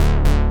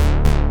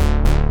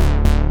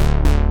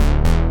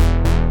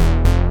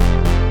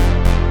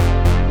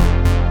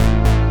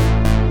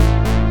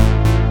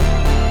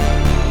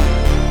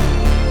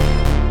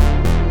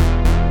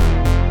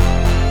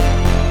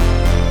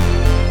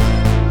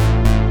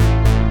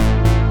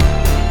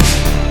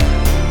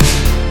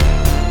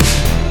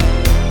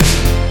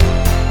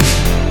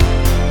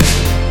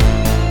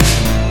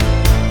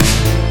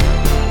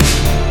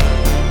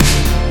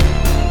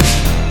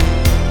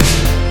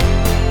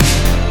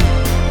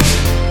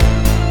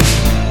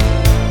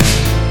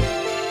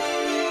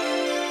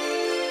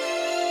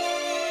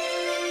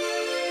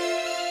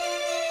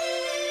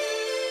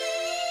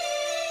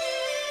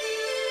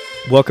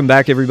Welcome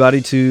back, everybody,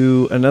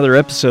 to another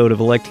episode of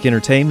Electric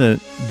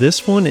Entertainment.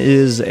 This one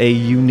is a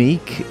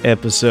unique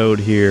episode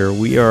here.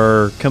 We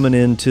are coming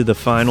into the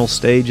final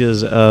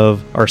stages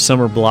of our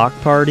summer block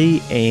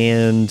party,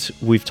 and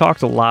we've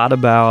talked a lot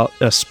about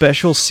a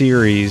special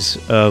series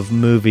of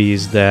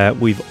movies that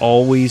we've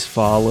always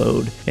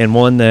followed, and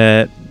one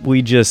that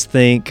we just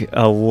think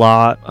a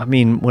lot. I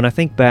mean, when I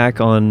think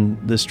back on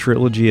this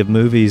trilogy of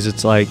movies,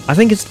 it's like, I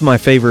think it's my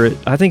favorite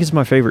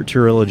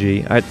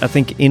trilogy. I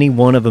think any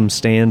one of them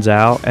stands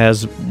out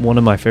as one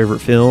of my favorite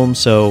films.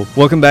 So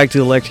welcome back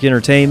to Electric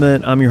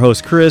Entertainment. I'm your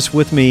host, Chris.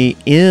 With me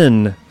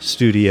in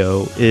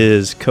studio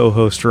is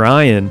co-host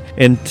Ryan,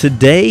 and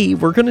today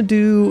we're going to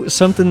do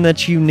something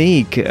that's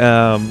unique.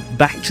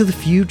 Back to the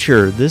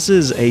Future. This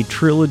is a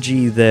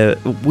trilogy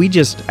that we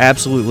just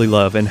absolutely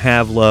love and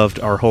have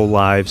loved our whole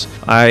lives.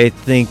 I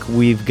think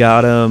we've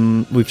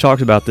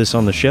talked about this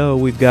on the show.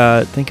 We've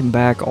got, thinking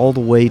back all the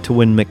way to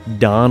when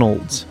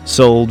McDonald's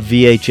sold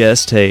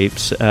VHS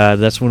tapes.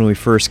 That's when we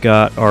first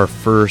got our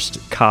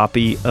first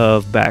copy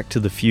of Back to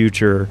the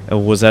Future. It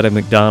was at a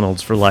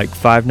McDonald's for like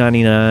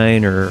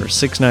 $5.99 or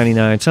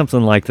 $6.99,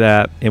 something like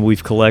that. And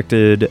we've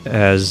collected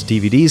as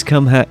DVDs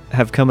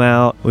have come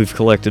out. We've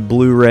collected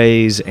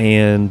Blu-rays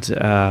and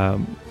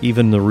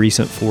even the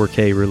recent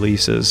 4K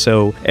releases.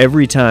 So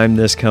every time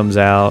this comes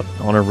out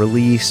on a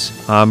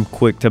release, I'm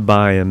quick to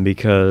buy them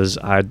because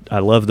I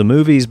love the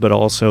movies, but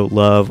also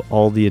love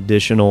all the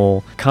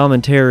additional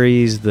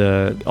commentaries,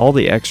 all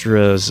the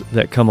extras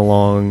that come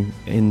along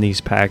in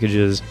these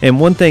packages. And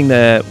one thing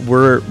that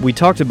we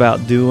talked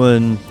about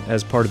doing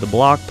as part of the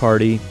block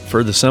party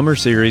for the summer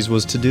series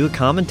was to do a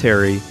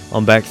commentary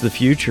on Back to the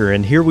Future.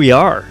 And here we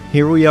are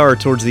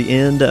towards the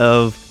end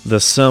of the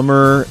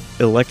summer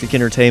Electric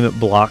Entertainment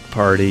block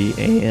party,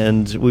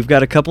 and we've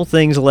got a couple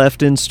things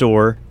left in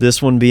store,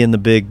 this one being the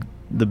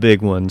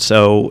big one.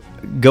 So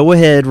go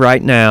ahead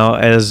right now,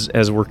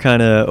 as we're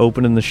kind of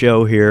opening the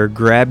show here,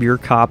 grab your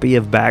copy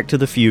of Back to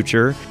the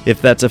Future.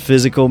 If that's a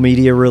physical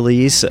media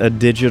release, a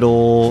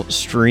digital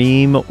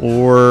stream,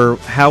 or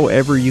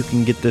however you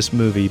can get this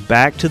movie,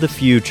 Back to the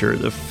Future,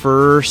 the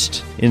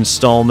first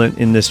installment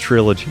in this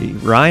trilogy.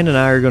 Ryan and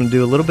I are going to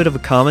do a little bit of a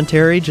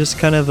commentary, just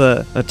kind of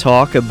a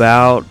talk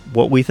about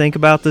what we think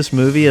about this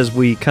movie as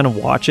we kind of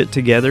watch it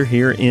together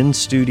here in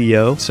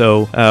studio.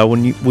 So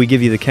when we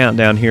give you the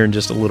countdown here in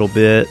just a little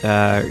bit,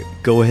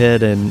 go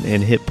ahead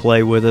and hit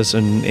play with us,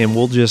 and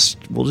we'll just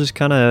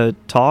kind of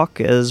talk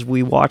as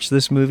we watch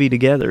this movie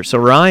together. So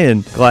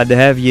Ryan, glad to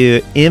have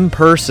you in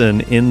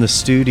person in the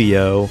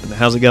studio.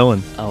 How's it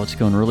going? Oh, it's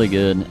going really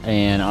good,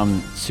 and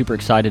I'm super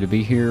excited to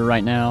be here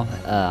right now.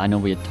 I know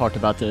we had talked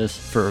about this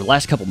for the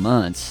last couple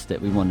months,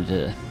 that we wanted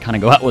to kind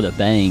of go out with a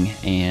bang,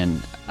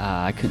 and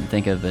I couldn't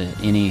think of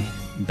any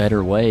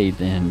better way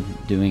than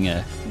doing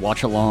a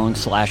watch-along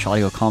 /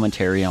 audio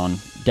commentary on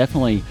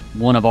definitely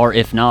one of our,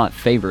 if not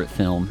favorite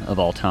film of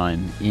all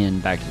time in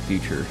Back to the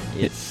Future.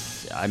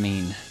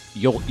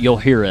 You'll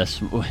hear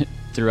us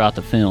throughout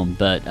the film,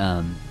 but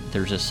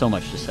there's just so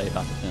much to say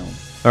about the film.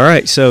 All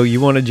right, so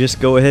you want to just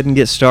go ahead and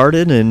get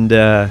started, and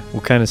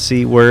we'll kind of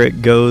see where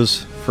it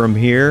goes from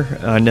here.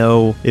 I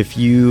know if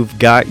you've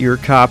got your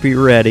copy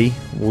ready,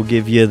 we'll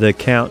give you the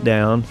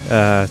countdown,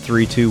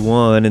 3, 2,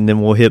 1, and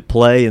then we'll hit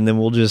play, and then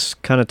we'll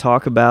just kind of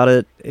talk about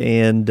it,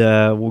 and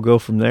we'll go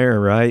from there,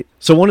 right?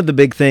 So one of the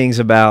big things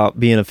about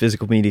being a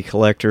physical media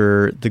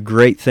collector, the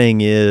great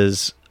thing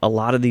is a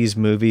lot of these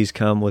movies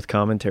come with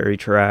commentary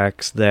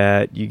tracks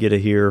that you get to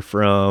hear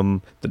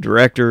from the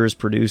directors,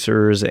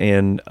 producers,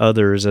 and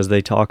others as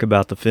they talk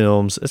about the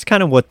films. It's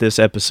kind of what this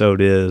episode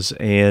is,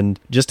 and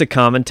just a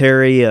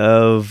commentary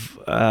of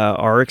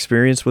our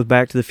experience with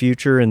Back to the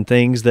Future and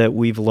things that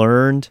we've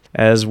learned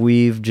as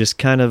we've just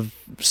kind of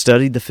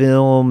studied the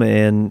film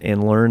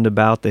and learned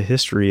about the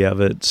history of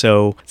it.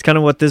 So it's kind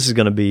of what this is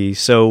going to be.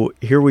 So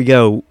here we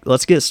go.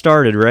 Let's get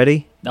started.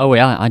 Ready? Oh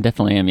yeah, I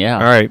definitely am. Yeah.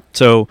 All right.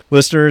 So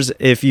listeners,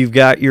 if you've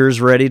got yours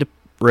ready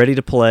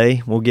to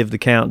play, we'll give the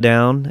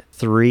countdown.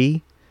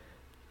 3,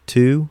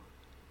 2,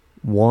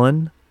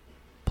 1,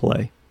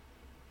 play.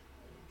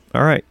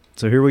 All right.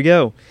 So here we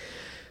go.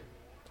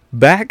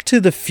 Back to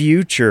the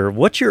Future.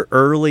 What's your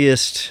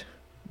earliest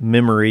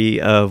memory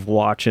of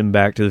watching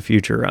Back to the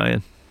Future,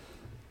 Ryan?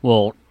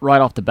 Well,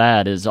 right off the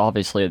bat is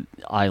obviously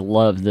I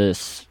love the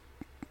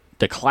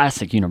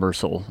classic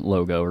Universal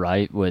logo,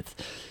 right? With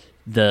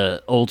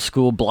the old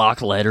school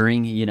block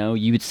lettering,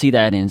 you would see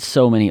that in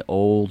so many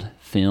old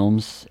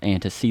films,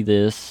 and to see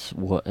this,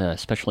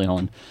 especially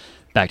on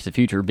Back to the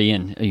Future,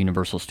 being a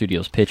Universal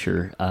Studios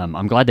picture,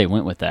 I'm glad they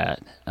went with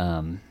that.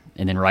 And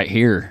then right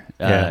here,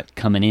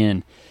 coming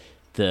in,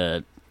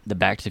 the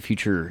Back to the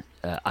Future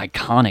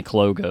iconic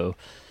logo.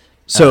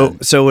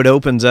 So it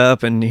opens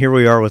up, and here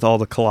we are with all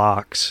the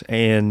clocks,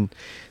 and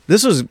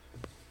this was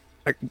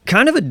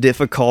kind of a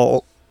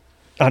difficult,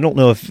 I don't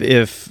know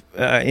if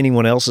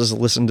anyone else has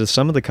listened to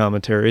some of the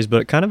commentaries,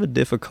 but kind of a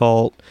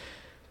difficult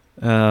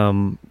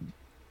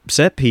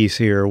set piece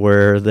here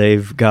where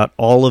they've got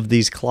all of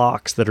these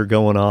clocks that are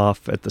going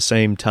off at the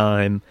same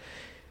time,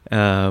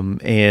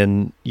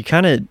 and you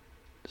kind of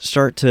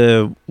start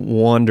to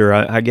wonder.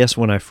 I guess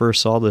when I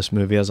first saw this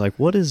movie, I was like,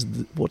 what's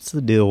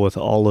the deal with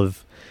all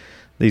of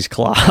these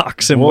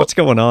clocks and what's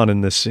going on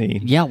in this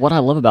scene? Yeah, what I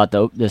love about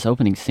this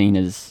opening scene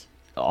is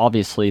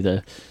obviously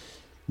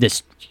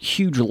this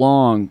huge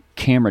long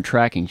camera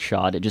tracking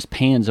shot. It just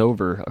pans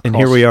over across, and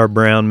here we are,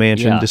 Brown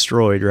Mansion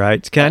destroyed, right?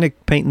 It's kind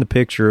of painting the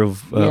picture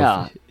of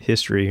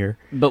history here.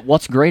 But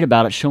what's great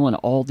about it, showing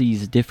all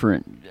these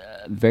different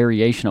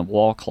variation of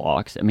wall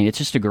clocks, I mean, it's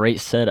just a great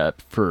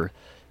setup for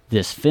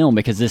this film,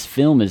 because this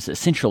film is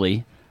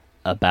essentially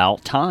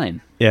about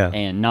time. Yeah.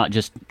 And not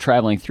just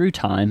traveling through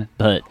time,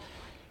 but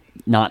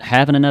not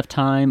having enough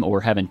time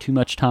or having too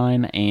much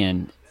time.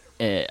 And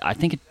I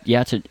think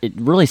it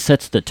really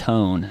sets the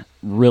tone,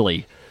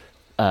 really,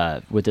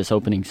 with this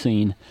opening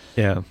scene.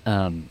 Yeah.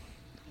 And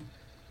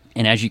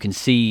as you can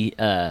see,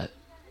 what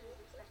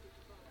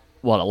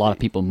a lot of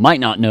people might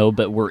not know,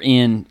 but we're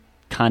in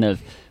kind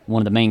of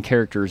one of the main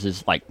characters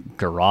is like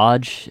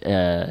Garage.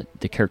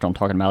 The character I'm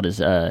talking about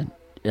is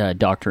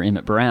Dr.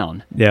 Emmett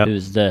Brown,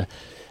 who's the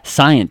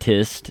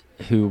scientist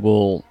who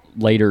will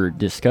later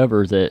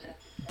discover that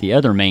the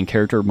other main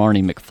character,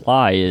 Marty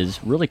McFly,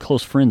 is really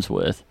close friends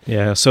with.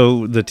 Yeah,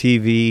 so the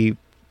TV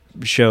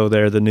show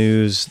there, the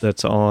news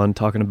that's on,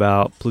 talking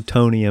about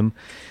plutonium,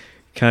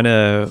 kind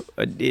of,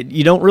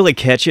 you don't really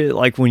catch it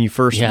like when you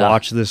first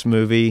watch this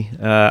movie.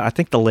 I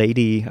think the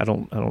lady, I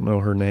don't know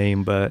her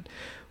name, but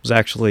was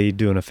actually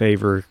doing a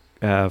favor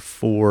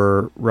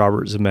for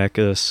Robert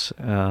Zemeckis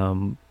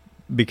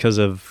because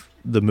of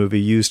the movie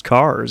Used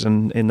Cars,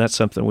 and that's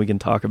something we can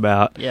talk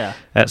about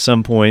at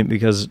some point,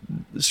 because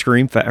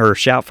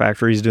Shout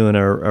Factory is doing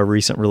a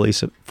recent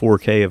release of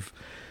 4K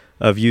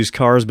of Used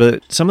Cars.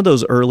 But some of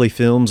those early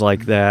films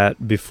like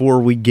that, before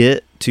we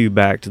get to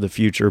Back to the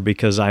Future,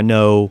 because I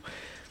know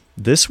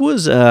this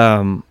was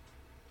I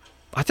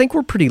think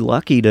we're pretty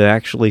lucky to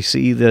actually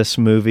see this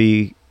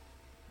movie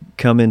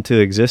come into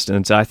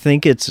existence. I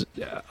think it's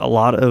a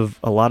lot of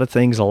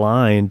things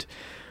aligned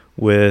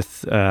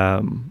with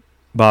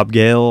Bob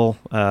Gale,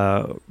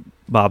 Bob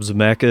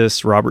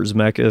Zemeckis, Robert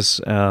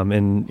Zemeckis,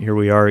 and here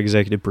we are,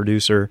 executive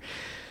producer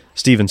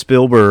Steven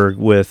Spielberg,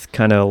 with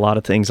kind of a lot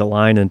of things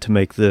aligning to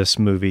make this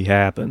movie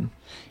happen.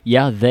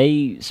 Yeah,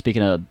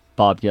 speaking of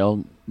Bob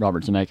Gale,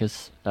 Robert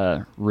Zemeckis,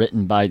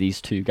 written by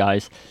these two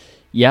guys,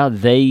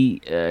 they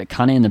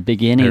kind of in the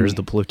beginning... There's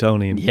the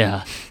plutonium.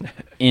 Yeah.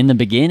 In the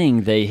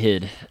beginning, they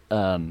had,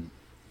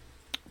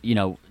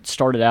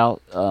 started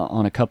out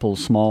on a couple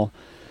small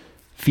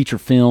feature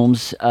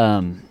films,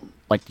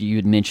 like you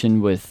had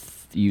mentioned,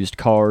 with Used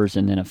Cars,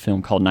 and then a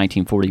film called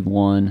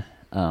 1941.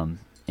 And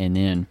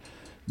then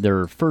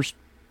their first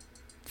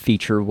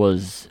feature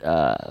was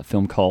a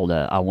film called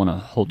I Want to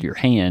Hold Your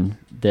Hand,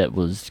 that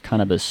was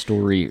kind of a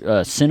story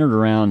centered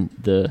around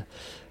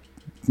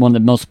one of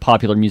the most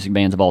popular music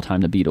bands of all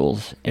time, the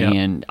Beatles. Yeah.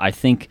 And I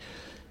think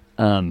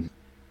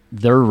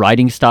their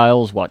writing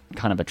style is what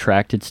kind of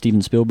attracted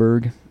Steven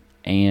Spielberg.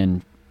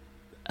 And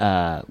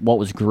what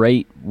was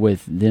great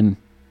with them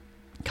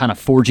kind of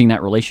forging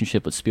that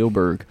relationship with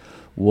Spielberg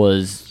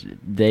was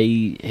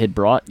they had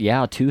brought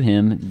to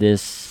him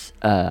this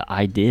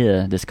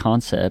idea, this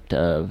concept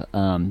of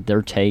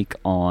their take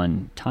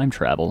on time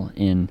travel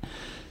in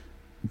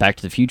Back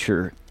to the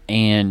Future.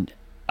 And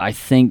I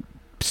think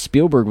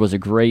Spielberg was a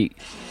great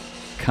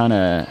kind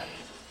of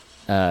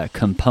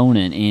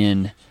component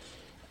in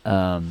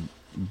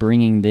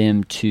bringing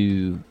them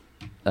to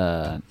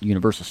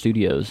Universal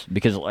Studios,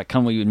 because like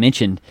kind of what you had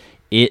mentioned,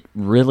 it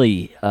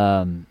really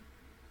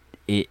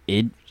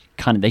it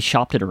kind of, they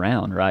shopped it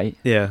around, right?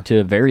 Yeah.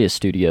 To various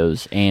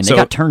studios, and they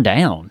got turned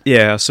down.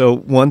 Yeah, so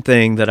one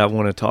thing that I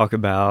want to talk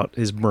about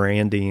is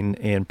branding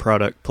and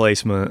product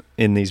placement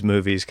in these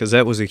movies, because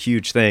that was a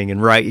huge thing.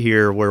 And right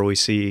here where we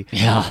see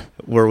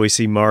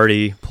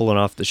Marty pulling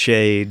off the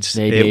shades,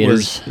 it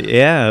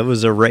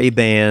was a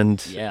Ray-Ban.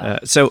 Yeah.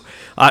 So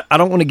I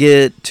don't want to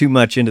get too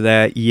much into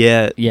that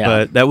yet,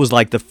 but that was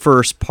like the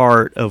first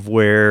part of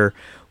where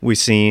we've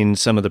seen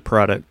some of the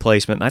product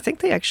placement. And I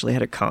think they actually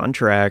had a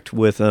contract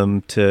with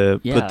them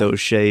to put those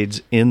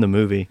shades in the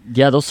movie.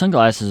 Yeah, those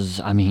sunglasses,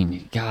 I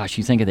mean, gosh,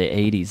 you think of the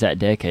 80s, that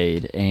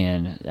decade,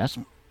 and that's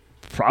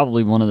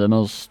probably one of the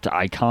most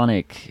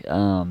iconic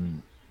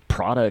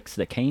products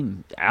that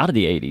came out of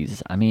the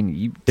 80s. I mean,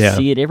 you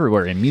see it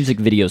everywhere, in music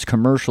videos,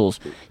 commercials,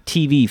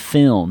 TV,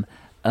 film,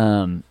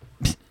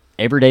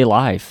 everyday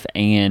life.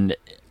 And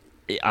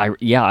I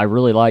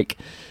really like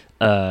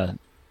Marty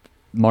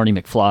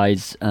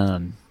McFly's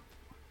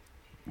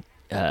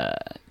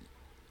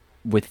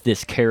with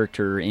this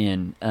character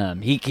in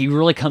he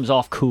really comes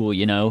off cool,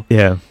 you know.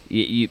 Yeah.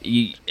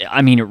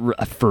 I mean,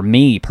 for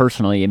me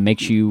personally, it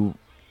makes you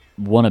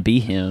want to be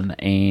him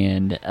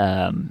and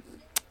kind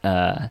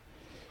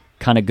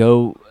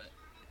of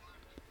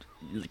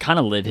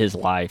live his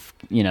life,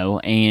 you know.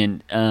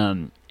 And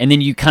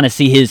then you kind of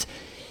see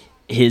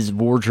his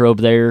wardrobe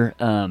there,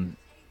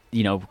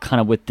 you know, kind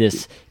of with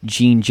this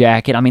jean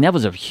jacket. I mean, that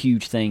was a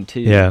huge thing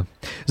too. Yeah,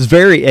 it's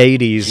very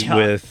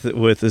 80s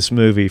with this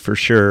movie for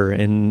sure.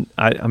 And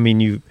I mean,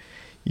 you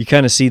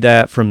kind of see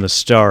that from the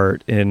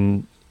start,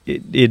 and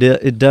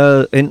it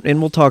does, and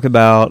we'll talk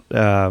about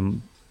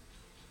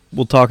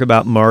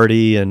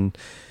Marty and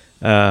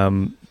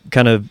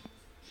kind of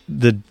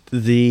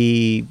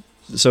the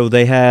so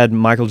they had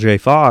Michael J.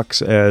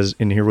 Fox as,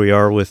 and here we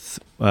are with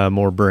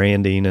more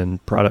branding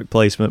and product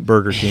placement,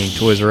 Burger King,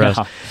 Toys R Us.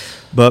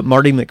 But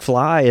Marty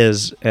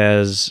McFly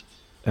as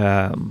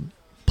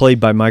played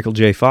by Michael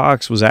J.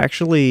 Fox was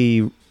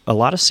actually a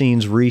lot of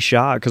scenes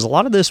reshot, because a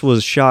lot of this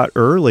was shot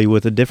early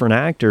with a different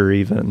actor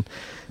even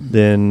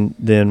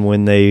than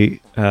when they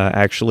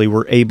actually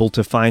were able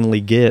to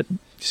finally get, you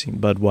see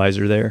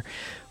Budweiser there,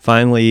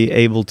 finally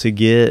able to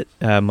get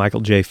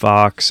Michael J.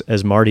 Fox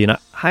as Marty. And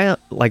I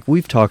like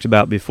we've talked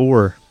about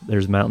before,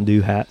 there's a Mountain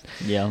Dew hat.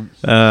 Yeah.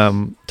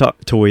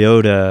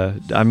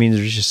 Toyota. I mean,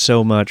 there's just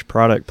so much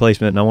product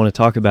placement, and I want to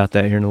talk about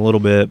that here in a little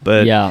bit.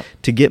 But yeah,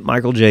 to get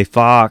Michael J.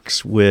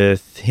 Fox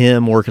with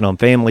him working on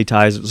Family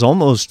Ties, it was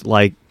almost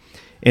like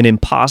an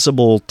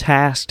impossible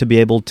task to be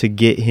able to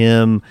get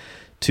him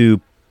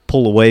to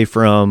pull away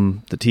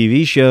from the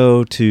TV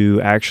show to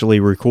actually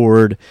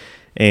record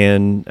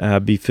and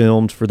be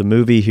filmed for the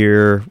movie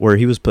here, where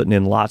he was putting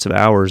in lots of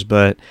hours.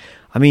 But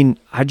I mean,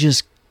 I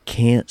just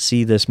can't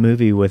see this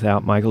movie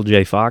without Michael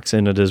J. Fox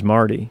in it as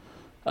Marty.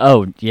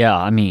 Oh yeah,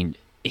 I mean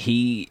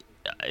he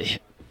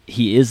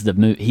is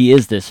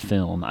this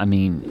film. I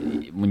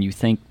mean, when you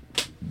think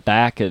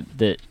back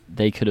that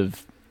they could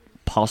have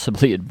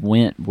possibly had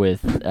went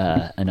with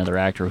another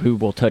actor who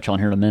we'll touch on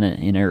here in a minute,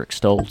 in Eric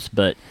Stoltz,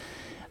 but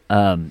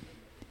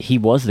he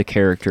was the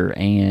character,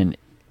 and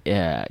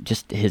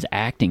just his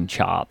acting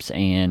chops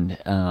and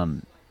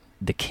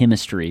the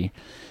chemistry.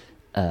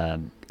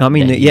 I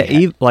mean,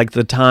 like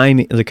the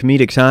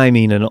comedic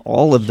timing and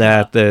all of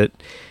that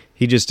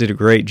he just did a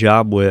great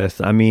job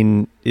with. I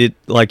mean, it,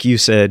 like you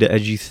said,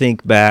 as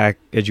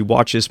you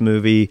watch this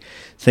movie,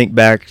 think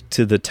back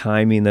to the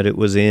timing that it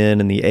was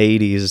in the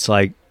 80s. It's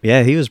like,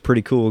 yeah, he was a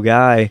pretty cool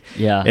guy.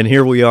 Yeah. And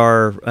here we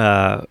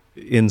are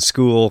in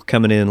school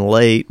coming in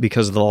late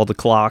because of all the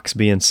clocks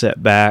being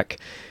set back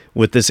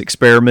with this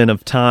experiment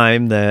of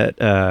time that,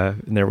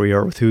 and there we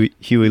are with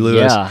Huey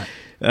Lewis.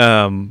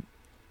 Yeah.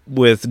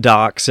 With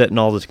Doc setting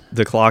all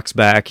the clocks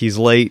back. He's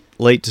late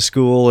to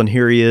school, and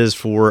here he is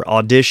for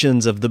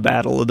auditions of the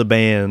Battle of the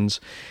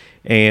Bands.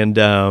 And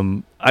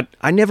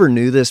I never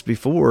knew this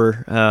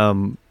before,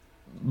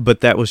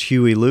 but that was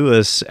Huey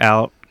Lewis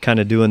out kind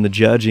of doing the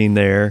judging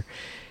there.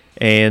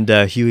 And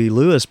Huey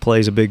Lewis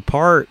plays a big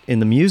part in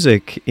the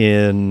music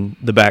in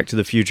the Back to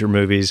the Future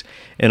movies.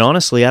 And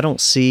honestly, I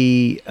don't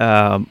see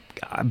a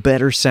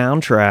better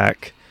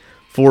soundtrack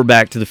for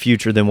Back to the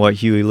Future than what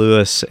Huey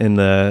Lewis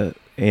and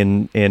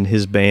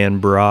his band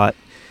brought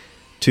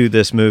to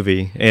this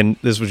movie. And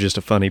this was just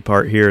a funny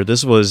part here.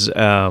 This was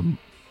when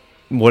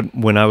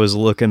I was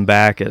looking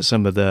back at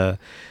some of the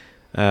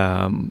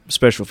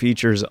special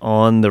features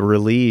on the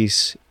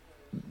release,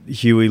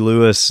 Huey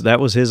Lewis, that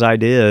was his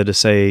idea, to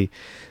say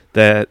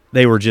that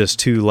they were just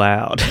too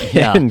loud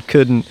and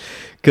couldn't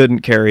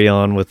carry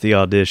on with the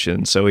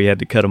audition, so he had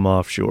to cut them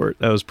off short.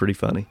 That was pretty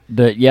funny.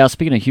 But yeah,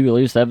 speaking of Huey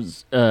Lewis, that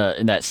was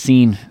in that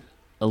scene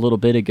a little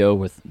bit ago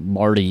with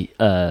Marty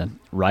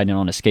riding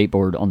on a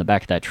skateboard on the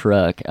back of that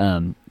truck.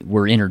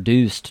 We're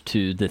introduced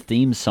to the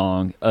theme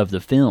song of the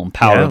film,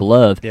 Power of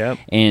Love. Yep.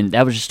 And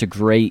that was just a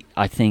great,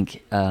 I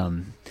think,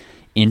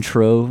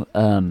 intro,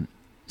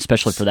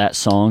 especially for that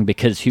song,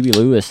 because Huey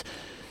Lewis,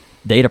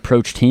 they'd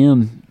approached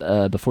him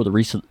before the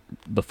release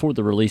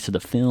of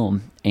the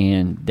film,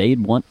 and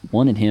they'd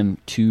wanted him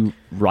to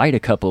write a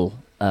couple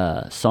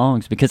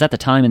songs, because at the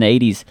time in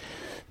the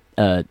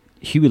 80s,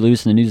 Huey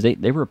Lewis and the News,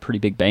 they were a pretty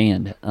big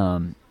band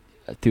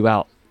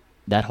throughout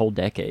that whole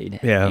decade.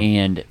 Yeah.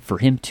 And for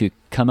him to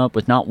come up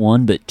with not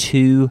one but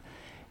two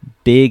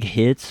big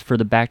hits for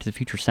the Back to the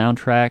Future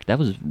soundtrack, that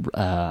was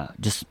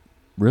just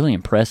really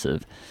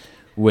impressive.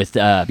 With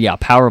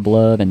Power of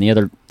Love and the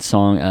other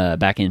song,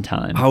 Back in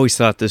Time. I always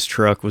thought this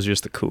truck was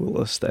just the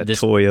coolest,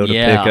 Toyota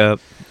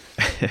pickup.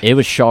 It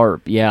was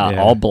sharp,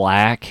 all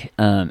black.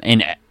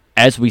 And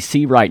as we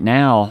see right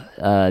now,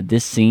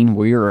 this scene,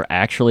 we are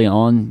actually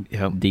on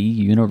the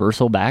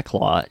Universal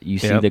backlot. You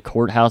see the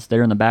courthouse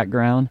there in the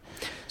background.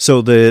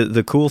 So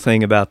the cool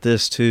thing about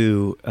this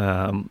too,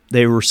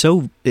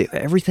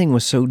 everything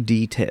was so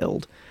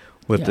detailed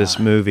with this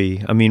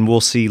movie. I mean,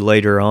 we'll see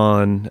later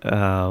on,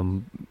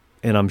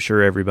 and I'm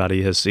sure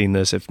everybody has seen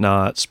this. If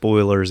not,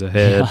 spoilers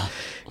ahead,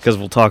 because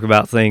we'll talk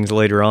about things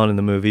later on in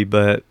the movie.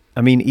 But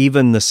I mean,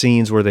 even the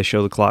scenes where they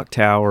show the clock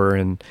tower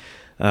and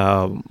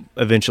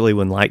eventually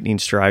when lightning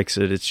strikes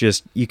it, it's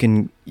just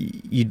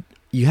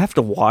you have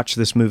to watch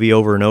this movie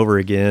over and over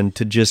again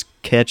to just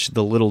catch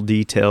the little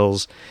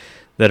details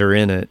that are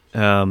in it.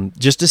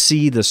 Just to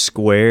see the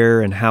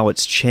square and how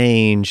it's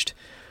changed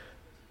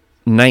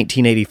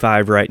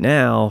 1985 right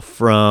now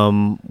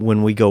from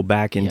when we go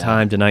back in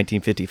time to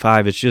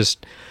 1955. It's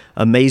just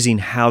amazing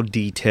how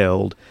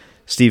detailed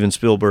Steven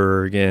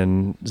Spielberg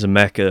and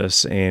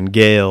Zemeckis and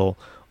Gale,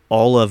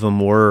 all of them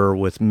were,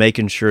 with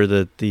making sure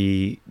that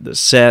the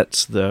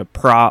sets, the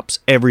props,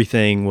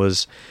 everything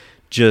was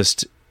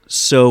just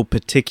so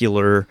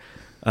particular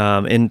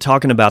And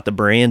talking about the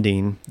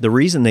branding, the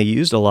reason they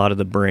used a lot of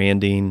the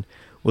branding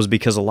was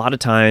because a lot of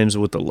times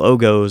with the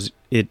logos,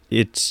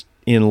 it's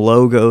in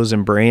logos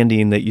and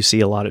branding that you see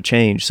a lot of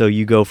change. So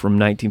you go from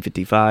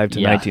 1955 to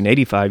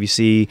 1985, you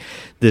see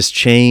this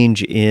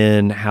change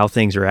in how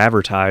things are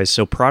advertised.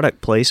 So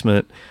product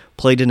placement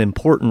played an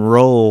important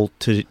role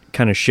to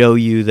kind of show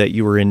you that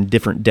you were in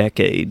different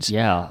decades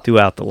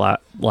throughout the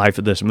life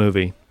of this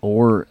movie.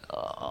 Or,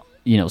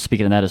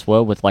 speaking of that as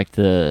well, with like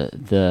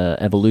the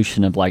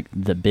evolution of like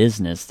the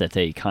business that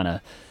they kind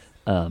of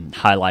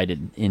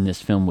highlighted in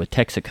this film with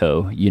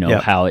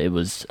Texaco, how it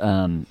was,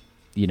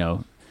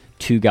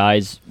 two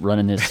guys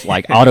running this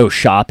like auto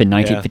shop in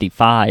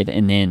 1955,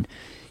 and then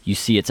you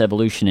see its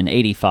evolution in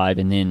 85,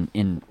 and then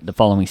in the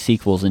following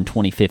sequels in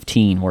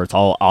 2015 where it's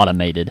all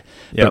automated.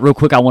 But real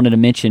quick, I wanted to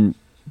mention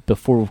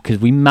before, because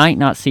we might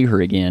not see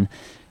her again,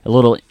 a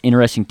little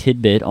interesting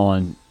tidbit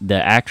on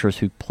the actress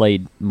who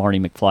played Marty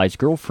McFly's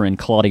girlfriend,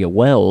 Claudia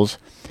Wells.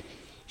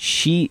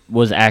 She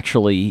was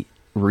actually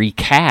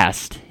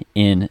recast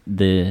in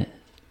the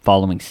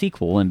following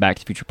sequel in Back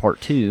to the Future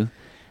Part 2,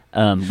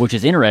 which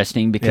is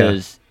interesting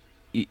because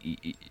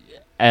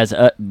as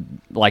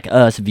like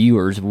us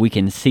viewers, we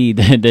can see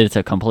that it's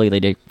a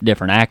completely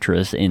different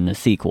actress in the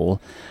sequel.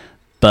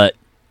 But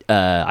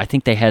I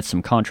think they had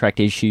some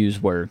contract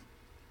issues where...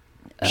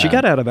 she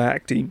got out of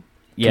acting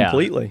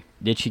completely.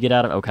 Did she get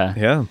out of... Okay.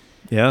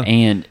 Yeah.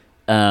 And,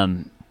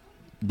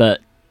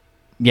 but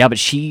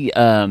she,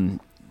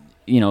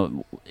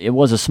 it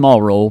was a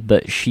small role,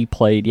 but she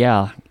played,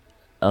 a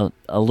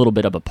little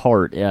bit of a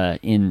part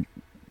in,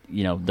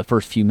 the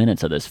first few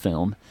minutes of this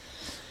film.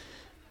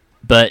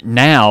 But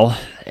now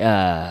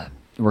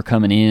we're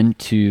coming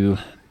into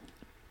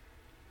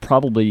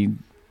probably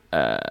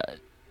the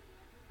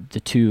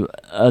two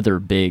other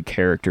big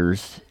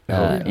characters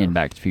in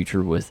Back to the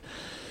Future, with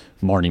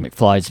Marty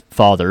McFly's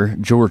father,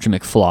 George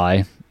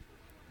McFly,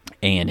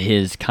 and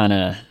his kind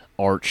of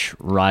arch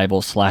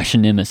rival /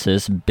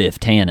 nemesis,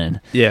 Biff Tannen.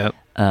 Yeah.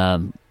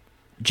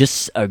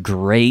 Just a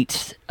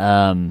great...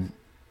 when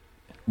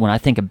I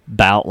think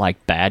about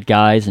like bad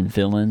guys and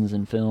villains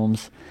in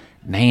films,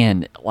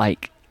 man,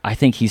 like I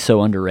think he's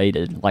so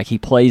underrated. Like he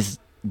plays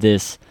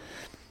this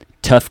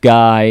tough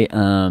guy.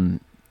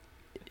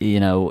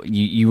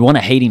 You want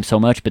to hate him so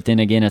much, but then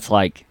again, it's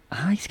like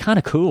he's kind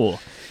of cool.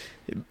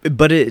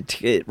 But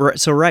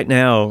so right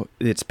now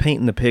it's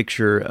painting the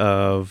picture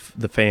of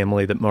the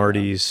family that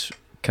Marty's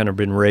kind of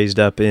been raised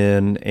up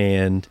in,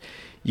 and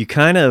you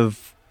kind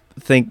of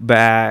think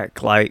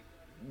back like.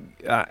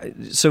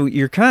 So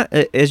you're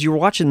as you're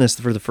watching this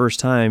for the first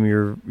time,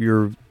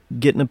 you're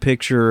getting a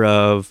picture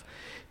of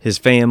his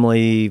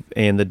family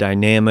and the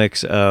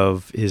dynamics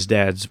of his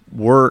dad's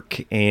work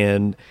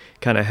and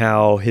kind of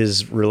how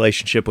his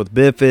relationship with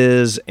Biff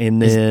is,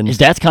 and then his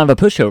dad's kind of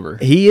a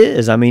pushover. He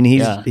is. I mean,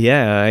 he's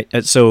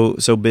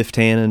So Biff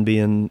Tannen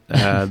being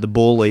the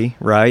bully,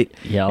 right?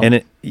 Yeah,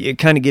 and it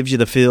kind of gives you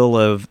the feel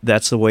of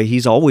that's the way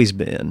he's always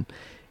been.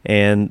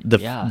 And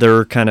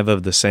they're kind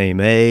of the same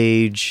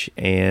age,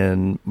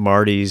 and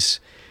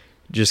Marty's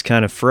just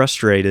kind of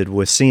frustrated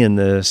with seeing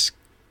this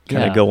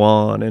kind of go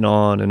on and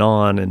on and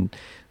on, and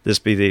this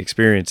be the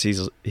experience.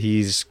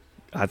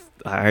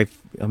 I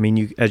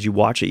mean, as you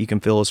watch it, you can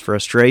feel his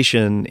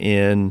frustration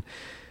in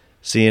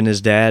seeing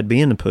his dad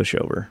being a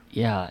pushover.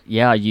 Yeah.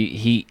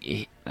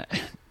 He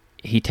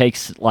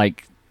takes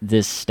like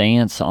this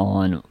stance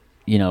on,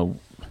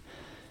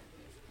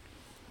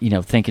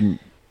 thinking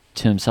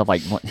to himself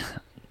like,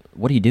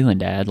 what are you doing,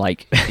 Dad?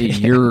 Like,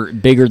 you're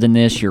bigger than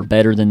this, you're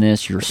better than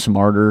this, you're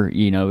smarter.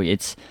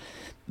 It's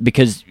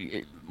because,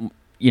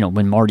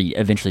 when Marty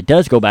eventually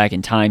does go back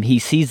in time, he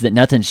sees that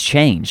nothing's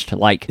changed.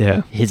 Like,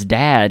 his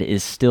dad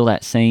is still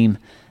that same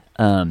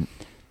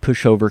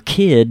pushover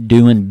kid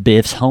doing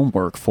Biff's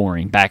homework for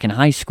him back in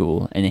high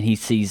school. And then he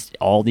sees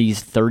all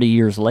these 30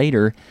 years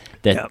later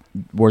that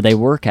where they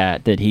work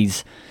at, that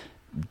he's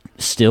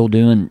still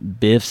doing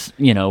Biff's,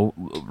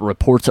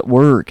 reports at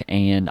work.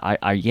 And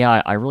I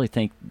really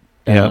think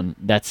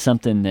that's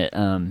something that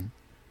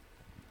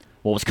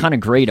what was kind of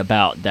great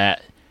about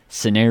that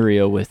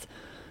scenario with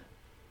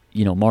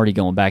Marty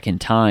going back in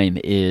time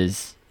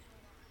is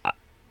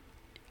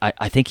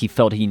I think he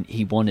felt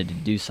he wanted to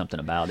do something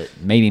about it,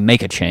 maybe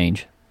make a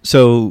change.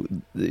 So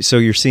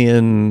you're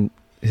seeing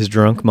his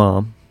drunk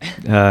mom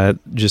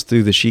just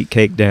threw the sheet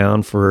cake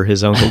down for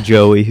his Uncle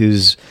Joey,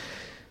 who's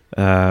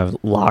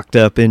locked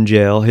up in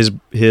jail.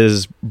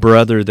 His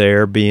brother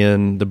there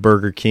being the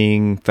Burger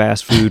King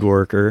fast food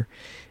worker,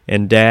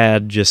 and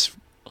Dad just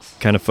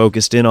kind of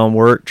focused in on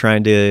work,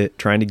 trying to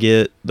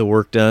get the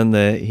work done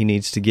that he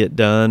needs to get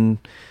done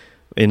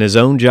in his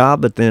own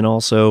job, but then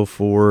also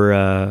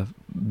for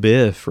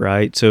Biff,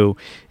 right? So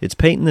it's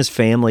painting this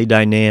family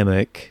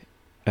dynamic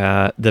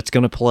that's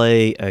going to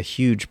play a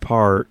huge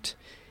part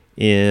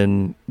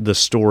in the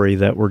story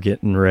that we're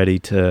getting ready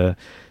to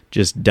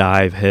just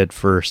dive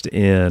headfirst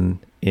in.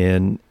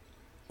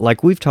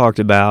 Like we've talked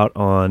about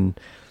on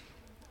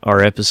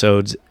our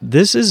episodes,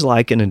 this is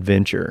like an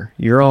adventure.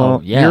 You're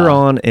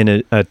on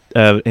an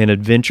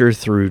adventure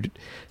through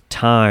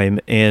time.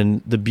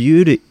 And the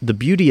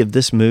beauty of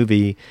this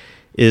movie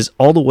is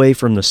all the way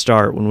from the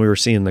start when we were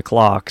seeing the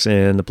clocks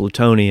and the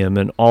plutonium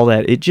and all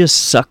that, it just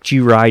sucked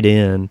you right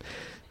in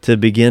to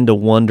begin to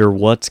wonder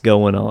what's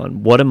going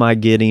on. What am I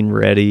getting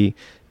ready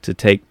to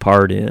take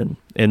part in?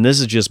 And this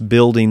is just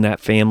building that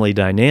family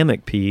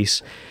dynamic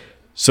piece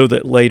so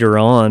that later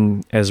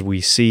on, as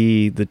we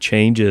see the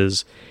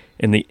changes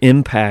and the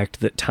impact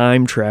that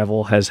time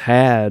travel has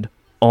had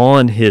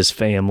on his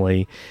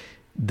family,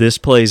 this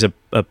plays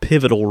a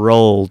pivotal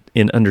role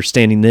in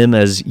understanding them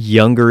as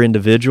younger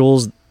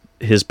individuals,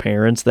 his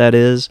parents, that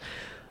is,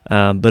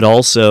 but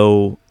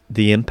also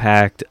the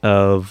impact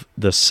of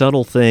the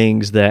subtle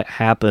things that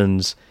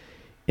happens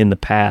in the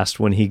past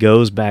when he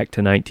goes back to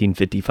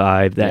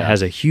 1955 that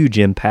has a huge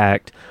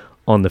impact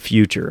on the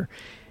future.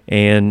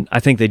 And I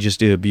think they just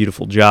do a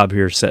beautiful job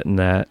here setting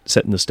the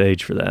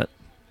stage for that.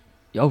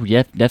 Oh,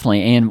 yeah,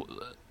 definitely. And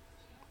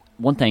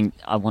one thing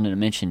I wanted to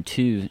mention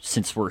too,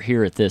 since we're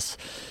here at this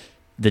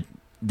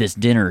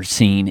dinner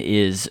scene,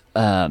 is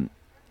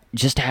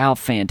just how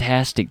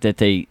fantastic that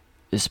they,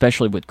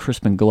 especially with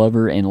Crispin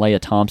Glover and Leah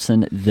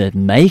Thompson, the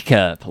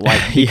makeup.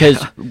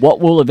 Because what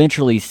we'll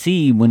eventually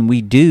see when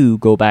we do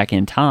go back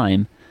in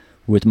time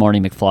with Marty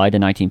McFly to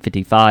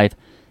 1955,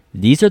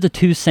 these are the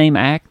two same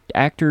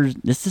actors.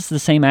 This is the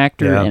same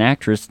actor and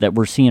actress that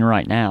we're seeing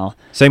right now.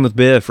 Same with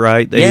Biff,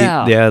 right?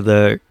 Yeah.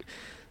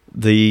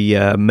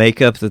 The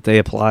makeup that they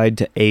applied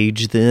to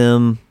age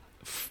them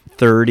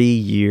 30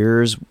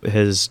 years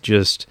has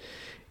just...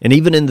 And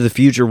even into the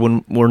future,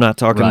 when we're not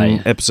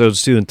talking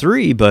episodes 2 and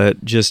 3,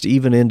 but just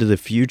even into the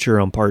future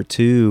on part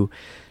 2,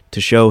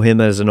 to show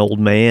him as an old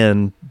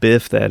man,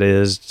 Biff, that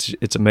is,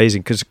 it's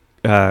amazing. Because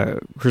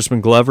Crispin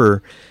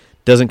Glover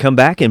doesn't come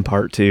back in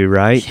part 2,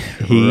 right?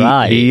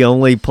 He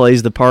only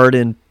plays the part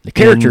in... The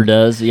character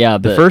does,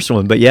 the first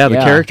one. But the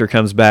character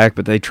comes back,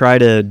 but they try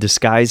to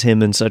disguise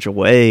him in such a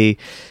way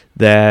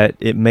that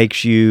it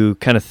makes you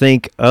kind of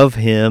think of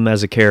him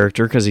as a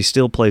character, because he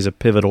still plays a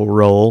pivotal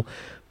role,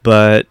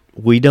 but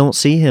we don't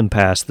see him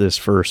past this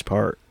first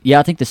part. Yeah,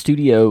 I think the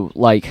studio,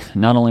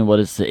 not only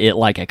was it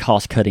like a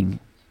cost-cutting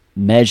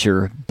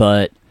measure,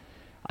 but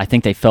I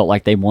think they felt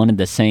like they wanted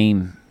the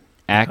same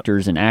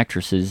actors and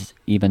actresses,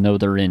 even though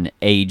they're in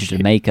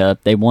aged makeup.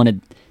 They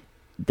wanted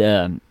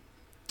that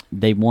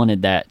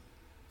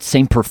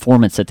same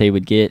performance that they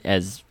would get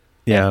as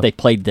if they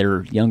played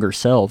their younger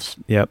selves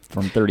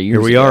from 30 years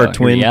ago. Here we are,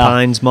 Twin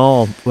Pines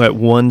Mall at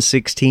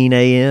 1:16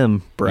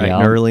 a.m., bright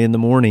and early in the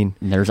morning.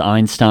 And there's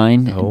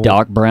Einstein,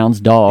 Doc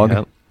Brown's dog.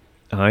 Yep.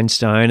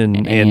 Einstein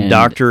and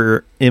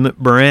Dr. Emmett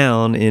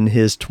Brown in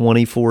his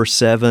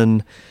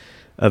 24/7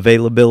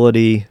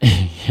 availability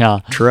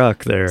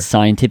truck there.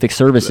 Scientific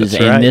services.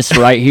 That's and this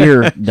right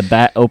here,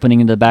 the opening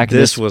in the back of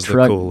this was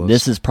truck, the coolest.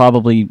 This is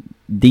probably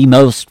the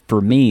most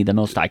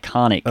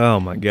iconic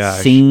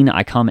scene,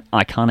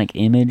 iconic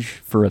image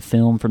for a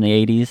film from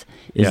the 80s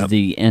is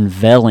the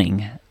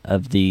unveiling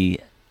of the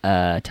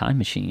time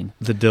machine.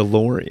 The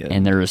DeLorean.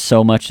 And there is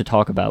so much to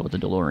talk about with the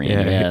DeLorean,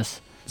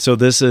 yes. So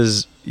this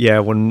is,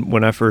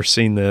 when I first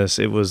seen this,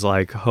 it was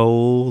like,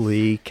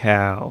 holy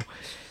cow,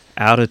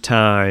 out of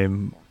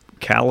time,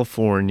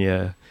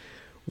 California,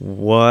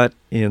 what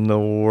in the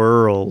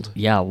world?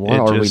 Yeah, what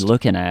are we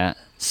looking at?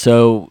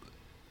 So...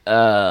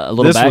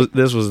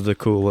 this was the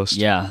coolest.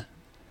 Yeah.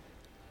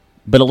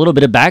 But a little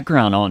bit of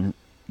background on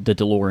the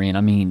DeLorean.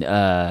 I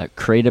mean,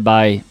 created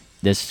by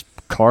this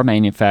car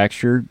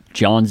manufacturer,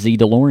 John Z.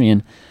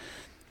 DeLorean,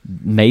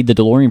 made the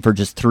DeLorean for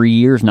just 3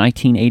 years,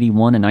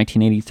 1981 and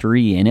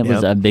 1983, and it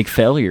was a big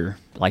failure.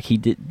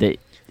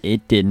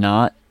 It did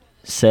not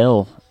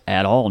sell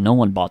at all. No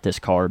one bought this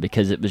car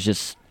because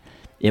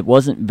it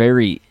wasn't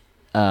very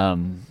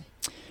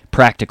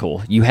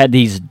practical. You had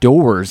these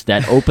doors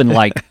that open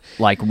like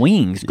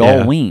wings,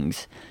 gull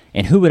wings,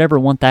 and who would ever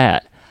want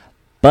that?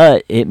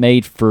 But it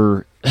made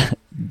for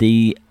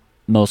the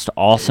most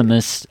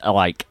awesomest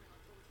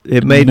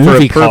it made for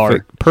a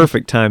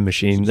perfect time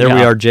machine. There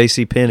we are,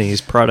 J.C. Penney's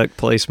product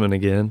placement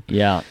again.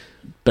 Yeah,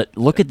 but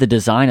look at the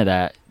design of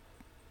that.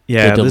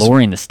 Yeah, the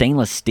DeLorean, the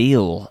stainless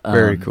steel.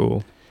 Very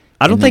cool.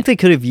 I don't think they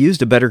could have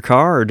used a better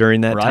car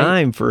during that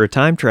time for a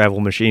time travel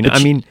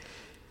machine.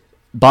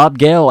 Bob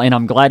Gale, and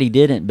I'm glad he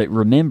didn't, but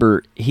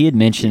remember, he had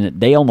mentioned that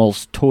they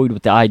almost toyed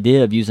with the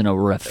idea of using a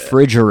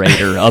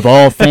refrigerator, of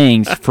all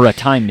things, for a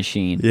time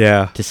machine.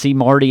 Yeah. To see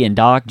Marty and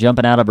Doc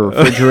jumping out of a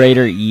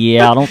refrigerator,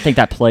 I don't think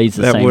that plays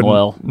the same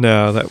well.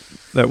 No,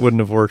 that wouldn't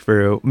have worked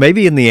very well.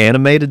 Maybe in the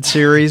animated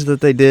series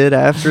that they did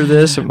after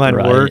this, it might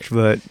have worked,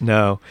 but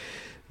no.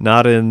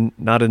 Not in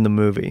the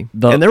movie.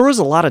 And there was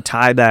a lot of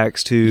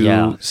tiebacks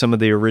to some of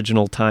the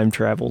original time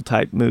travel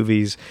type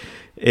movies.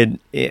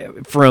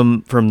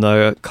 From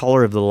the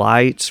color of the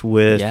lights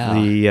with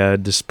the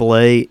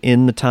display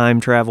in the time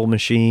travel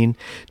machine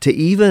to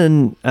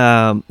even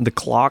the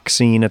clock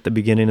scene at the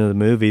beginning of the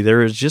movie,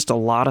 there is just a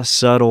lot of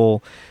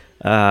subtle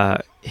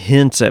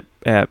hints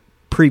at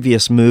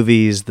previous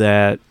movies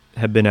that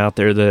have been out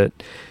there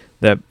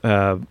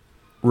that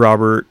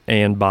Robert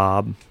and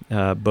Bob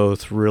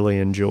both really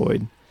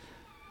enjoyed.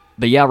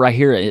 But yeah, right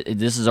here,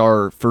 this is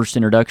our first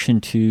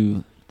introduction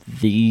to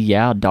the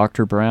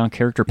Dr. Brown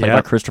character played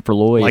by Christopher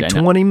Lloyd. Like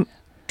 20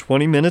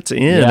 minutes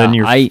in, and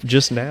you're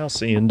just now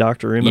seeing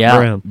Dr. Emmett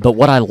Brown. But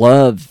what I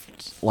love,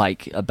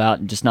 like,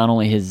 about just not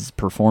only his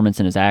performance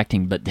and his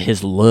acting, but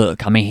his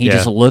look. I mean, he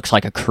just looks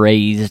like a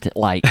crazed,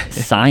 like,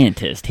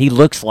 scientist. He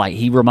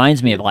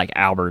reminds me of, like,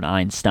 Albert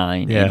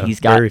Einstein. Yeah, and he's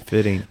got, very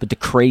fitting. But the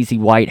crazy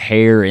white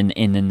hair and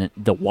then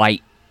the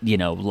white,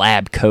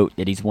 lab coat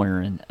that he's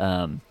wearing.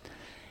 But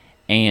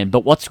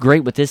what's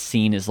great with this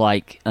scene is,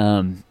 like,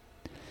 Marty,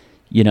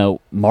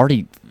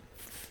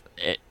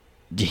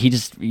 he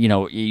just,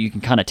 you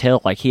can kind of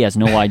tell, like, he has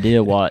no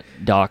idea what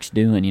Doc's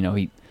doing.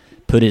 He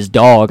put his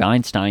dog,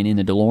 Einstein, in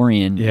the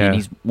DeLorean, and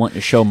he's wanting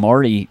to show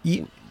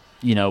Marty,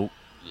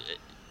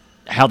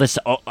 how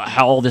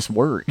all this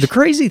works. The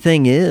crazy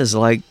thing is,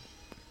 like,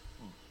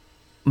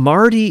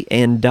 Marty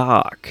and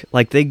Doc,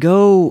 like, they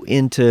go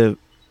into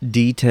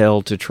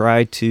detail to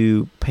try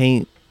to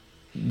paint,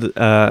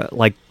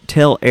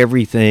 tell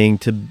everything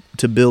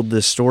to build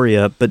this story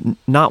up, but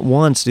not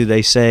once do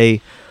they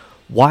say,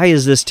 why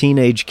is this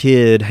teenage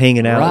kid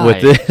hanging out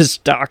with this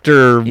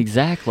doctor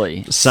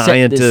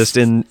scientist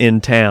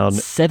in town?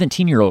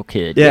 17-year-old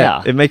kid.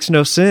 Yeah, it makes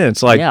no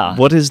sense. Like,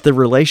 what is the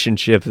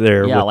relationship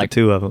there with the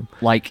two of them?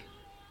 Like,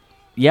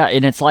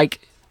 and it's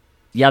like,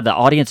 the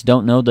audience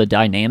don't know the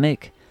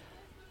dynamic,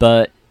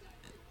 but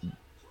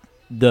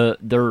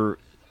they're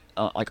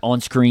like on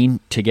screen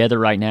together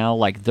right now,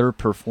 like their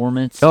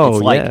performance.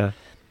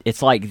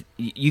 It's like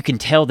you can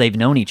tell they've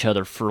known each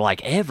other for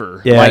like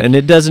ever. Yeah, like, and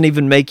it doesn't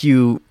even make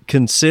you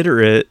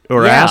consider it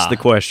or ask the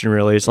question.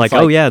 Really, it's like,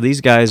 oh yeah, these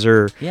guys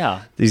are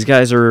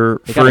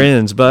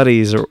friends,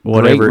 buddies, or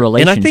whatever. Great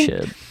relationship. And I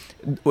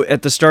think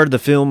at the start of the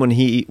film,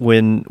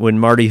 when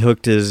Marty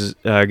hooked his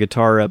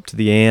guitar up to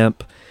the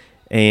amp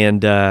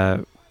and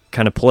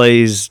kind of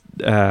plays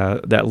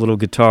that little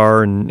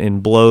guitar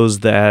and blows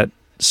that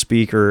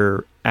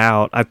speaker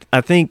out,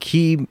 I think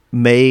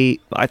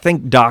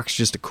Doc's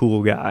just a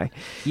cool guy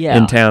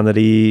in town that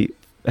he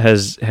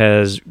has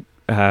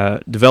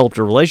developed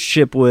a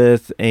relationship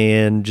with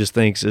and just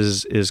thinks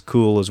is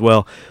cool as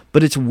well.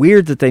 But it's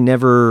weird that they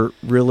never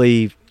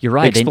really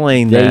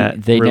explain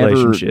that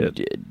relationship.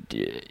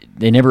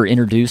 They never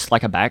introduced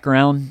like a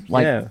background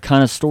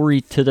kind of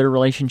story to their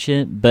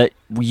relationship, but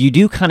you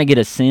do kind of get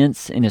a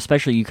sense, and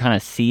especially you kind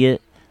of see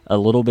it a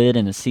little bit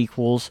in the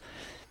sequels,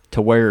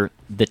 to where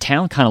the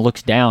town kind of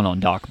looks down on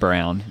Doc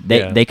Brown.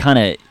 They kind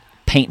of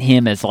paint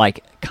him as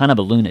like kind of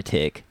a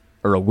lunatic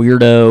or a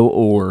weirdo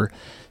or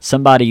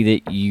somebody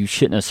that you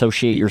shouldn't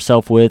associate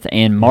yourself with.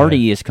 And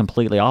Marty is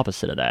completely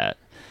opposite of that,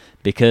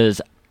 because,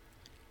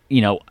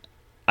 I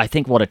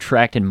think what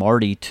attracted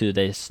Marty to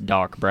this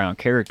Doc Brown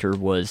character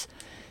was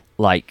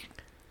like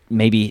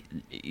maybe,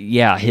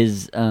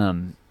 his,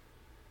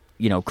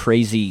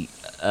 crazy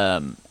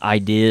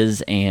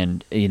ideas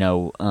and,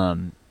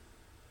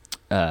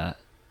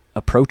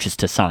 approaches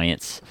to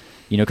science,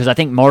 because I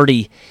think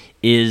Marty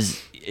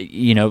is,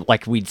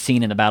 like we'd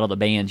seen in the Battle of the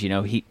Bands,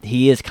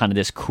 he is kind of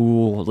this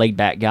cool,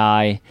 laid-back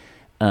guy.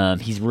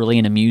 He's really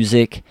into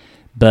music,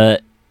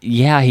 but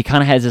he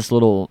kind of has this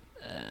little,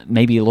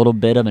 maybe a little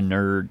bit of a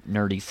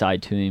nerdy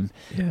side to him,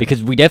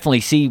 because we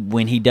definitely see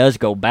when he does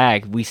go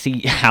back, we see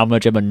how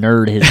much of a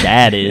nerd his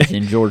dad is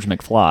in George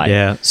McFly.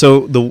 Yeah.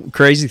 So the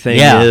crazy thing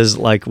is,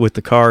 like with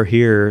the car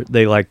here,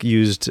 they like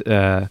used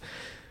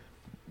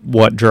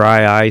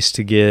dry ice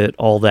to get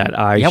all that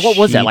ice. Yeah, what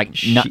was that, like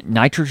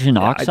nitrogen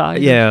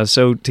oxide? Yeah,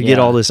 so to get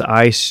all this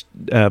ice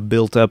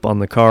built up on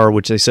the car,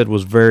 which they said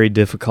was very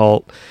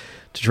difficult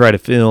to try to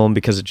film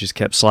because it just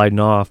kept sliding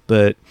off.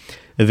 But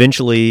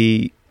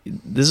eventually,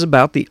 this is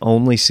about the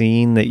only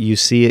scene that you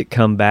see it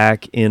come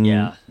back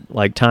in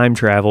like time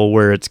travel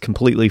where it's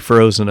completely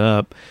frozen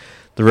up.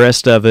 The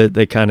rest of it,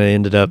 they kind of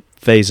ended up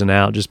phasing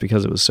out just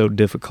because it was so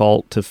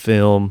difficult to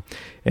film,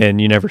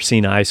 and you never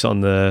seen ice on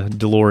the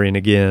DeLorean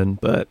again.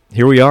 But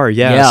here we are.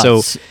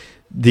 So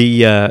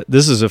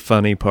this is a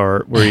funny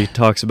part where he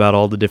talks about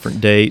all the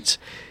different dates,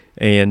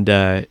 and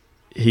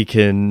he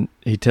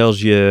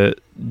tells you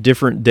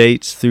different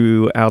dates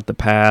throughout the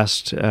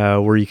past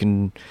where you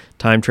can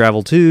time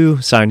travel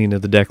to, signing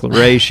of the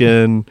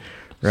Declaration.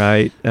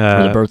 Right,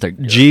 the birth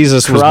of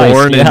Jesus Christ, was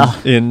born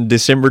in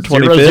December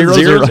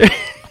 25th.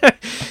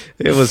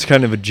 It was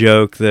kind of a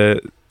joke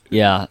that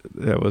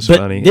was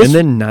funny. And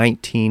then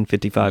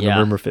 1955,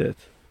 November 5th.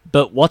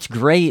 But what's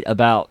great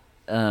about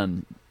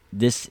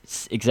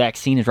this exact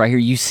scene is right here.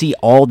 You see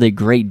all the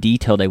great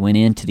detail they went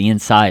into the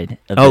inside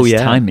of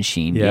this time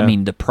machine. Yeah. I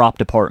mean, the prop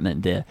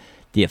department, the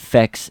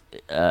effects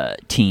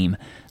team,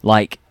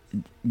 like,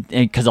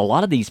 because a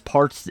lot of these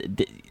parts,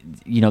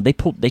 they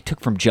took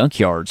from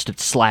junkyards to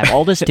slap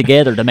all this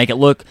together to make it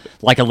look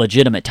like a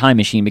legitimate time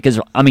machine. Because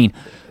I mean,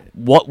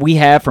 what we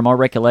have from our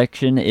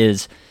recollection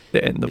is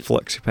and the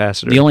flux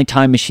capacitor. The only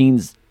time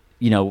machines,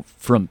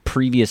 from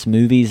previous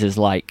movies is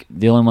like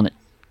the only one that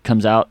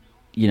comes out,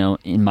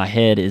 in my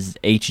head is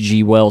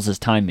H.G. Wells'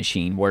 Time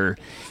Machine, where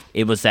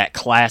it was that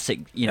classic,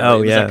 it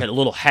was like a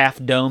little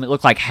half dome. It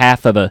looked like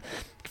half of a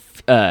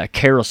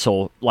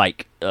carousel,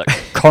 like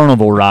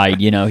carnival ride.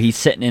 He's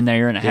sitting in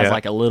there and it has Yeah.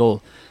 like a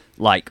little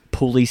like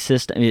pulley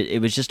system.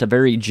 It was just a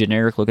very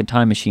generic looking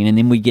time machine, and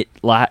then we get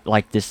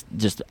like this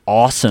just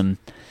awesome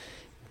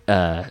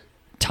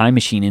time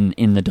machine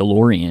in the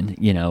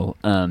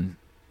DeLorean.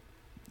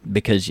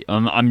 Because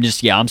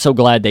I'm so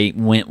glad they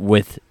went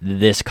with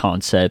this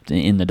concept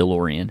in the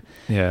DeLorean.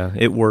 Yeah,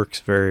 it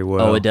works very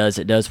well. Oh, it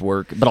does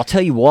work. But I'll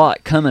tell you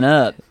what, coming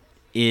up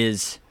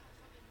is,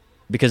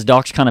 because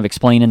Doc's kind of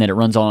explaining that it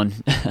runs on,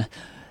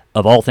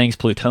 of all things,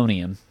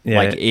 plutonium. Yeah.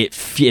 Like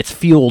it's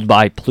fueled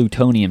by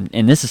plutonium,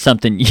 and this is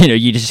something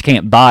you just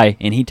can't buy.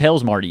 And he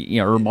tells Marty,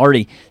 or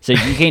Marty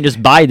says, you can't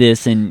just buy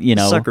this, and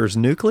Sucker's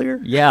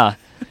nuclear? yeah,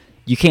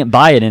 you can't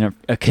buy it in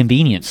a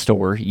convenience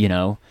store.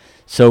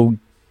 So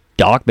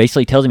Doc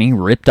basically tells him he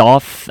ripped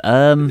off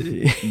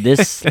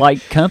this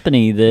like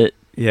company that.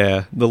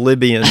 Yeah, the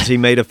Libyans. He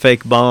made a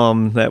fake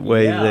bomb. That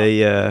way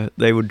Yeah.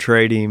 they would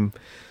trade him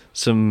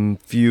some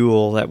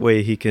fuel. That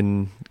way he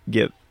can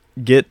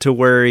get to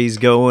where he's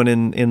going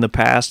in the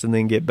past and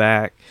then get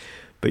back.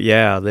 But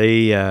yeah,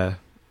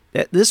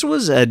 this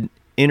was an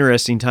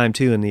interesting time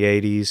too in the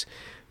 80s,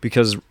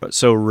 because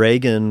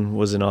Reagan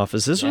was in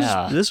office. This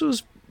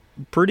was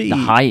pretty The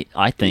height,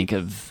 I think,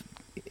 of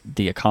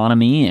the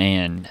economy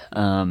and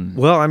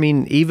well, I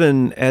mean,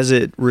 even as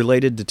it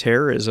related to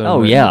terrorism.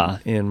 Oh, yeah.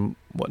 And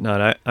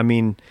whatnot. I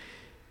mean,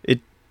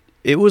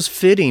 it was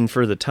fitting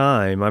for the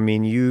time. I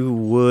mean, you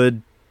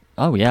would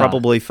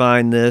probably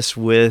find this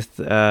with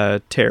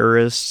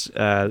terrorists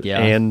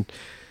and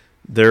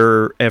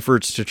their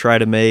efforts to try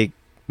to make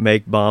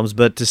bombs,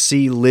 but to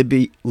see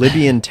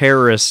Libyan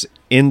terrorists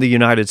in the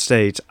United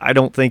States, I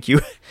don't think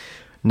you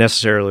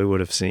necessarily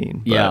would have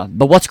seen. But. Yeah,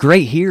 but what's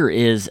great here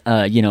is,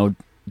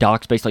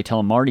 Doc's basically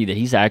telling Marty that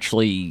he's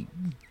actually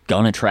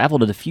going to travel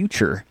to the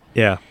future.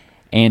 Yeah.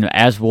 And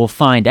as we'll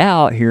find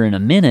out here in a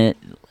minute,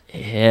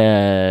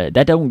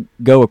 that don't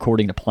go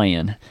according to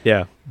plan.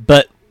 Yeah.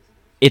 But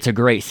it's a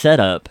great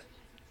setup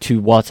to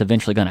what's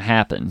eventually going to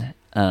happen,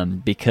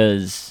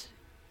 because,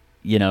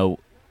 Doc's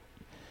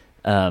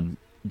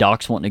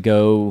wanting to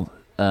go,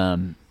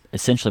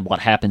 essentially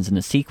what happens in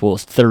the sequel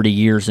is 30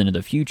 years into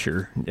the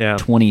future,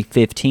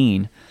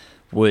 2015,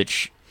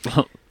 which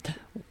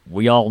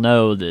we all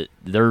know that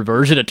their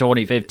version of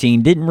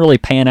 2015 didn't really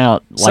pan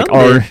out like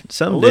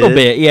some a little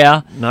bit,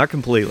 yeah. Not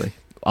completely.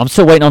 I'm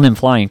still waiting on them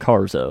flying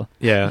cars, though.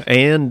 Yeah,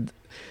 and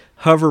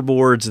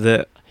hoverboards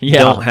that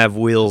don't have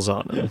wheels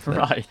on them.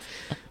 Right.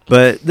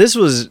 But this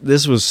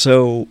was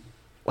so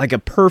like a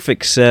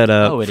perfect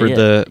setup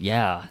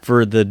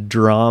for the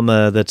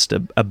drama that's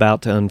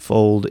about to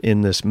unfold in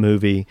this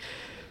movie.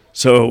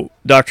 So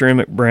Dr.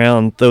 Emmett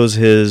Brown throws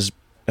his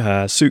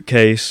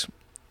suitcase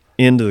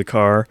into the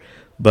car,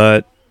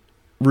 but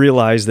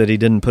realized that he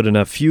didn't put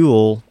enough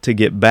fuel to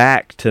get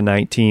back to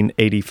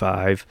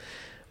 1985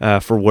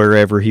 for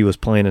wherever he was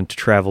planning to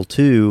travel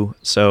to.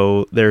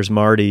 So there's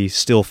Marty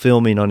still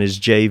filming on his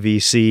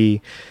JVC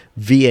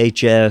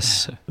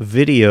VHS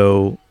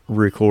video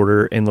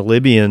recorder, and the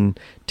Libyan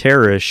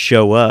terrorists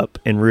show up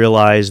and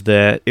realize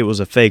that it was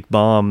a fake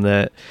bomb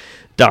that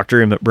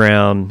Dr. Emmett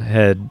Brown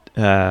had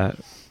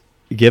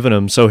given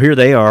him. So here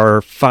they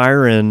are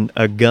firing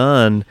a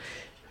gun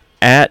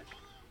at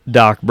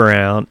Doc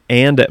Brown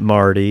and at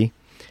Marty,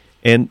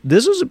 and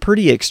this was a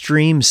pretty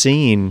extreme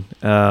scene.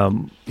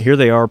 Here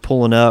they are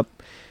pulling up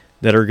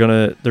they're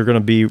gonna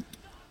be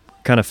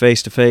kind of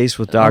face to face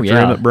with Dr.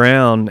 Emmett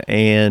Brown,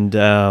 and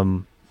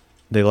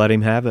they let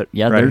him have it.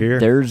 Yeah, here.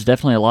 There's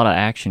definitely a lot of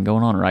action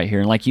going on right here,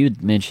 and like you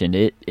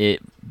mentioned,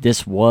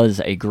 this was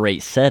a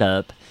great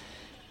setup.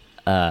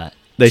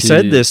 They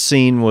said this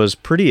scene was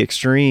pretty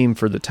extreme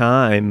for the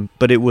time,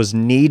 but it was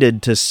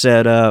needed to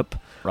set up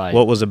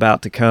what was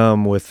about to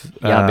come with...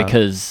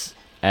 because,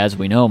 as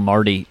we know,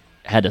 Marty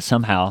had to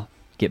somehow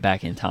get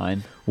back in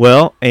time.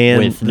 Well,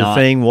 and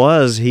thing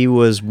was, he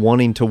was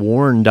wanting to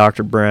warn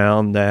Dr.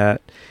 Brown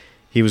that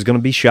he was going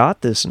to be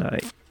shot this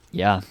night.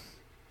 Yeah.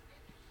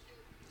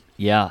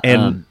 Yeah.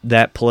 And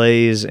that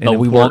plays an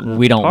important part.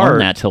 We don't learn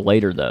that till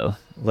later, though.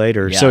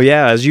 Later. Yeah. So,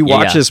 as you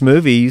watch this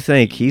movie, you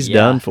think he's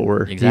done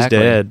for. Exactly. He's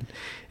dead.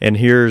 And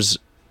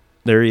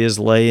there he is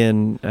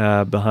laying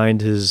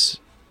behind his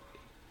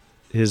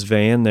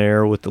van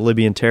there with the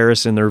Libyan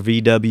terrorists in their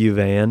VW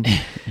van.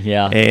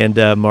 Yeah.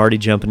 And Marty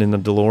jumping in the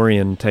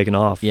DeLorean, taking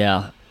off.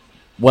 Yeah.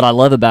 What I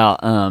love about,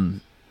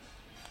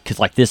 because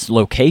like this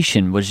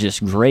location was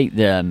just great,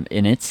 and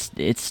it's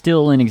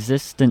still in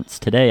existence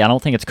today. I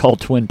don't think it's called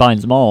Twin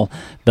Pines Mall,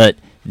 but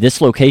this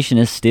location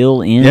is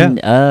still in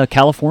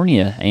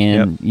California,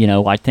 and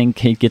I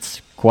think it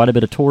gets quite a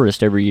bit of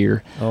tourists every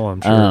year. Oh,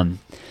 I'm sure.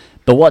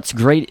 But what's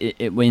great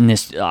in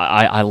this,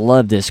 I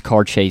love this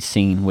car chase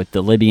scene with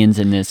the Libyans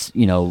in this,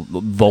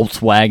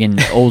 Volkswagen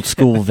old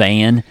school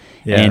van,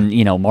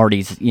 and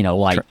Marty's,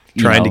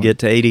 trying to get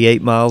to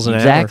 88 miles an hour.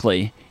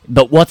 Exactly.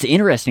 But what's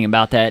interesting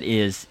about that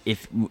is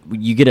if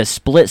you get a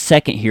split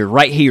second here,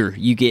 right here,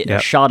 you get a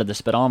shot of the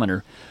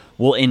speedometer.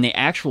 Well, in the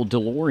actual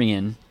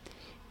DeLorean,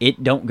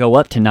 it don't go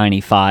up to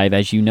 95,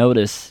 as you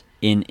notice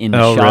in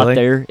the shot really?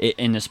 there.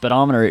 In the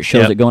speedometer, it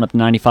shows Yep. it going up to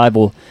 95.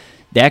 Well,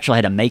 they actually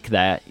had to make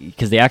that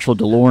because the actual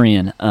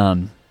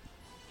DeLorean,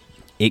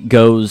 it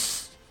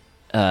goes.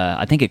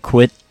 I think it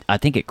quit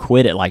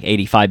at like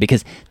 85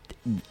 because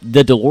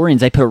the DeLoreans,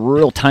 they put a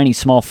real tiny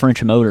small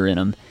French motor in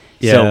them.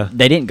 Yeah. So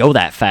they didn't go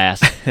that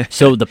fast.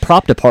 So the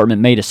prop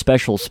department made a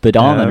special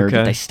speedometer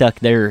that they stuck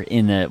there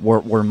in the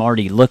where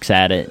Marty looks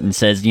at it and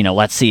says,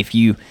 let's see if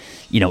you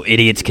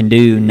idiots can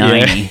do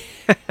 90.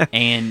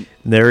 And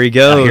there he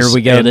goes. here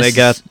we go. And This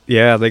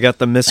they got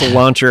the missile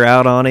launcher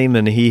out on him,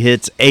 and he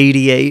hits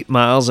 88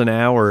 miles an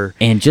hour.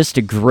 And just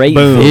a great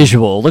Boom.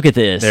 visual. Look at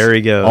this. There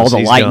he goes. All the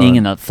He's lightning gone.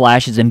 and the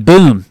flashes, and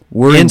boom,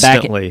 we're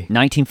Instantly. back at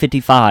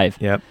 1955.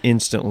 Yep,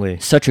 instantly.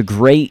 Such a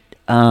great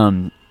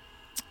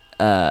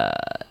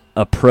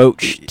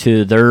approach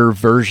to their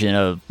version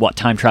of what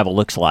time travel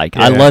looks like.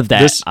 I Yeah. love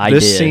that idea.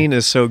 This scene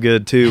is so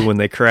good too when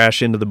they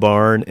crash into the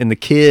barn and the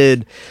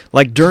kid,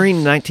 like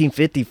during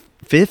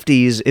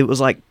 1950s, it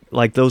was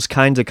like those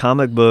kinds of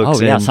comic books.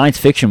 Oh yeah, and, science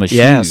fiction was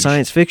yeah, huge.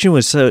 science fiction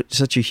was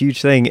such a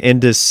huge thing,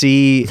 and to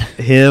see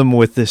him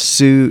with the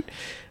suit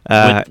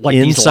With, like,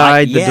 these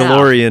inside light- the yeah.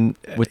 DeLorean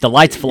with the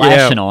lights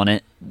flashing on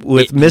it.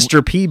 with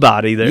Mr.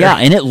 Peabody there. Yeah,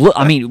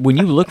 and when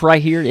you look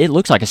right here, it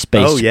looks like a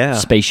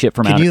spaceship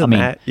from Can outer.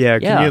 you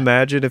Can you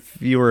imagine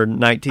if you were in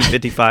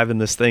 1955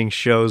 and this thing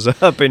shows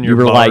up in you your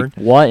were barn? like,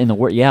 what in the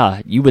world?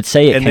 Yeah, you would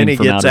say it And came then he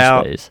from gets outer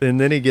out, space. and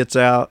then he gets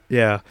out.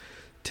 Yeah,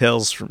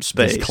 Tales from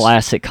Space. This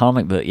classic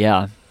comic book,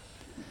 yeah.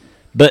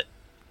 But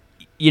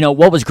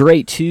what was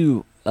great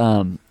too,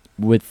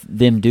 with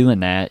them doing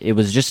that, it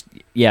was just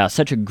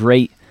such a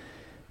great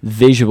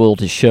visual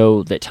to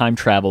show that time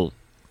travel,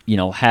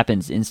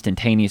 happens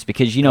instantaneous.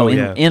 Because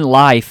in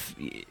life,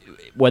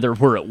 whether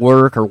we're at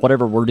work or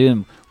whatever we're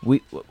doing,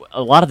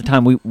 a lot of the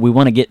time we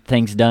want to get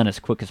things done as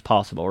quick as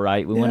possible,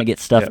 right? We want to get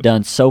stuff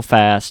done so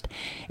fast.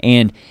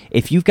 And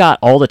if you've got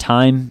all the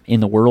time in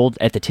the world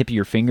at the tip of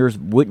your fingers,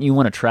 wouldn't you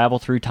want to travel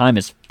through time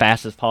as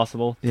fast as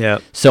possible? Yeah.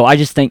 So I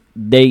just think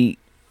they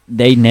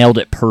nailed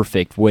it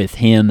perfect with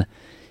him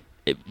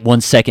 1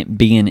 second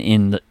being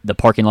in the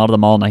parking lot of the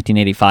mall in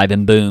 1985,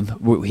 and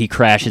boom, he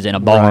crashes in a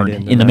barn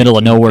into in the middle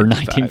of nowhere in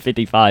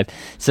 1955.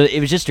 1955. So it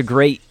was just a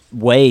great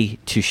way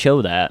to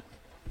show that.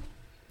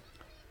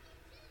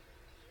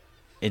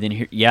 And then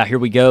here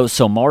we go.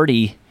 So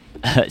Marty,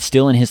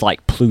 still in his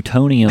like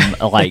plutonium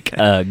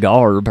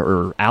garb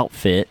or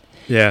outfit,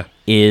 Yeah.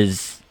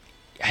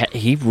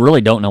 he really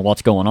don't know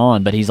what's going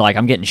on, but he's like,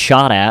 I'm getting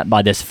shot at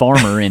by this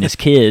farmer and his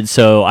kids,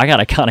 so I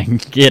gotta kind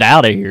of get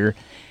out of here.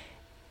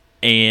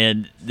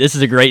 And this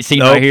is a great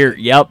scene right here.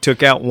 Yep.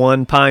 Took out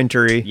one pine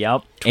tree.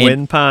 Yep.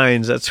 Twin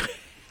pines. That's.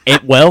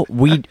 Well,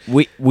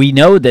 we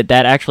know that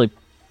actually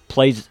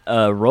plays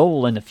a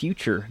role in the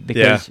future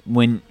because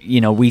when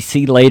we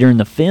see later in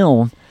the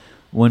film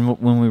when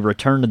we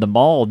return to the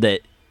mall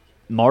that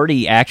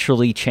Marty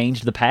actually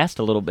changed the past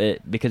a little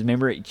bit, because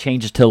remember it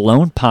changes to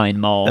Lone Pine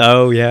Mall.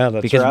 Oh yeah,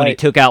 that's because right. when he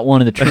took out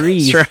one of the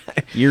trees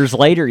years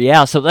later,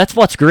 so that's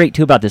what's great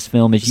too about this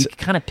film is you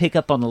kind of pick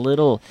up on the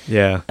little.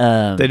 Yeah,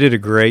 they did a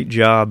great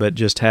job at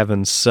just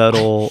having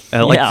subtle,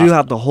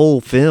 throughout the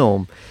whole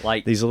film,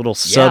 like these little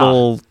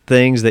subtle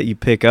things that you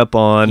pick up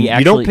on.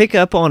 You don't pick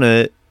up on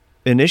it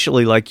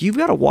initially. Like you've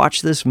got to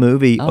watch this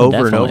movie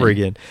over and over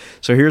again.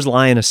 So here's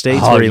Lion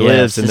Estates where he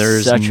lives, and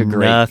there's such a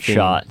great nothing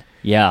shot.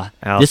 Yeah,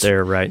 out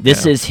there right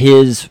This now. is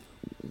his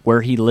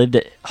where he lived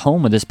at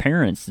home with his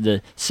parents,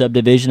 the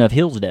subdivision of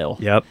Hillsdale.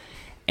 Yep.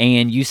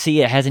 And you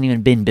see it hasn't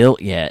even been built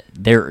yet.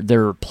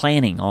 They're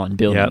planning on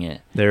building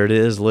it. There it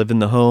is, living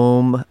the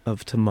home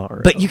of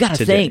tomorrow. But you got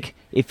to think,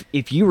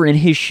 if you were in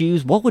his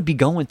shoes, what would be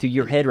going through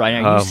your head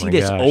right now? You see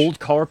this old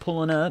car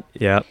pulling up,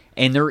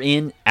 and they're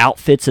in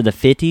outfits of the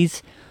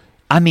 50s.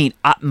 I mean,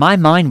 my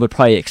mind would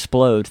probably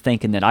explode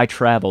thinking that I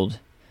traveled,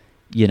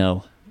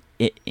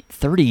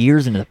 30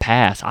 years into the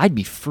past. I'd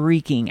be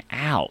freaking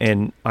out.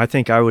 And I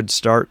think I would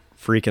start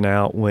freaking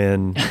out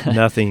when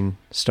nothing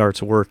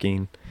starts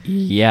working.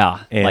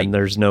 Yeah. And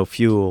there's no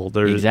fuel.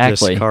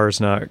 This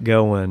car's not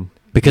going.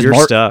 Because you're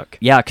stuck.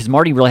 Yeah, because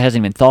Marty really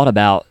hasn't even thought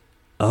about,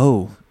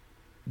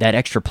 that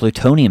extra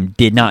plutonium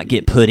did not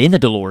get put in the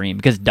DeLorean,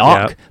 because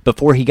Doc,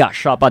 before he got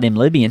shot by them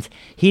Libyans,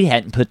 he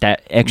hadn't put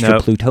that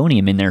extra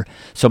plutonium in there.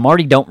 So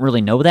Marty don't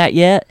really know that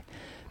yet,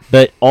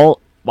 but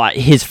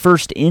his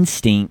first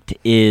instinct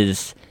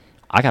is,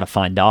 I got to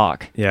find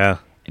Doc. Yeah.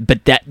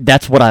 But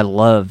that's what I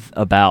love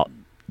about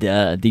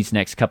these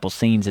next couple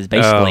scenes is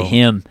basically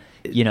him,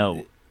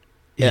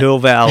 Hill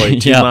Valley,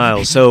 2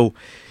 miles. So,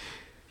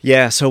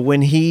 so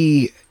when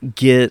he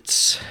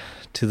gets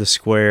to the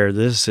square,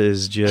 this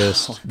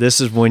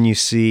is when you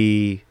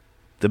see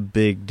the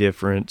big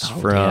difference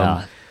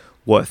from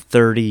what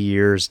 30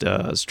 years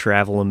does,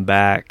 traveling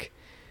back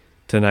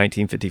to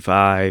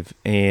 1955,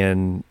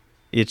 and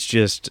it's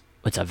just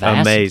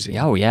amazing.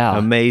 Oh yeah,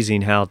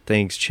 amazing how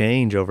things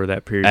change over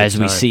that period of time.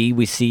 As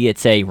we see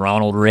it's a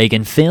Ronald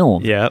Reagan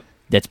film. Yep.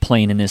 That's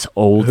playing in this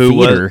old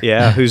theater.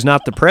 Who's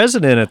not the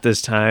president at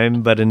this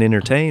time, but an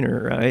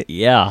entertainer, right?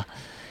 Yeah.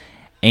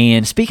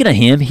 And speaking of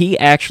him, he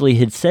actually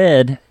had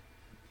said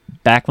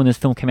back when this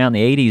film came out in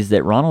the 80s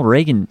that Ronald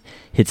Reagan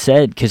had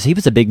said, because he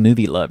was a big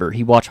movie lover,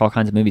 he watched all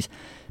kinds of movies,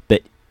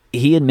 but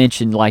he had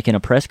mentioned, like, in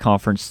a press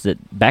conference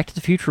that Back to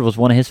the Future was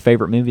one of his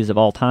favorite movies of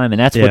all time, and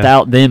that's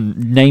without them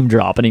name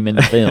dropping him in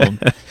the film.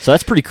 So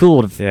that's pretty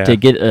cool to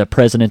get a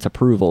president's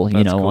approval,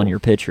 you know, cool. on your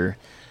picture.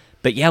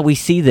 But yeah, we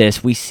see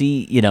this. We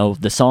see, you know,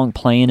 the song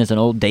playing is an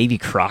old Davy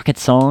Crockett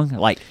song.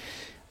 Like,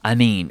 I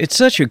mean, it's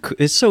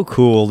so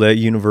cool that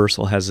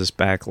Universal has this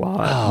back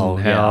lot. Oh,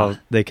 and how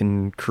they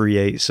can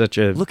create such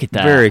a look at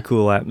that. Very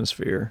cool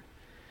atmosphere.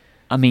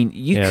 I mean,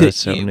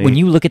 when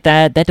you look at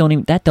that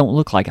don't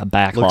look like a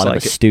back lot of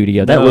a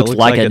studio. That looks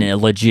like a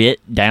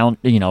legit down,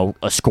 you know,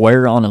 a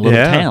square on a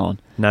little town.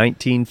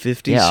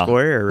 1950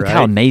 square, right? Look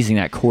how amazing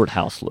that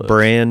courthouse looks.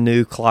 Brand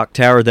new clock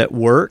tower that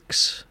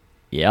works.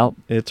 Yep.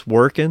 It's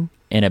working.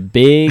 And a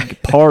big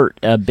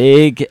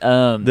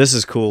this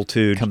is cool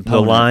too. Component.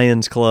 The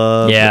Lions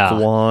Club, the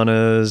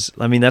Kiwanis.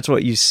 I mean, that's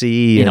what you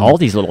see in all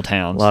these little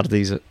towns. A lot of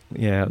these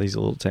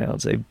little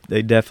towns.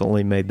 They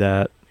definitely made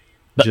that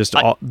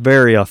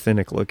very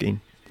authentic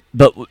looking.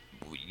 But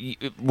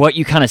what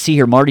you kind of see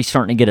here, Marty's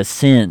starting to get a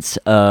sense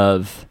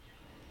of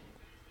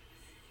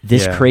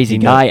this crazy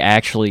guy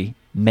actually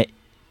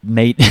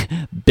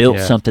built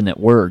something that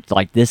worked.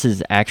 Like, this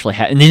is actually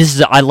and this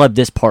is, I love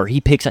this part.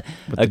 He picks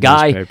a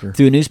guy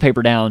threw a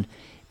newspaper down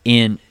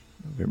in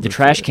the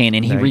trash can,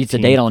 and he reads the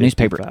date on the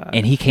newspaper,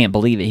 and he can't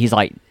believe it. He's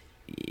like,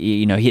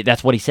 you know,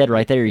 that's what he said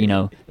right there. You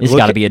know, this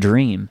got to be a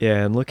dream.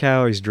 Yeah, and look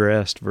how he's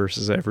dressed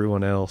versus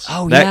everyone else.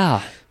 Oh,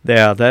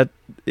 that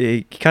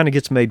it kind of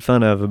gets made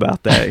fun of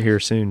about that here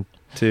soon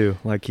too.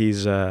 Like,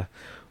 he's out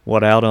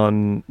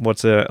on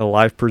what's a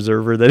life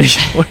preserver that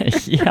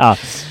he's yeah.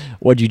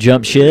 What'd you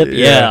jump ship?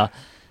 Yeah.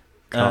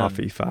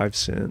 Coffee, 5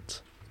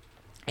 cents.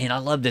 And I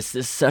love this.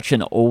 This is such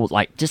an old,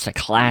 like, just a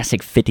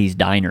classic 50s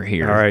diner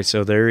here. All right,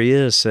 so there he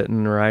is,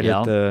 sitting right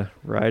at the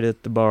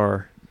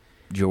bar.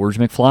 George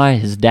McFly,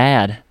 his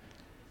dad.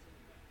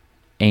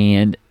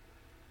 And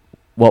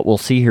what we'll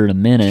see here in a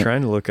minute. He's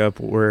trying to look up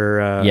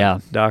where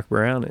Doc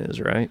Brown is,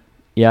 right?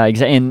 Yeah,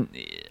 exactly. And,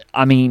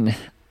 I mean,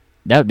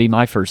 that would be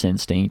my first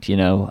instinct, you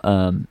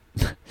know.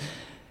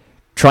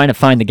 Trying to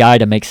find the guy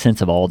to make sense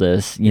of all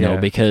this, you know,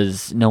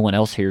 because no one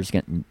else here is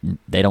going to,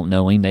 they don't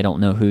know him. They don't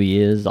know who he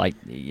is. Like,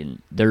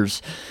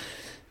 there's,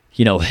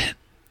 you know,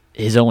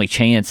 his only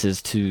chance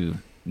is to,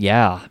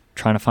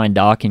 trying to find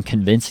Doc and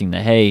convincing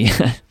that, hey,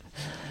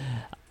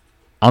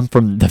 I'm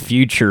from the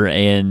future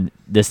and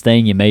this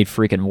thing you made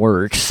freaking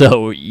work.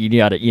 So you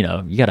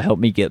gotta help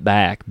me get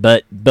back.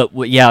 But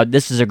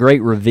this is a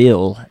great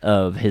reveal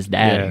of his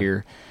dad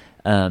here.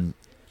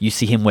 You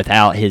see him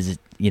without his,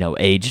 you know,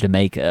 age to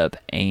makeup,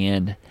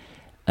 and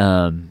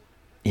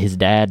his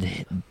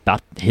dad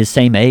about his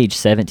same age,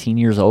 17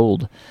 years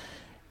old,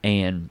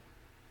 but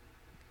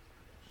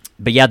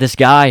this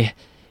guy,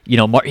 you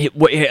know,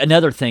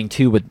 another thing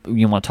too, with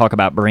you want to talk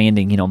about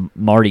branding, you know,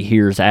 Marty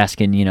here is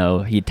asking, you know,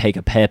 he'd take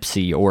a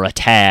Pepsi or a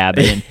Tab,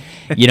 and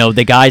you know,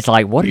 the guy's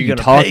like, "What are you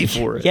talking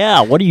for?" Yeah,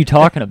 what are you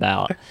talking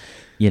about?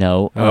 You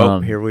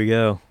know, here we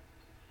go.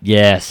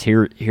 Yes,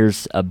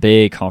 here's a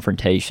big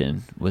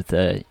confrontation with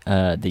the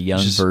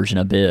young version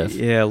of Biff.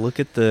 Yeah, look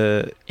at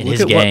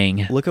his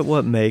gang. Look at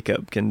what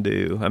makeup can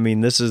do. I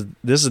mean, this is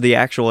the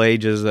actual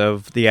ages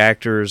of the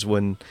actors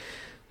when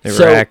they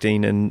were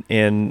acting,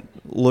 and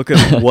look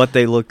at what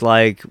they looked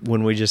like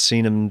when we just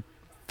seen them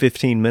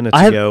 15 minutes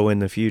ago in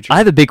the future. I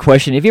have a big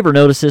question. Have you ever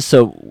noticed this?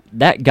 So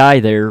that guy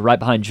there, right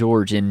behind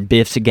George in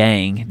Biff's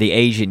gang, the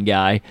Asian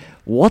guy.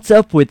 What's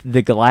up with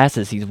the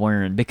glasses he's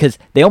wearing? Because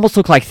they almost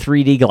look like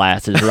 3D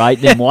glasses, right?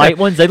 Them white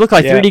ones, they look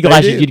like 3D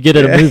glasses you'd get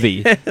at a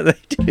movie. They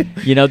do.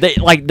 You know,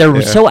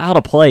 they're so out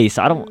of place.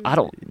 I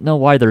don't know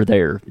why they're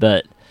there,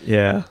 but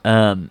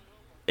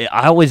it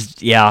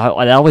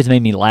always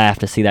made me laugh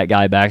to see that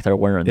guy back there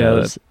wearing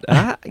those.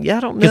 I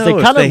don't know because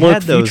they kind of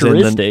look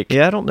futuristic.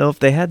 I don't know if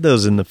they had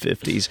those in the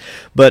 50s.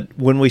 But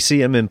when we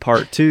see him in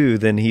part 2,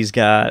 then he's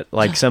got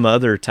like some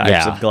other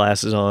types of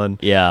glasses on.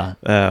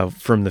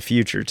 From the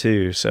future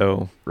too.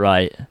 So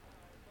right.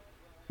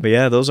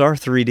 But those are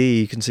 3D.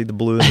 You can see the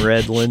blue and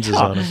red lenses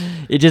on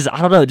them. It just,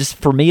 I don't know. Just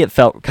for me, it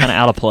felt kind of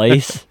out of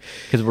place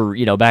because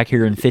we're back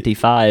here in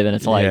 55, and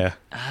it's like,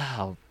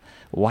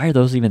 why are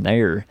those even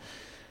there?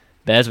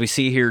 But as we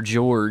see here,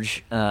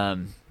 George, he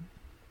had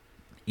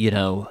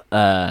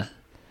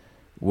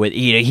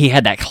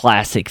that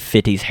classic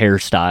 50s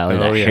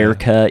hairstyle,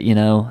 haircut,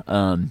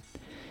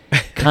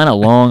 kind of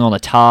long on the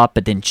top,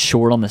 but then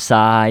short on the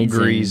sides.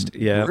 Greased,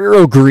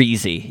 real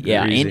greasy,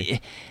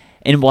 Greasy.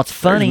 And what's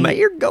funny... There's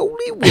Mayor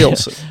Goldie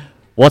Wilson.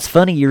 What's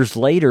funny, years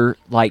later,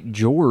 like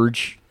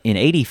George... in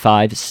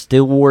 85,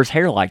 still wore his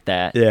hair like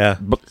that. Yeah.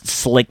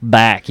 Slicked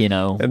back,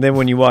 And then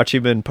when you watch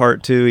him in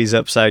part 2, he's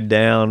upside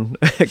down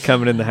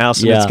coming in the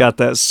house, and it's got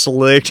that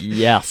slick.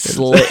 Yeah,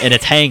 slick, and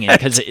it's hanging,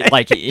 because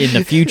like in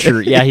the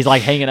future, he's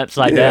like hanging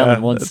upside down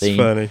in one scene.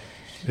 That's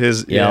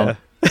funny.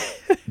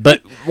 But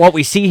what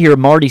we see here,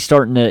 Marty's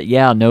starting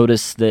to,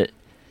 notice that,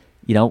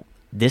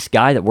 this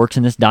guy that works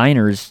in this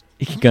diner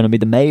going to be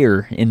the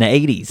mayor in the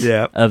 80s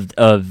Yeah.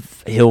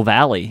 of Hill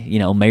Valley.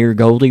 Mayor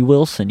Goldie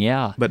Wilson.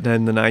 Yeah. But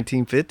in the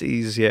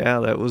 1950s, yeah,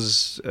 that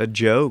was a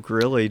joke,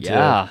 really.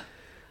 Yeah.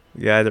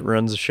 The guy that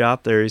runs the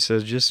shop there, he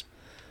says, just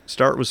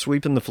start with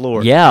sweeping the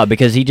floor. Yeah,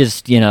 because he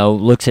just,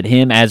 looks at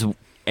him as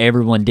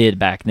everyone did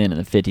back then in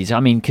the 50s. I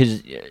mean,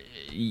 because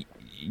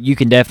you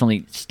can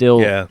definitely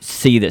still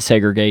see that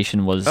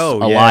segregation was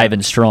alive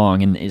and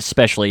strong, and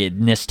especially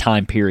in this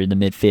time period, the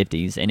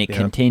mid-50s, and it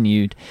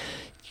continued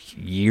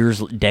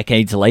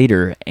decades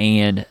later.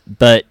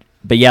 But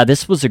yeah,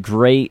 this was a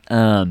great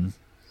way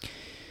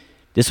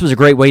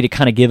to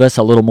kind of give us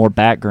a little more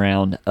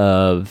background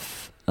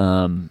of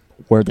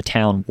where the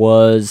town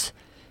was,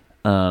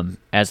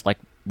 as like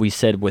we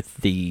said with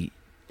the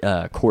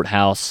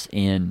courthouse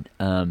and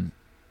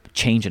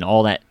changing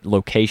all that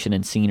location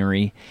and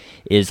scenery,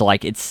 is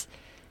like it's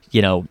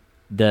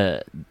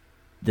the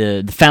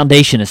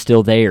foundation is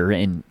still there,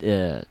 and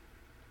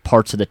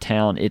parts of the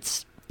town,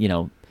 it's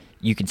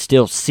you can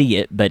still see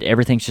it, but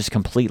everything's just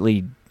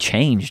completely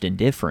changed and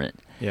different.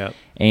 Yeah.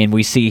 And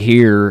we see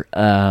here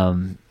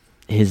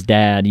his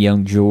dad,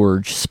 young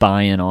George,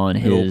 spying on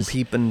his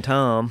peeping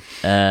Tom.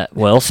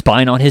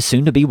 Spying on his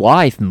soon-to-be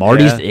wife.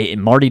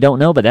 Marty don't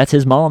know, but that's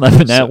his mom up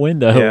in that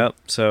window. Yeah.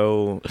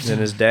 So then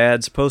his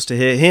dad's supposed to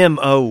hit him.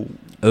 Oh,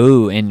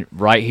 and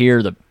right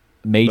here, the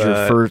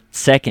major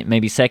second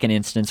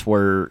instance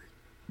where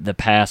the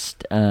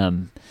past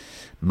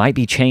might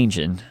be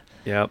changing.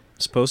 Yep.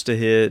 Supposed to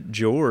hit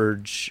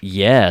George.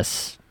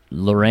 Yes.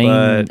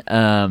 Lorraine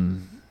or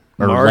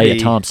Marty, Leah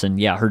Thompson.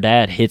 Yeah, her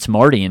dad hits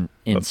Marty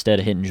instead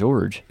of hitting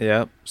George.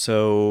 Yep.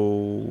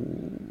 So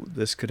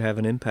this could have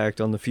an impact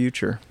on the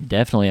future.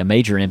 Definitely a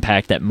major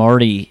impact, that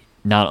Marty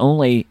not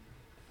only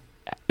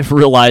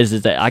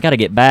realizes that I got to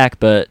get back,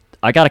 but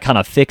I got to kind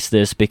of fix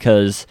this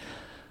because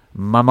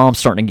my mom's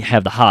starting to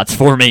have the hots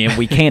for me, and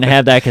we can't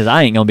have that because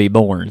I ain't going to be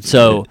born.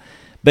 So...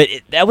 But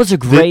that was a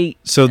great...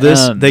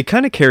 they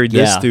kind of carried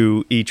this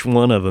through each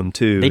one of them,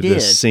 too. They did.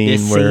 This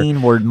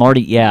scene where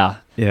Marty... Yeah.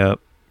 Yeah.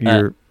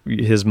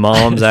 His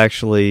mom's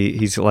actually...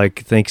 He's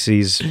like... Thinks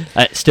he's...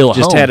 still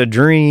just home. had a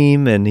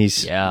dream, and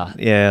he's... Yeah.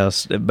 Yeah.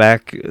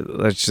 Back...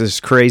 That's this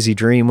crazy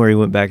dream where he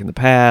went back in the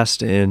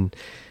past, and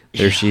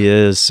there she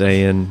is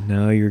saying,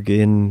 no, you're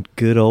getting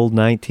good old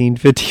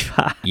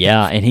 1955.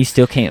 Yeah, and he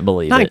still can't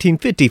believe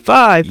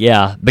 1955?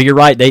 Yeah, but you're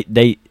right.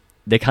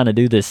 They kind of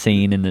do this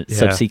scene in the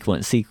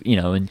subsequent,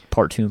 in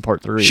part 2 and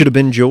part 3. Should have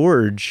been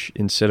George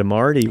instead of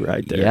Marty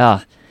right there.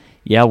 Yeah.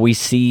 Yeah, we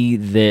see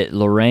that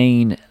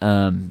Lorraine,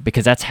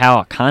 because that's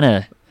how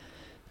kind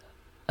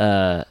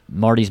of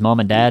Marty's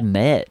mom and dad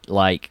met.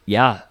 Like,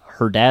 yeah,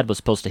 her dad was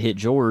supposed to hit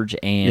George,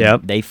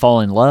 and they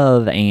fall in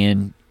love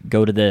and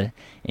go to the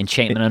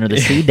Enchantment Under the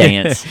Sea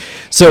dance.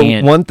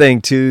 One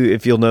thing, too,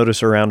 if you'll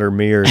notice around her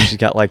mirror, she's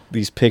got like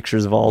these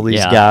pictures of all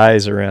these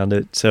guys around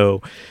it.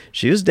 So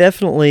she was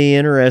definitely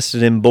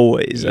interested in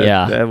boys.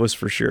 That was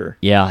for sure.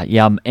 Yeah,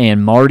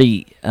 and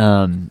Marty,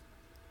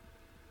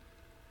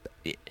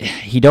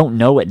 he don't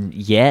know it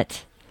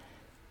yet,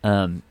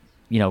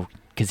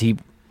 because he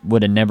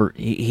would have never,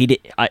 he did,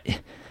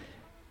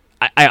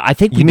 I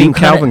think you mean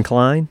Calvin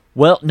Klein?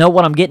 Well, no,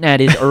 what I'm getting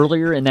at is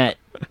earlier in that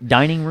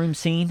dining room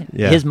scene,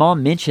 his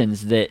mom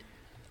mentions that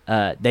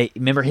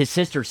remember his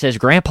sister says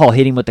Grandpa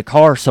hit him with the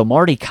car, so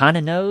Marty kind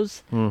of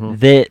knows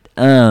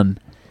that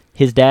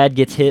his dad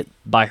gets hit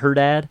by her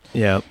dad.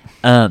 Yeah.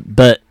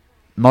 But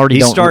Marty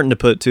he's starting to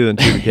put 2 and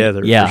 2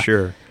 together for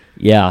sure.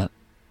 Yeah.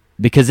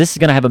 Because this is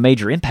going to have a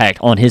major impact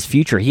on his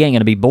future. He ain't going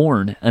to be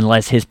born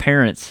unless his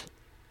parents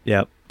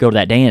go to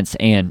that dance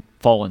and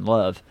fall in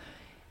love.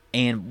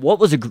 And what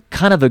was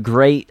kind of a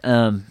great,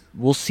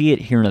 we'll see it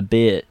here in a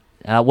bit.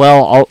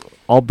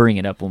 I'll bring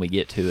it up when we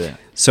get to it.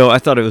 So I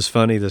thought it was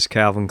funny, this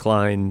Calvin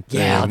Klein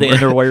thing. Yeah, the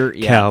underwear.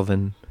 Yeah.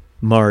 Calvin,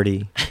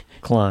 Marty,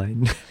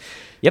 Klein.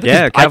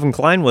 Calvin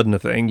Klein wasn't a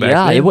thing back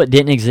then. Yeah, it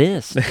didn't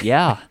exist.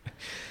 Yeah.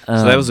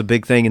 So that was a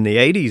big thing in the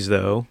 80s,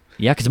 though.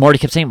 Yeah, because Marty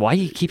kept saying, why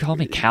do you keep calling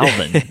me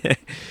Calvin?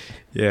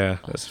 Yeah,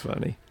 that's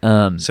funny.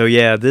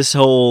 This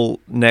whole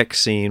next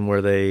scene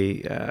where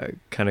they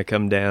kind of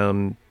come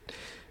down,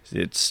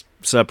 it's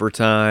supper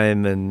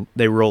time, and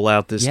they roll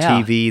out this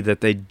TV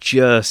that they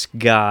just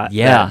got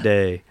that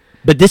day.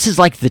 But this is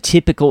like the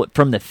typical,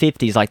 from the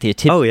 50s, like the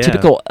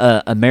typical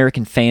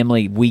American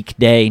family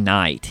weekday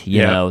night.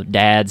 You know,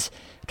 dad's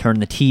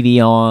turning the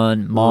TV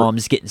on,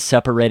 mom's getting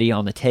supper ready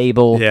on the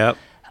table. Yeah.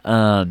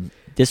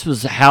 This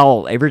was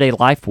how everyday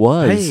life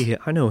was. Hey,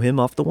 I know him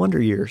off the Wonder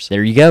Years.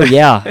 There you go,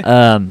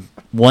 yeah.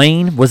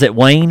 Wayne, was it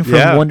Wayne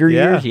from Wonder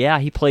Years? Yeah,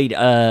 he played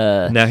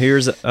now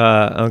here's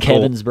Uncle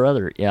Kevin's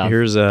brother. Yeah.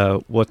 Here's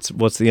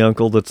what's the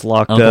uncle that's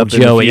locked Uncle up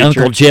Joey, in the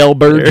future? Uncle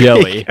Jailbird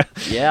Joey.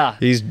 Yeah.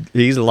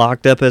 He's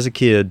locked up as a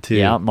kid too.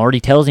 Yeah, Marty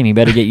tells him he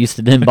better get used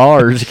to them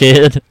bars,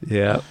 kid.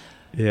 Yeah.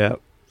 Yeah.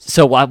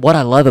 So what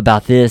I love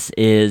about this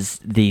is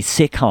the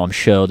sitcom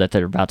show that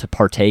they're about to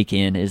partake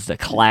in is the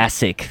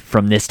classic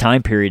from this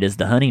time period is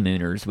The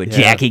Honeymooners with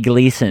Jackie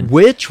Gleason.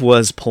 Which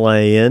was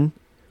playing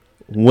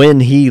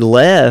when he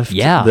left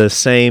Yeah. the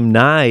same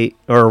night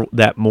or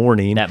that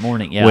morning,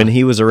 yeah. when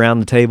he was around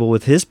the table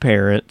with his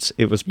parents,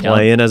 it was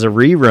playing as a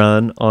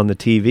rerun on the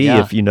TV,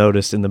 Yeah. if you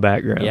noticed in the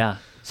background. Yeah.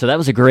 So that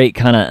was a great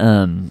kind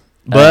of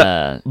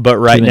But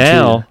right 2 and 2.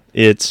 now,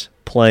 it's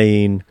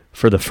playing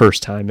for the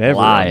first time ever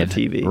live on the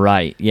TV.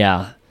 Right,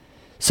 yeah.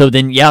 So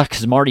then, yeah,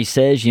 because Marty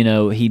says,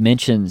 he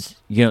mentions,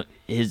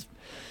 his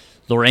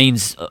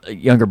Lorraine's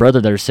younger brother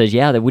there says,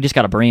 yeah, that we just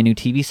got a brand new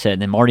TV set.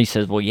 And then Marty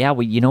says, well, yeah,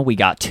 we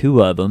got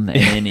 2 of them.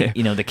 And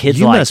then, the kids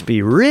You like, must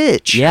be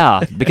rich.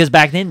 yeah, because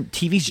back then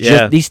these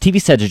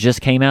TV sets just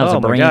came out. As Oh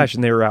a my brand, gosh,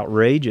 and they were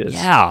outrageous.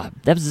 yeah,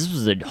 this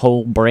was a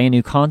whole brand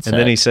new concept. And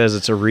then he says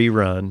it's a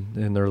rerun,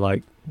 and they're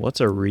like,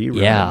 "What's a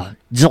rerun?" yeah,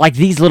 just like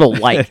these little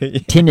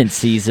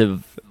tendencies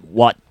of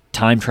what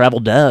time travel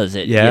does.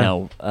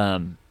 Because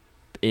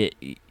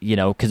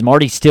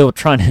Marty's still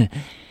trying to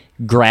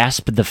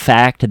grasp the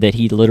fact that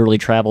he literally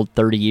traveled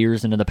 30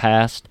 years into the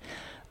past.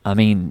 I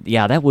mean,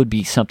 yeah, that would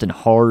be something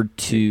hard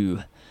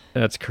to.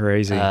 That's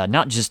crazy.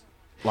 Not just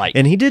like.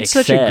 And he did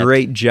such a accept.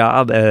 great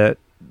job at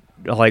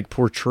like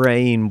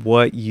portraying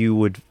what you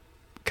would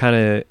kind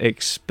of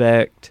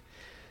expect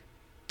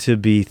to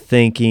be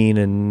thinking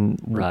and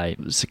Right.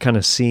 kind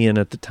of seeing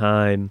at the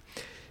time.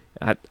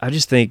 I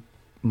just think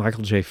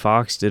Michael J.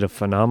 Fox did a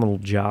phenomenal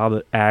job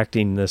at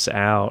acting this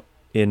out.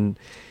 And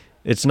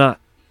it's not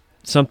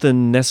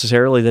something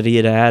necessarily that he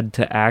had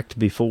to act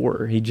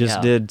before. He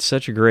just did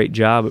such a great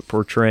job at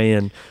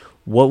portraying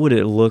what would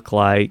it look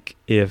like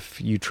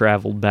if you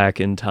traveled back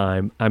in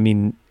time. I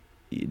mean,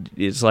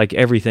 it's like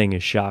everything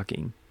is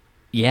shocking.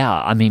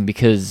 Yeah, I mean,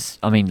 because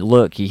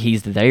look,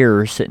 he's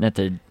there sitting at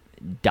the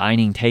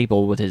dining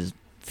table with his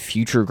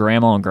future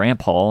grandma and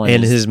grandpa,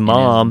 And his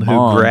mom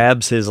who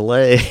grabs his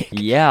leg.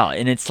 Yeah,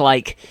 and it's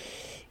like,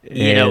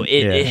 how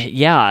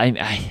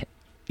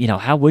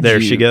would There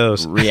you she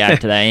goes.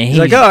 react to that? And He's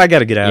like, oh, I got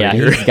to get out of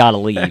here. he's got to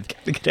leave.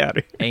 Gotta get out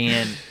of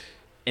here.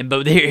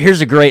 But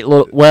here's a great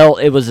little. Well,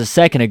 it was a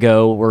second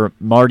ago where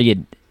Marty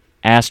had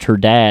asked her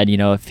dad,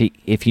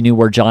 if he knew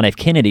where John F.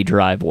 Kennedy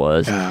Drive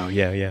was. Oh,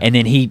 yeah. And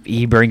then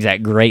he brings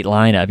that great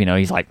line up.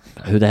 He's like,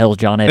 "Who the hell is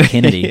John F.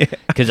 Kennedy?"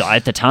 Because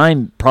at the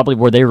time, probably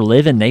where they were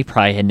living, they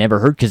probably had never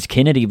heard. Because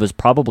Kennedy was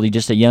probably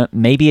just a young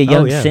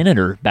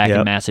senator back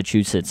in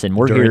Massachusetts, and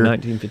we're During here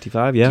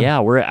 1955, yeah. Yeah,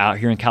 we're out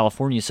here in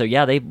California, so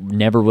yeah, they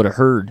never would have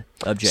heard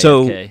of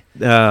JFK.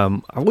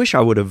 So I wish I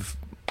would have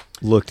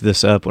looked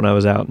this up when I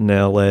was out in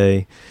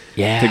L.A.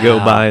 Yeah, to go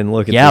by and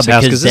look at this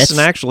house, because this is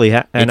actually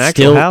an actual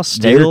still house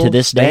there still to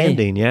this day.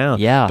 standing.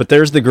 Yeah. But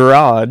there's the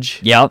garage.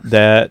 Yep.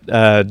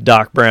 That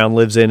Doc Brown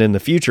lives in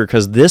the future,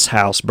 because this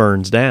house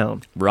burns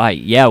down.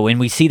 Right. Yeah. When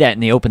we see that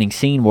in the opening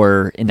scene,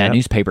 where in that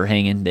newspaper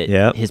hanging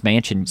that his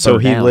mansion. So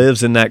burned he down.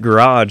 lives in that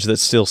garage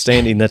that's still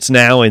standing. That's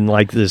now in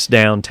like this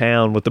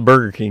downtown with the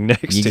Burger King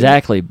next to it.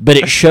 Exactly. But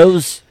it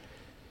shows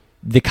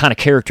the kind of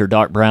character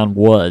Doc Brown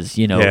was.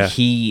 He.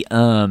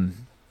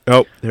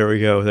 Oh, there we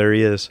go. There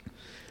he is.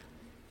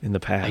 In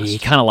the past. He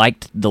kind of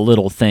liked the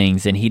little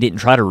things, and he didn't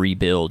try to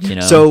rebuild,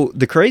 So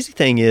the crazy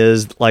thing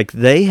is, like,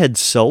 they had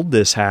sold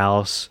this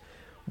house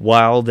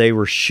while they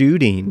were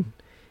shooting,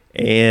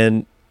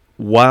 and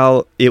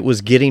while it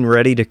was getting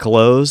ready to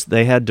close,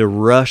 they had to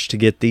rush to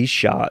get these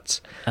shots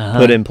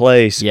put in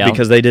place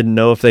because they didn't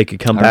know if they could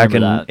come back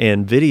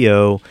and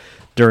video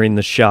during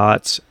the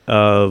shots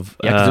of...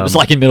 Yeah, because it was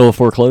like in the middle of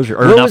foreclosure.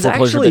 Or well, not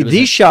foreclosure, actually,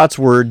 these shots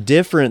were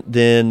different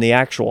than the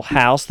actual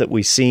house that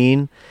we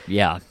seen.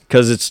 Yeah.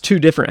 Because it's 2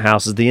 different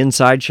houses. The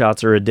inside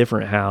shots are a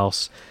different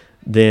house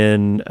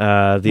than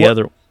the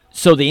other.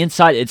 So the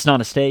inside, it's not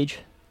a stage?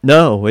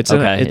 No, it's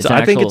okay.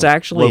 I think it's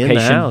actually location. in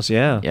the house,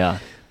 yeah. Yeah.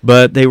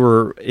 But they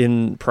were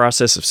in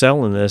process of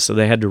selling this, so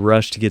they had to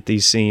rush to get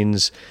these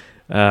scenes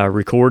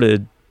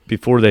recorded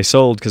before they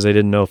sold, because they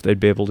didn't know if they'd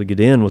be able to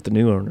get in with the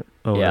new owners.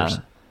 Yeah.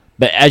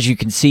 But as you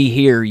can see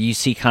here, you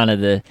see kind of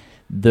the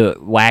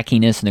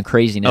wackiness and the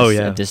craziness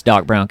of this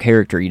Doc Brown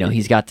character.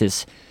 He's got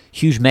this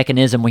huge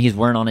mechanism he's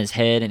wearing on his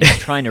head, and he's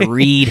trying to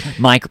read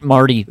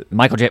Marty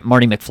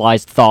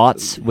McFly's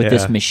thoughts with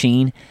this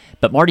machine.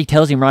 But Marty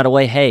tells him right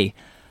away, "Hey,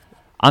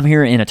 I'm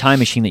here in a time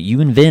machine that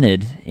you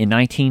invented in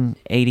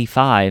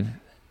 1985."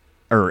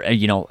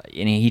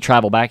 And he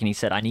traveled back and he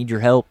said, "I need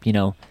your help,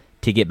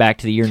 to get back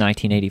to the year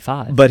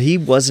 1985. But he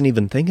wasn't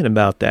even thinking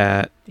about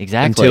that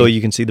exactly until you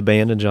can see the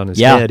bandage on his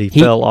head. He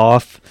fell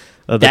off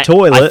of the that,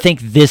 toilet. I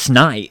think this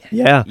night.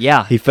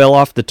 Yeah. He fell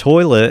off the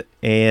toilet,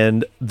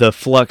 and the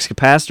flux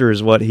capacitor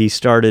is what he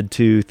started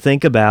to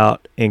think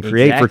about and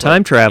create for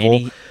time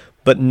travel.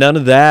 But none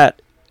of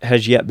that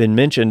has yet been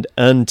mentioned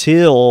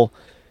until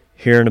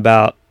here in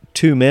about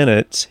 2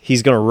 minutes,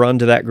 he's going to run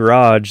to that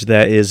garage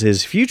that is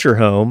his future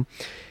home,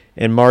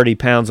 and Marty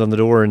pounds on the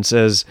door and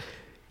says,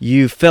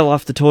 "You fell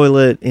off the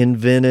toilet,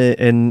 invented,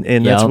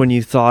 and that's when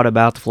you thought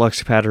about the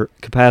flux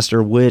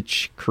capacitor,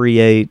 which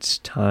creates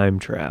time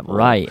travel."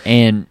 Right,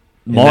 and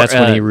that's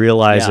when he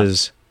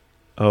realizes,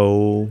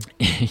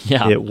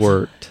 it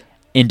worked.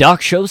 And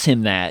Doc shows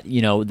him that,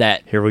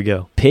 that here we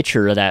go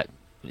picture of that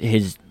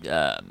his.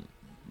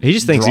 He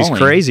just thinks drawing. He's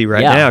crazy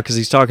now because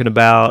he's talking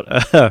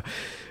about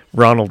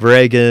Ronald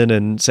Reagan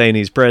and saying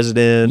he's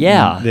president.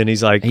 Yeah. And then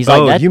he's like, He's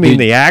oh, like, that you mean dude-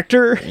 the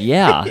actor?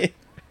 Yeah.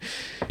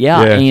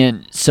 Yeah.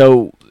 And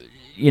so,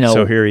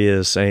 So here he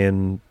is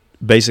saying,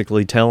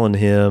 basically telling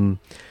him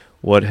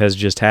what has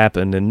just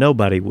happened, and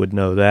nobody would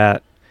know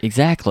that.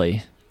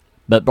 exactly.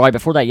 But right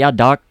before that,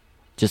 Doc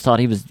just thought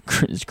he was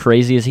as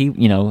crazy as he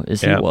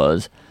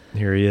was.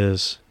 Here he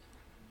is.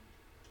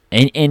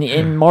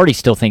 And Marty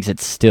still thinks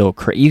it's still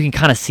crazy. You can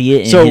kind of see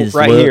it in So his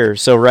right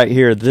look.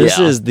 here, this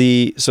Yeah. is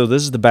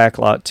the back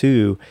lot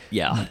too,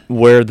 Yeah.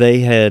 where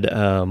they had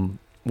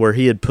where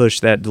he had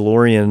pushed that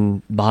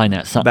DeLorean Behind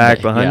that sign.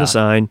 back behind yeah. the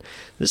sign.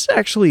 This is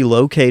actually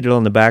located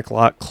on the back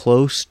lot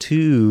close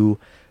to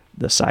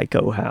the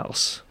Psycho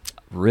house.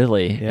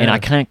 Really? Yeah. And I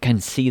kind of can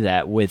see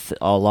that with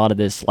a lot of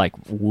this like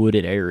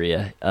wooded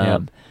area.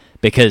 Yep.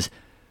 Because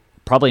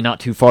probably not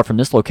too far from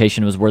this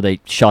location was where they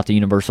shot the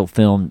Universal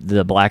film,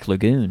 The Black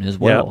Lagoon, as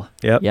well.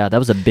 Yep. Yeah, that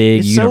was a big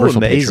It's Universal so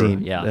amazing,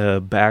 picture. Yeah.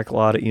 back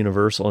lot at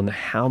Universal, and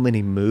how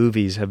many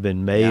movies have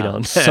been made Yeah,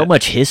 on that. so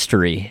much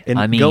history. And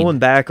I mean, going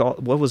back,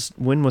 when was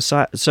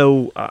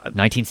so?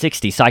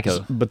 1960,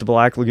 Psycho, But the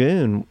Black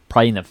Lagoon.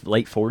 probably in the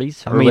late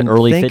 40s, I mean,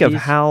 early think 50s. of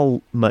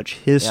how much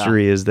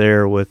history is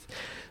there with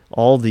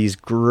all these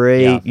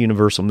great Yeah.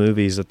 Universal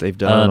movies that they've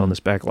done on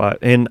this back lot,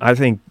 and I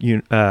think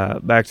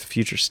Back to the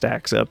Future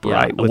stacks up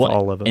right with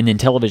all of them. And then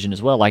television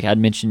as well. Like I'd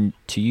mentioned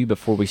to you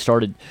before we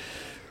started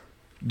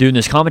doing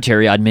this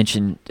commentary, I'd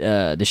mentioned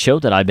the show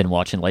that I've been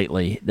watching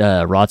lately,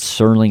 Rod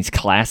Serling's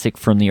classic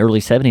from the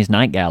early 70s,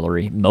 Night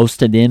Gallery.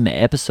 Most of them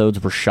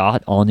episodes were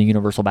shot on the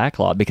Universal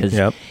backlot because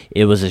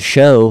it was a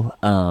show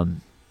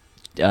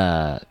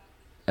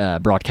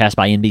broadcast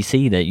by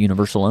NBC that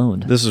Universal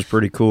owned. This is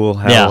pretty cool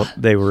how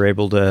they were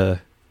able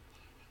to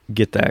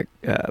get that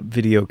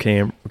video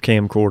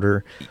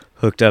camcorder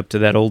hooked up to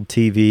that old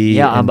TV.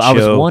 Yeah, and I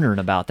was show wondering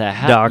about that.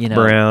 How, Doc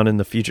Brown in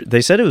the future.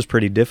 They said it was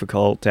pretty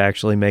difficult to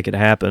actually make it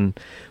happen,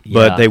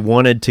 but Yeah. they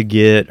wanted to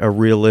get a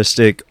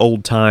realistic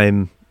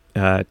old-time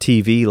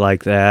TV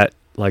like that,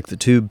 like the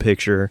tube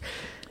picture,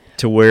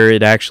 to where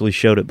it actually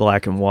showed it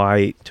black and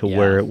white, to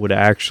where it would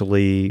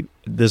actually,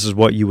 this is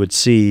what you would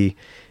see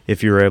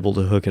if you were able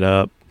to hook it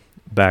up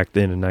back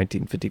then in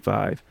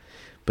 1955.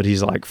 But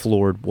he's like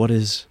floored. What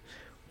is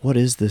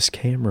this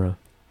camera?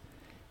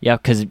 Yeah,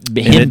 because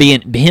him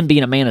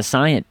being a man of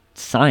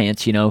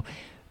science, you know,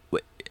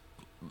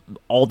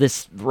 all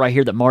this right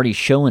here that Marty's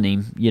showing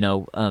him, you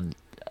know,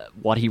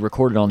 what he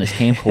recorded on this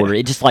camcorder,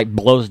 it just like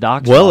blows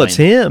Doc's Well, mind. it's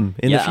him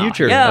in the Yeah,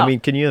 future. yeah. I mean,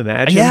 can you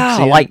imagine? Yeah,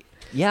 seeing like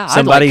I'd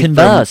somebody like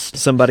combust.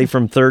 somebody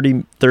from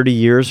 30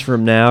 years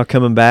from now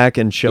coming back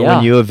and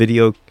showing you a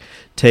video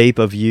tape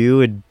of you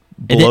would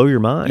blow your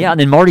mind. Yeah, and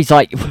then Marty's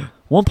like,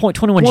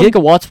 1.21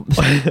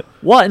 gigawatts.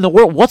 What in the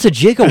world? What's a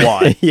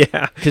gigawatt?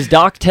 Yeah. Because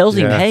Doc tells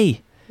him, Yeah.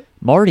 hey,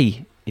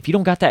 Marty, if you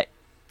don't got that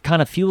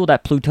kind of fuel,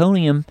 that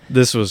plutonium.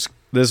 This was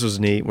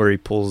neat where he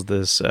pulls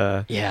this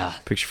Yeah.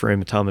 picture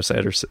frame of Thomas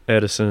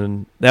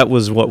Edison. That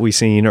was what we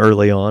seen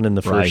early on in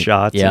the first Right,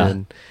 shots yeah.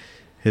 in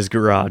his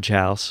garage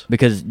house.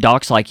 Because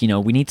Doc's like, you know,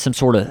 we need some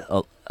sort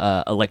of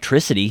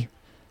electricity,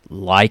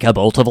 like a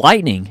bolt of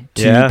lightning,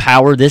 to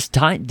power this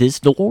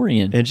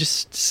DeLorean. And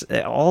just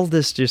all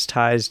this just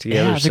ties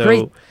together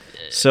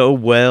it's so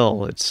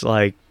well. It's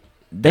like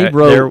they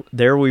wrote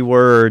there we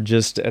were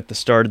just at the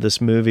start of this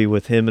movie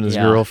with him and his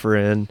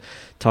girlfriend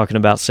talking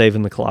about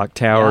saving the clock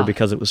tower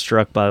because it was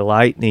struck by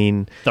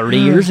lightning 30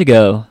 years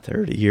ago.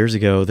 30 years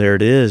ago. There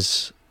it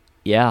is.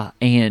 Yeah,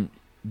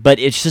 but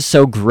it's just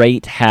so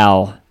great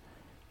how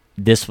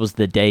this was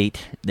the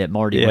date that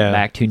Marty went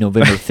back to,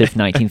 November 5th,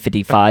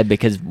 1955,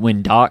 because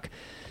when Doc,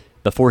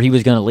 before he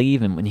was going to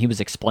leave and when he was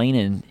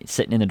explaining,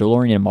 sitting in the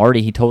DeLorean and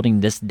Marty, he told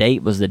him this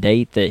date was the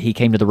date that he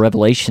came to the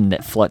revelation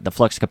that the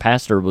flux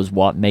capacitor was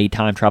what made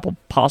time travel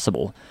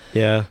possible.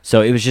 Yeah.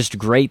 So it was just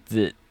great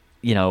that,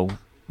 you know,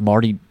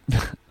 Marty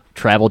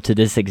traveled to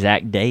this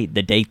exact date,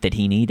 the date that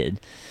he needed.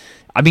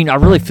 I mean, I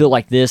really feel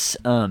like this,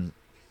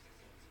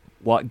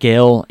 what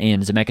Gale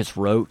and Zemeckis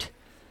wrote,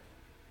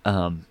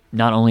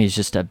 not only is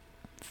just a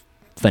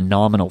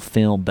phenomenal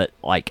film, but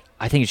like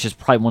I think it's just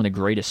probably one of the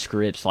greatest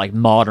scripts, like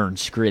modern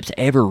scripts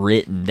ever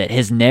written, that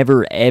has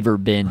never ever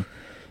been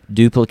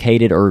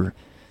duplicated or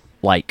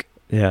like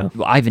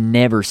I've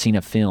never seen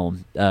a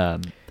film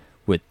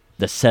with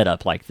the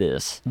setup like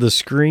this. The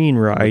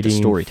screenwriting, with the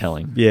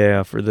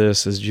storytelling, for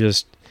this is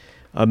just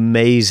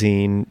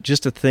amazing.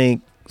 Just to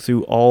think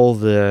through all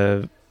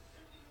the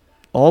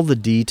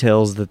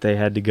details that they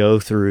had to go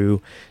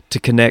through to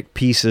connect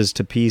pieces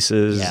to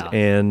pieces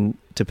and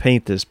to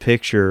paint this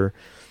picture.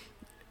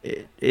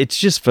 It's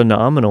just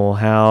phenomenal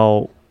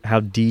how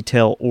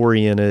detail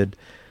oriented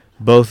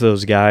both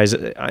those guys,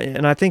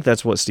 and I think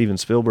that's what Steven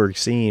Spielberg's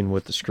seen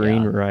with the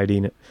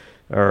screenwriting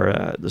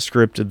or the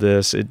script of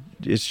this.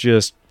 It's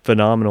just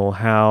phenomenal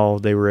how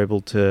they were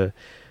able to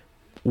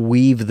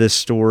weave this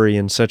story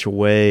in such a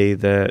way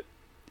that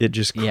it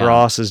just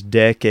crosses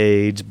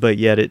decades, but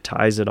yet it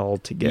ties it all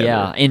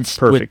together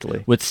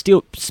perfectly. With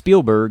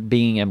Spielberg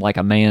being like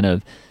a man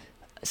of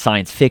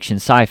science fiction,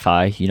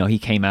 sci-fi, you know, he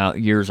came out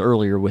years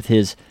earlier with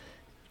his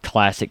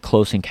classic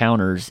Close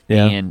Encounters,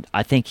 Yeah. and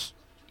I think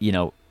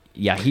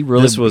he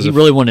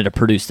really wanted to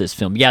produce this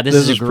film. Yeah, this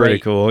is pretty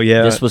cool.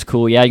 Yeah, this was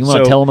cool. Yeah, you want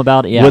to So, tell them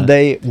about it? Yeah,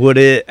 Would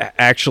it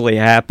actually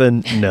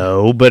happen?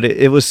 No, but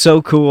it was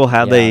so cool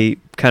how they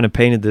kind of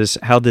painted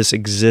how this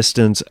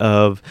existence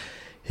of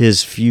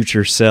his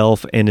future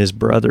self and his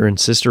brother and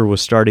sister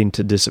was starting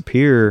to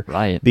disappear,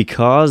 right?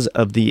 Because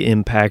of the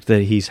impact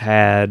that he's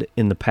had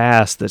in the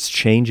past that's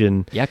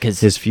changing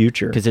his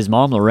future. Because his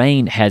mom,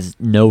 Lorraine, has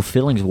no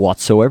feelings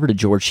whatsoever to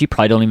George. She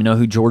probably don't even know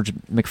who George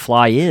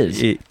McFly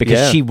is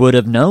because she would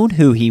have known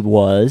who he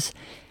was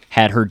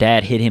had her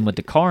dad hit him with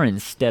the car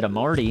instead of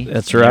Marty.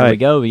 That's right. There we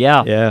go.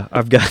 Yeah. Yeah.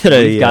 We've got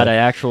an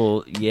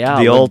actual,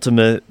 the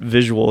ultimate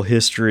visual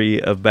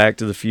history of Back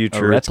to the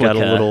Future. It's got a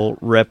little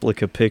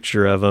replica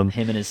picture of him.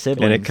 Him and his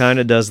siblings. And it kind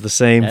of does the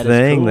same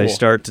thing. Cool. They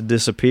start to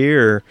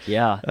disappear.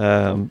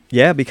 Yeah.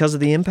 Because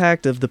of the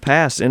impact of the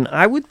past. And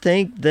I would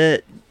think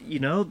that,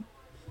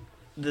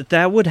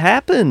 that would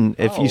happen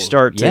if you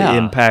start to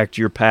impact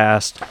your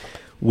past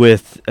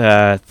with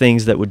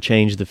things that would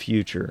change the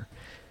future.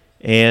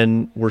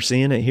 And we're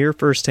seeing it here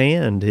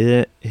firsthand.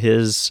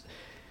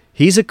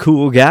 He's a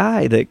cool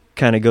guy that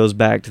kind of goes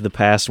back to the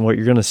past, and what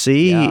you're going to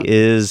see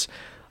is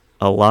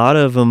a lot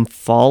of them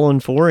falling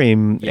for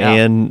him. Yeah.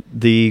 And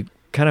the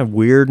kind of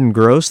weird and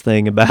gross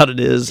thing about it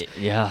is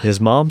his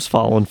mom's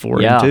falling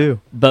for him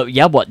too. But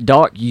what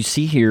Doc, you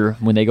see here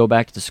when they go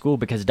back to the school,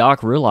 because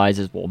Doc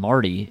realizes, well,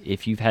 Marty,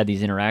 if you've had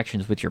these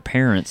interactions with your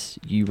parents,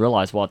 you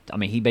realize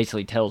he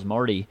basically tells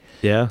Marty,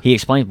 he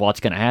explains what's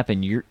going to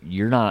happen.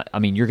 You're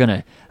going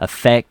to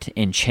affect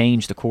and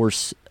change the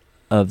course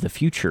of the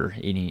future.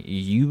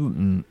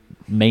 You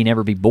may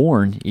never be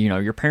born.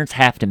 Your parents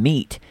have to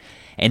meet.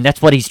 And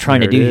that's what he's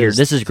trying to do here.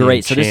 This is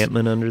great. So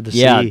enchantment under the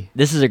sea. Yeah,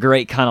 this is a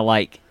great kind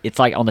of it's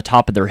like on the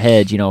top of their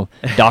heads,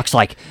 Doc's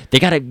like, they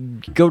got to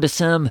go to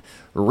some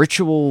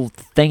ritual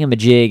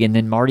thingamajig, and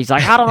then Marty's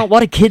like, I don't know,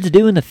 what do kids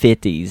do in the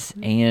 50s?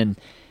 And,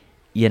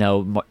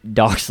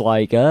 Doc's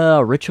like,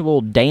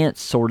 ritual dance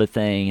sort of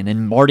thing. And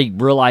then Marty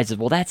realizes,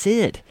 well, that's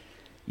it.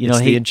 It's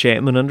the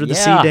enchantment under the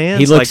sea dance.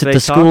 He looks at the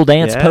school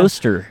dance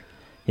poster.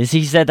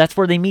 He said that's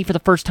where they meet for the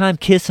first time,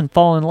 kiss and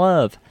fall in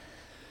love.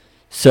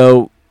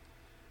 So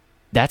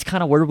that's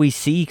kind of where we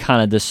see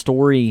kind of the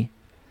story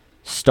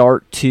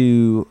start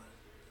to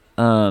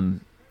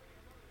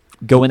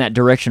go in that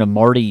direction of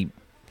Marty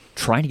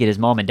trying to get his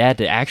mom and dad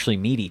to actually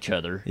meet each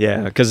other.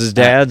 Yeah, because his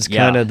dad's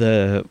kind of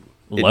the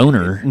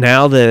loner.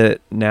 Now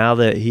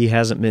that he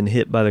hasn't been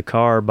hit by the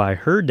car by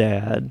her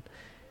dad,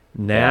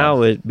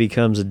 now it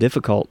becomes a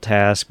difficult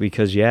task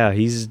because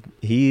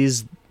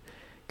he's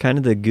kind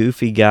of the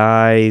goofy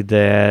guy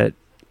that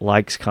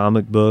likes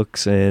comic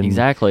books and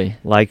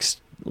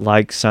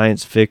likes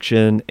science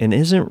fiction and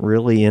isn't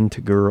really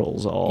into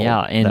girls all.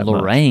 Yeah, and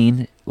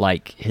Lorraine,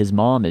 his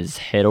mom is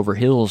head over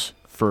heels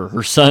for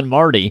her son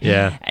Marty.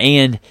 Yeah.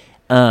 And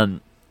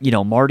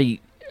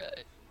Marty,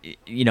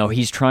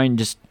 he's trying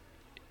just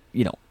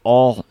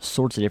all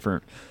sorts of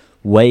different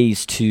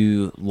ways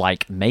to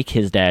make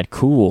his dad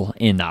cool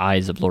in the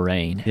eyes of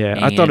Lorraine. Yeah,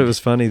 I thought it was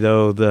funny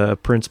though, the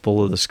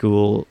principal of the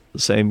school, the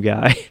same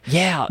guy.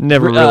 Yeah.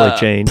 Never really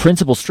changed.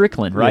 Principal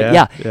Strickland, right?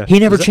 Yeah. He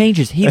never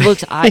changes. He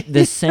looks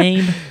the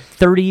same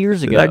 30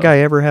 years ago. Did that guy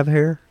ever have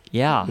hair?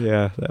 Yeah.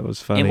 Yeah, that was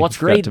funny. And what's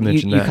great,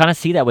 you kind of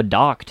see that with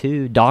Doc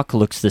too. Doc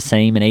looks the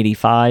same in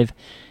 85.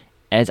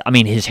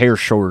 His hair's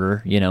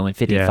shorter, in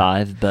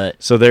 55,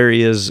 but... So there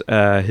he is,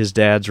 his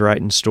dad's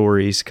writing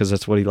stories, because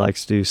that's what he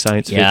likes to do,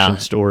 science fiction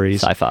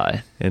stories.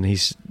 Sci-fi. And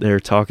they're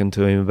talking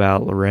to him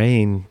about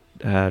Lorraine,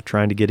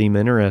 trying to get him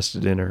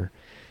interested in her.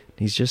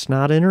 He's just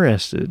not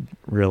interested,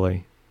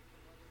 really.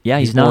 Yeah,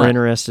 he's more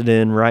interested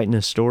in writing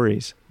his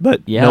stories,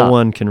 but no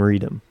one can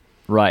read them.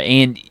 Right,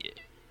 and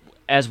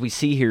as we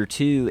see here,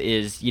 too,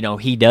 is,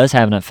 he does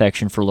have an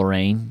affection for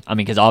Lorraine.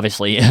 Because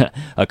obviously,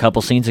 a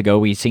couple scenes ago,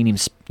 we seen him,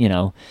 spying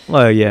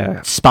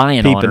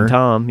on her.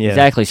 Tom, yeah.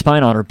 Exactly,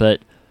 spying on her,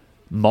 but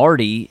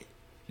Marty...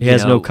 He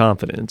has no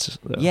confidence,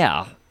 though.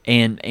 Yeah,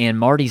 and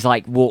Marty's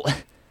like, well,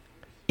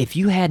 if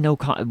you had no...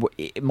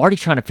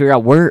 Marty's trying to figure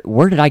out,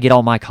 where did I get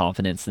all my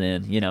confidence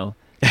then,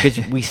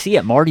 Because we see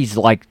it, Marty's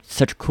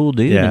such a cool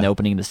dude in the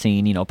opening of the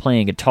scene,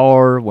 playing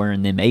guitar,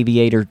 wearing them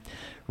aviator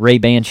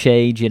Ray-Ban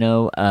shades,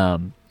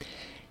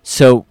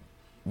 So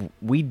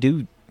we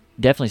do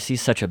definitely see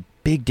such a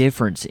big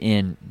difference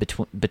in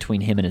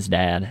between him and his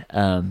dad.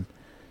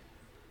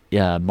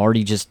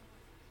 Marty just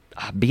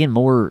being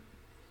more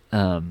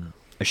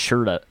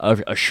assured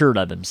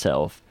of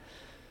himself.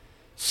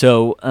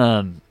 So,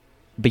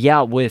 but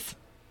yeah,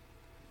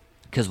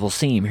 because we'll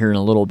see him here in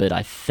a little bit,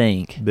 I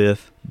think.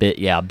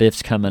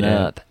 Biff's coming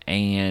up,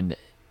 and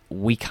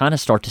we kind of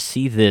start to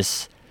see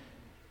this,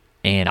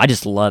 and I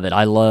just love it.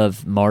 I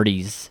love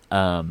Marty's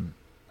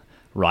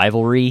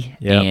rivalry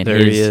and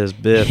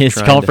his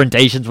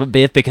confrontations with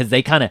Biff, because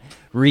they kind of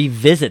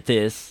revisit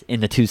this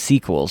in the two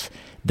sequels.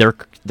 Their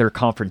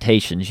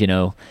confrontations,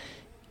 there's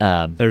the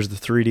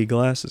 3D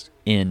glasses.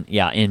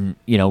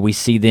 We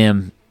see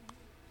them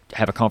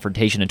have a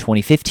confrontation in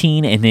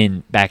 2015 and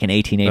then back in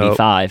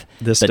 1885.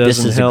 This But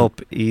doesn't is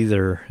help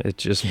either. It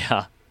just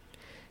Yeah.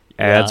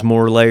 adds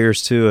more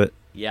layers to it.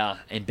 Yeah,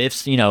 and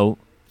Biff's,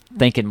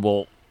 thinking,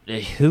 well,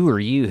 who are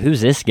you?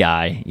 Who's this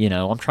guy?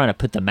 I'm trying to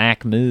put the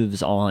Mac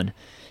moves on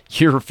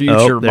your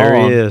future there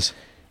mom. he is.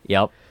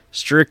 Yep.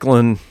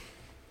 Strickland.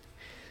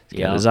 He's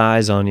got Yeah. his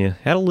eyes on you.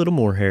 Had a little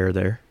more hair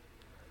there.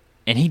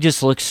 And he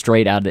just looks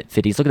straight out of the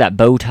 50s. Look at that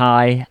bow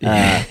tie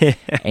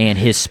and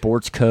his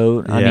sports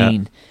coat. Yeah.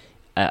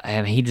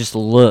 I mean, he just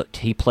looked.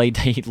 He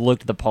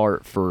looked the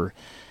part for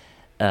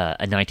a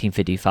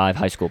 1955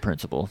 high school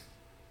principal.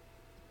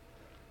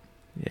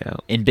 Yeah.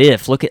 And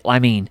Biff,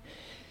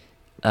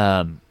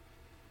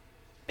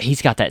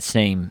 he's got that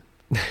same.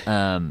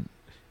 That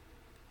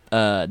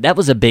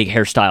was a big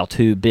hairstyle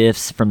too.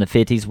 Biff's from the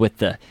 50s with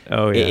the.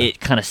 Oh yeah.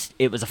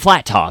 It was a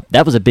flat top.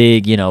 That was a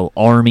big,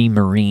 Army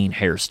Marine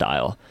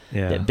hairstyle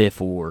Yeah. that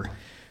Biff wore.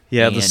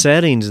 Yeah, the And-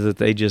 settings that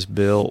they just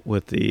built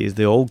with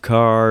the old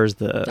cars,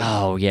 the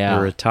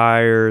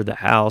attire, the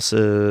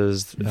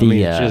houses.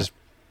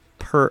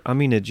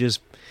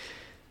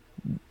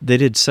 They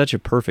did such a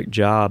perfect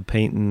job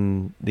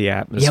painting the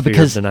atmosphere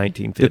because of the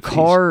 1950s. The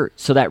car,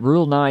 so that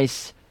real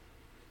nice,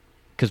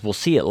 because we'll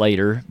see it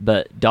later,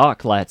 but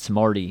Doc lets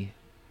Marty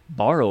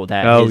borrow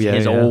that,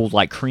 his old,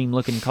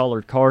 cream-looking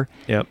colored car.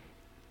 Yep.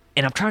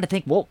 And I'm trying to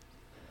think, what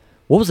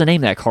was the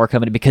name of that car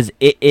company? Because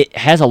it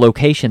has a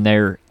location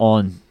there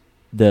on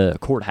the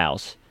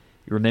courthouse.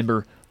 You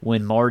remember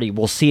when Marty,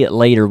 we'll see it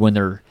later when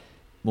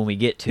we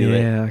get to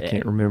it. Yeah, I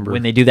can't remember.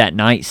 When they do that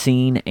night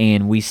scene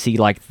and we see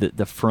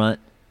the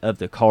front of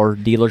the car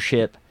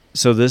dealership.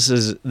 So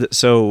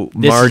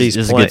Marty's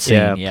is a good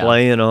scene,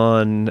 playing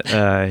on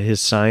his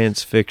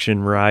science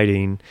fiction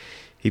writing.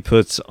 He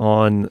puts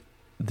on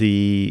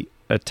the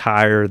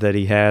attire that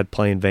he had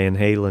playing Van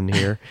Halen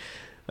here,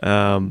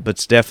 but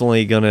it's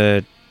definitely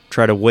gonna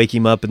try to wake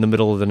him up in the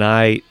middle of the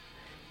night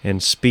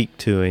and speak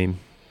to him.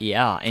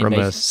 Yeah, and from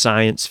a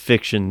science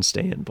fiction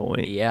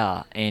standpoint.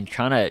 Yeah, and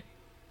try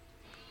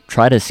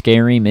to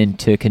scare him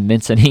into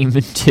convincing him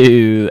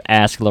to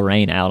ask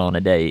Lorraine out on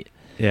a date.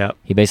 Yeah.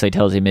 He basically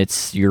tells him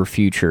it's your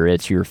future.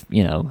 It's your,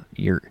 yeah.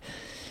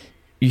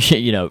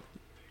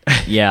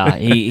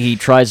 He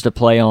tries to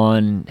play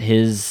on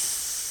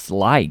his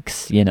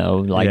likes,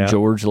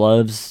 George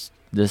loves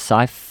the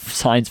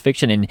science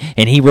fiction,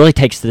 and he really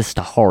takes this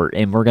to heart,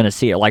 and we're going to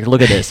see it.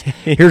 Look at this.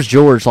 Here's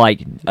George,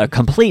 a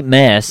complete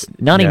mess,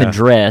 not even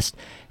dressed,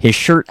 his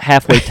shirt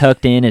halfway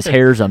tucked in, his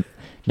hair's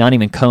not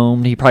even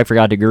combed. He probably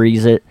forgot to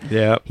grease it.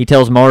 Yeah. He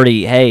tells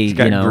Marty, hey, he's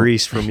got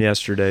grease from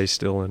yesterday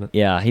still in it.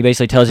 Yeah, he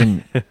basically tells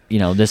him,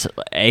 this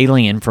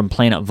alien from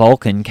planet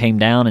Vulcan came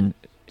down and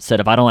said,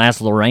 if I don't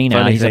ask Lorraine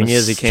out, Funny thing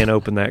is, he can't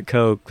open that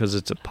Coke because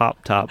it's a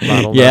pop top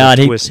bottle, yeah, not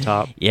a twist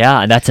top.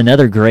 Yeah, and that's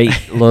another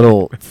great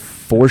little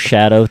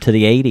foreshadow to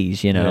the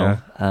 80s,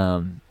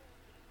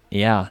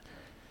 Yeah.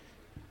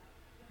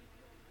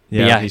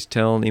 Yeah, he's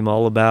telling him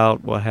all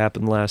about what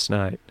happened last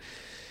night.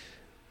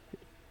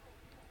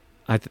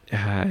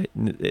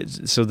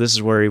 So this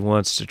is where he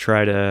wants to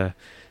try to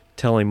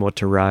tell him what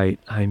to write.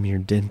 I'm your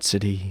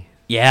density.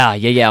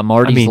 Yeah.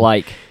 Marty's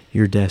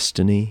your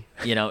destiny.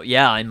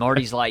 And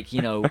Marty's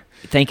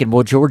thinking,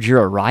 well, George,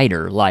 you're a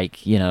writer.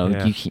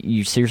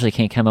 You seriously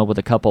can't come up with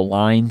a couple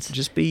lines.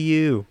 Just be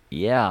you.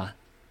 Yeah.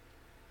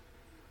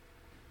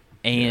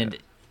 And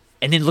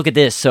then look at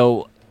this.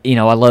 So,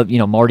 I love,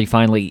 Marty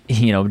finally,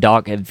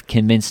 Doc have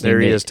convinced him.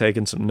 There he is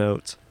taking some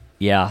notes.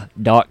 Yeah.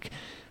 Doc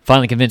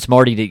finally convinced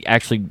Marty to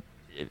actually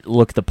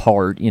look the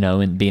part,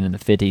 and being in the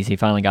 50s. He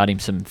finally got him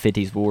some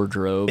 50s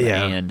wardrobe,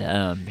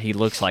 and he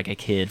looks like a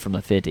kid from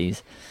the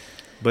 50s.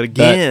 But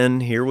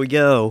again, here we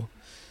go.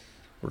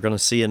 We're going to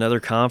see another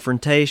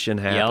confrontation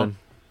happen.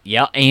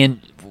 Yeah,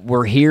 and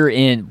we're here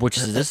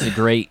this is a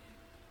great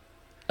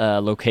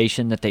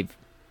location that they've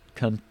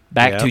come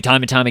back to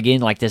time and time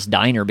again, like this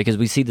diner, because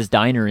we see this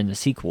diner in the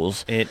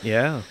sequels.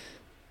 In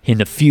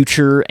the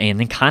future, and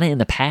then kind of in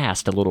the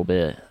past a little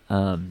bit.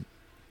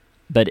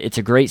 But it's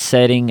a great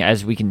setting,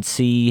 as we can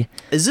see.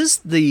 Is this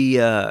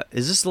the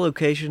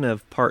location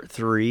of part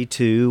 3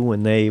 too,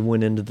 when they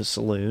went into the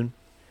saloon?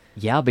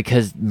 Yeah,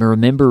 because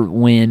remember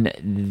when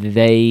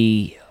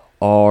they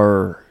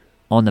are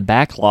on the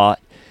back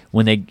lot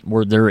when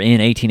they're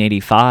in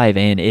 1885,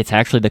 and it's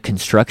actually the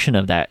construction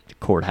of that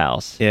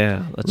courthouse.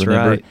 Yeah, that's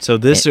right. So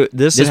this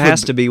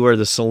has to be where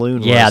the saloon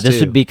was. Yeah, this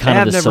would be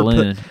kind of the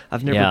saloon.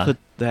 I've never put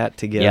that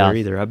together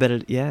either. I bet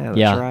it. Yeah,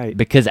 that's right.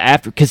 Because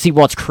see,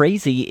 what's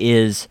crazy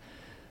is,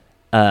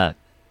 when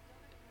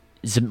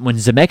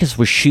Zemeckis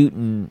was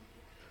shooting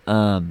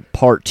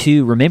part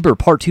 2, remember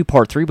part 2,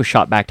 part 3 was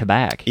shot back to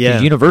back. Yeah,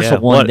 Universal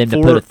wanted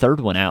them to put a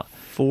third one out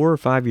 4 or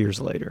 5 years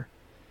later.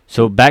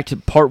 So back to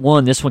part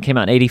 1, this one came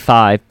out in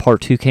 85,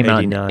 part 2 came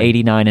out in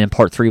 89, and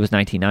part 3 was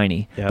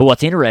 1990. Yep. But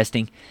what's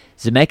interesting,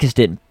 Zemeckis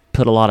didn't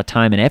put a lot of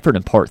time and effort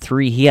in part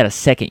 3. He had a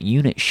second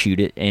unit shoot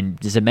it, and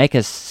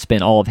Zemeckis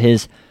spent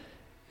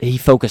he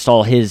focused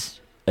all his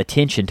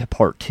attention to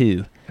part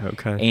 2.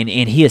 Okay.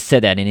 And he has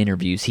said that in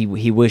interviews.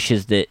 He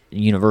wishes that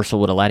Universal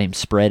would have let him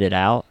spread it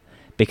out,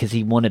 because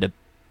he wanted to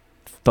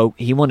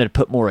he wanted to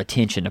put more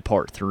attention to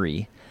part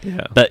 3.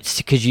 Yeah. But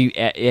because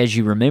as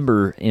you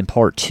remember in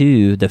part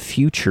 2, the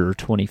future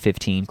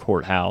 2015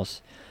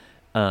 courthouse,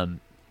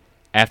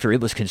 after it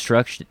was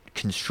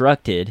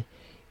constructed,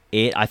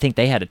 I think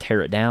they had to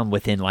tear it down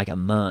within like a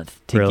month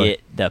to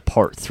get the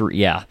part 3.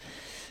 Yeah.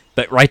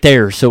 But right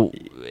there, so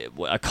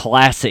a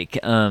classic,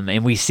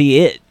 and we see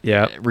it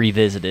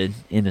revisited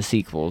in the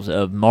sequels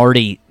of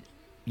Marty,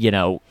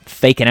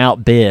 faking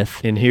out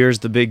Biff. And here's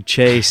the big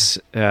chase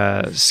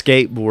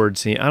skateboard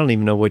scene. I don't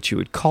even know what you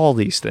would call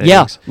these things.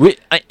 Yeah,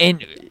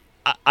 and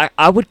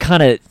I would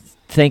kind of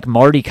think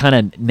Marty kind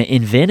of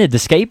invented the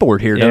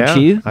skateboard here,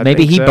 don't you?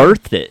 Maybe he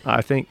birthed it.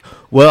 I think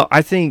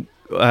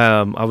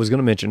I was going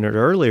to mention it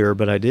earlier,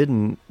 but I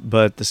didn't.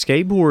 But the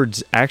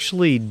skateboards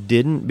actually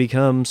didn't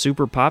become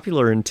super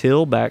popular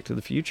until Back to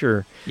the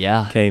Future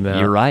came out.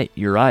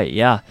 You're right.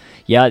 Yeah.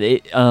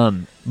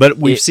 But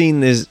we've seen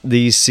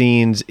these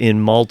scenes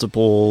in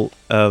multiple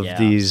of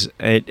these,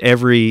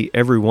 every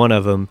one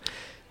of them,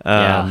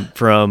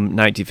 from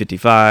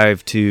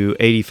 1955 to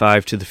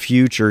 85 to the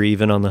future,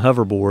 even on the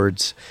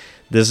hoverboards.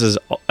 This is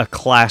a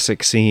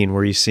classic scene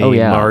where you see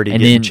Marty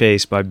getting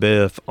chased by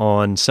Biff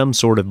on some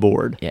sort of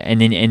board. Yeah,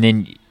 and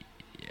then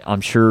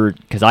I'm sure,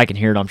 because I can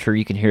hear it, I'm sure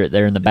you can hear it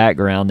there in the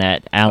background,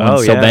 that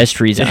Alan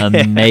Silvestri's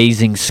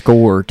amazing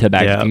score to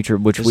Back to the Future,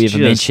 which we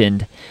have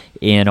mentioned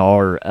in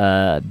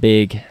our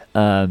big...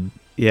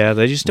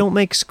 they just don't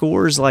make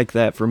scores like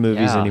that for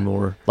movies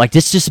anymore. Like,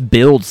 this just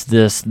builds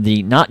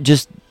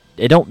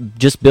it don't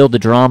just build the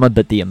drama,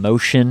 but the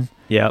emotion.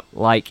 Yep.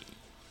 Like,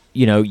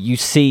 you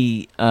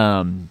see...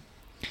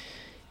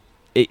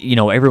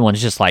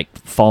 everyone's just like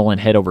falling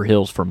head over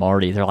heels for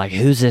Marty. They're like,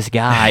 "Who's this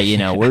guy?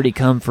 Where'd he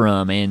come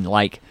from?" And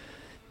like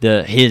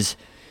his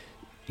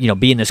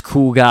being this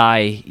cool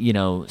guy,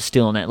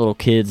 stealing that little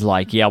kid's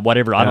like,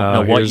 whatever. I don't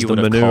know what you would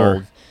have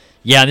called.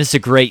 Yeah, and this is a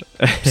great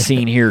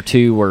scene here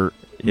too, where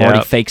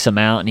Marty fakes him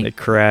out and they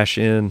crash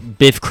in.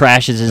 Biff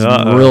crashes his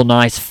real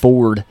nice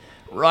Ford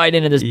right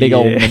into this big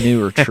old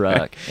manure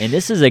truck. And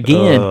this is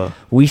again,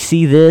 we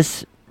see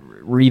this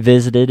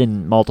revisited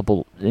in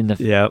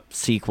the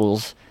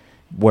sequels,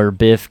 where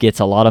Biff gets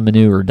a lot of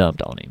manure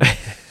dumped on him.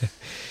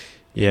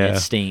 It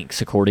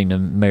stinks, according to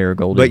Mayor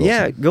Goldie.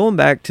 But going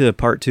back to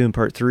part 2 and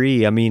part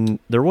 3, I mean,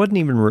 there wasn't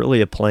even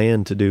really a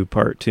plan to do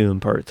part 2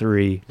 and part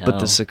 3. No. But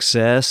the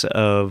success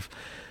of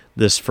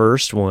this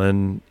first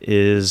one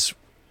is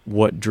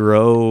what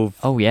drove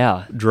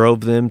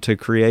them to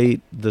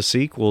create the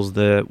sequels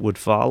that would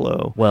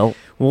follow. Well,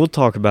 we'll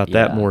talk about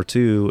that more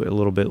too a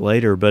little bit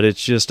later, but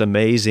it's just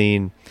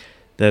amazing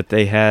that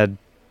they had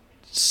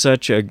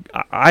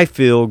I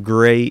feel,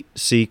 great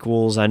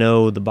sequels. I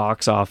know the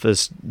box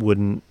office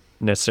wouldn't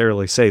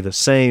necessarily say the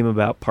same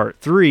about part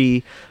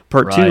 3.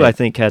 Part 2, I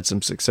think, had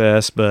some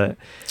success, but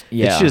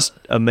it's just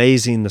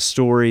amazing the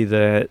story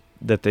that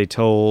they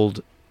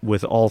told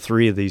with all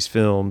 3 of these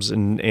films,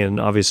 and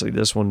obviously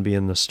this one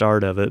being the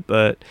start of it.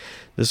 But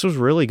this was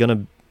really going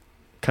to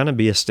kind of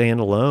be a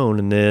standalone,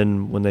 and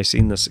then when they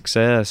seen the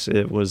success,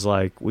 it was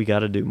like, we got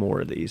to do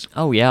more of these.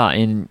 Oh, yeah,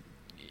 and,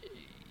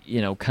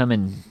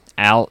 coming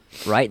out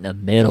right in the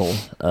middle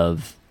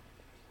of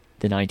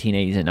the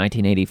 1980s and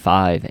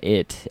 1985,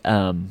 it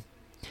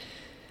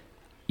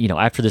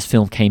after this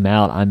film came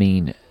out, I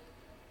mean,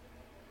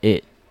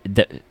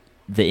 the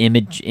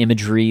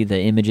imagery, the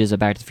images of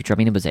Back to the Future, I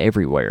mean, it was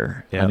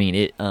everywhere. I mean,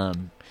 it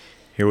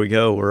here we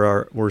go,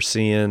 we're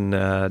seeing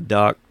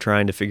Doc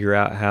trying to figure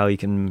out how he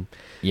can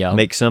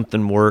make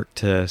something work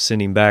to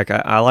send him back.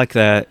 I like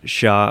that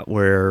shot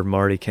where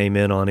Marty came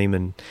in on him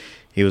and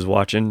he was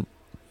watching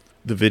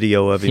the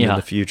video of him in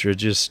the future.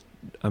 Just,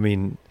 I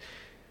mean,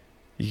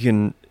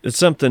 it's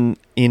something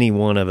any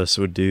one of us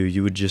would do.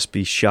 You would just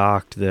be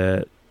shocked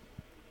that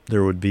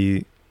there would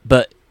be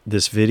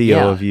this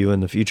video of you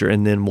in the future,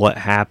 and then what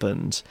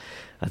happens.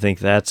 I think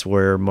that's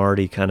where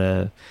Marty kind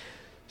of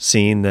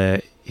seen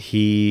that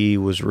he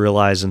was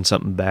realizing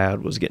something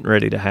bad was getting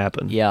ready to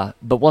happen. Yeah,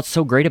 but what's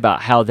so great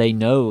about how they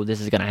know this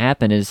is going to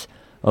happen is,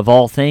 of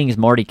all things,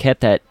 Marty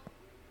kept that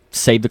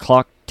Save the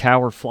Clock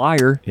Tower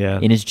flyer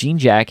in his jean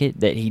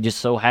jacket that he just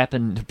so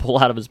happened to pull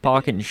out of his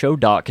pocket and show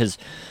Doc, because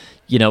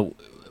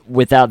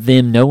without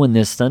them knowing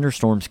this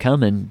thunderstorm's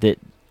coming, that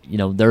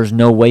there's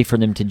no way for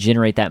them to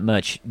generate that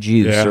much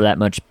juice or that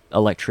much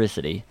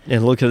electricity.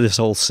 And look at this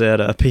whole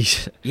setup.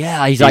 He's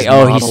like,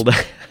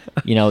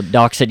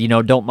 Doc said,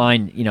 don't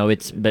mind,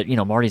 but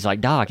Marty's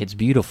like, Doc, it's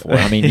beautiful.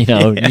 I mean,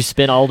 you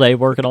spent all day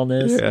working on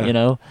this,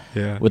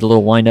 with a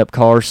little wind-up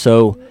car.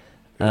 So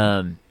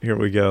here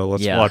we go.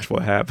 Let's watch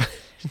what happens.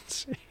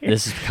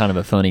 This is kind of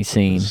a funny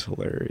scene. This is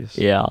hilarious.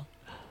 Yeah.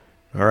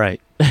 All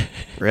right.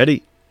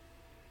 Ready?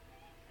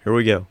 Here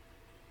we go.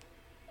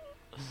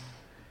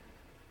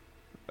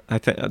 I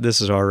think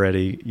this is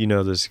already,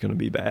 this is going to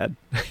be bad.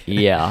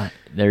 Yeah.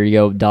 There you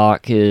go.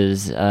 Doc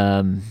is...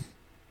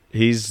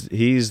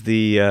 He's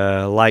the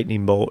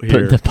lightning bolt here.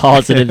 Putting the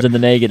positives and the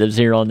negatives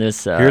here on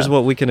this. Here's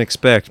what we can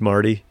expect,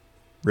 Marty.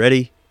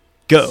 Ready?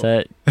 Go.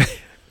 Set.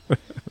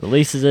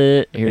 Releases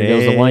it. Here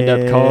goes the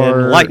wind-up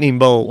car. Lightning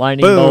bolt. Boom.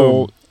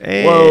 Bolt.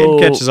 and whoa,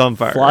 catches on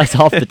fire. Flies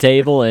off the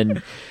table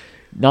and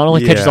not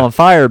only catches Yeah. on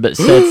fire, but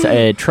sets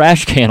a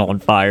trash can on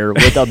fire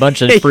with a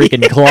bunch of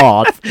freaking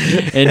cloth.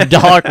 And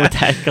Doc with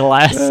that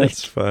classic.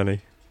 That's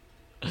funny.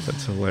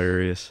 That's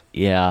hilarious.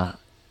 Yeah.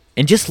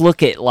 And just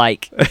look at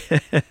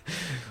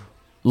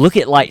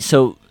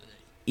so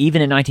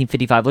even in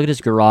 1955, look at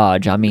his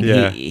garage. I mean,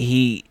 Yeah.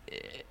 he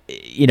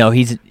you know,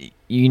 he's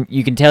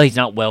you can tell he's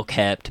not well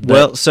kept. But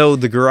Well, so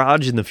the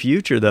garage in the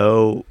future,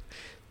 though,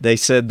 they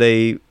said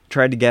they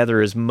tried to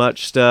gather as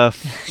much stuff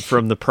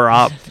from the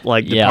prop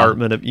Yeah.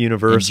 department of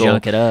Universal and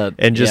junk it up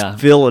and just yeah.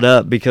 fill it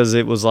up, because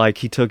it was like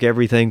he took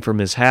everything from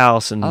his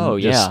house and Oh,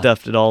 just yeah.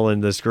 stuffed it all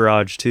in this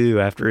garage too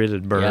after it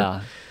had burned.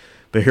 Yeah.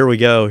 But here we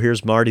go.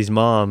 Here's Marty's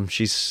mom.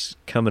 She's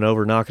coming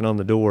over, knocking on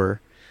the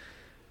door.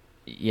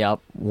 Yep.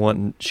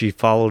 She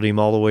followed him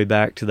all the way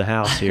back to the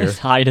house here. Just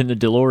hide in the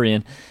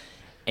DeLorean,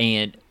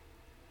 and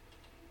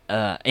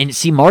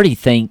see, Marty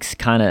thinks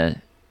kind of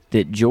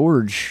that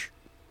George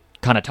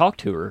kind of talked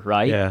to her,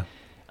 right? Yeah.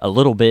 A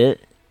little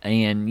bit,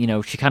 and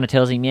she kind of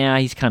tells him, yeah,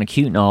 he's kind of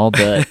cute and all,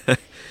 but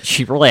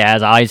she really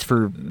has eyes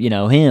for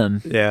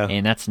him. Yeah.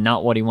 And that's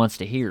not what he wants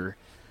to hear.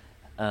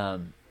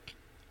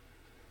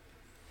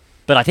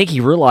 But I think he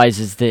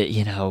realizes that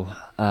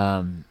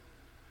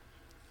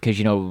because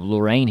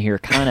Lorraine here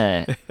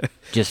kind of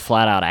just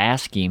flat out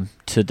asked him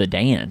to the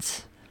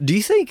dance. Do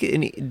you think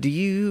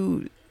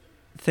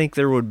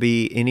there would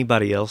be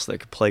anybody else that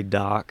could play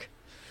Doc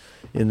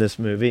in this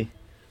movie?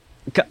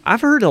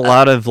 I've heard a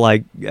lot of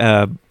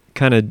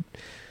kind of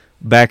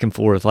back and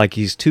forth, like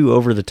he's too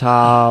over the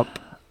top.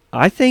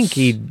 I think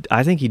he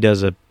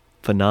does a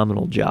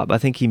phenomenal job. I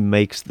think he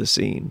makes the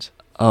scenes.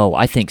 Oh,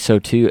 I think so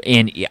too.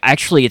 And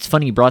actually, it's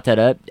funny you brought that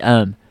up.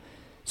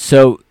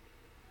 So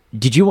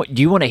do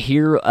you want to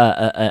hear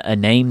a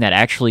name that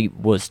actually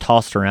was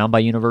tossed around by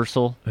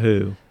Universal?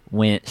 Who?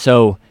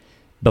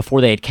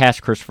 Before they had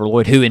cast Christopher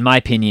Lloyd, who, in my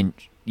opinion,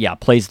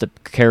 plays the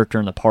character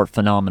and the part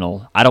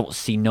phenomenal. I don't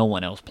see no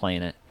one else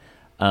playing it,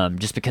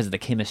 just because of the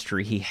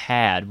chemistry he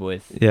had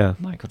with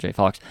Michael J.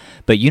 Fox.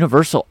 But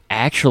Universal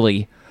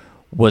actually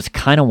was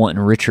kind of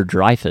wanting Richard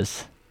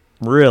Dreyfuss.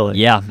 Really?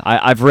 Yeah,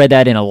 I've read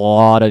that in a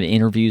lot of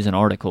interviews and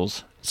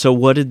articles. So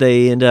what did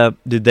they end up?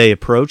 Did they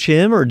approach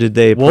him, or did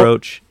they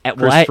approach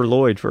Christopher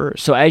Lloyd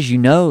first? So as you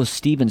know,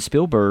 Steven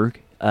Spielberg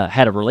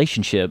had a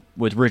relationship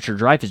with Richard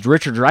Dreyfuss.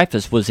 Richard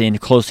Dreyfuss was in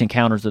Close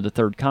Encounters of the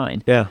Third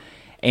Kind. Yeah.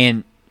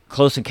 And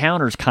Close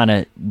Encounters kind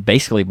of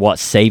basically what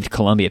saved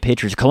Columbia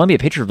Pictures. Columbia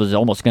Pictures was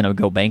almost going to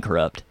go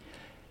bankrupt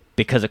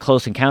because of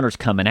Close Encounters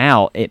coming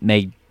out. It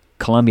made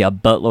Columbia a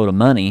buttload of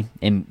money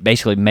and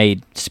basically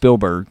made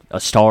Spielberg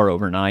a star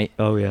overnight.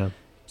 Oh, yeah.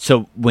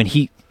 So when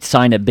he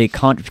signed a big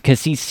contract,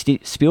 because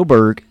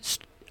Spielberg,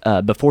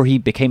 before he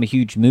became a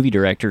huge movie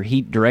director,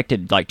 he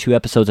directed like 2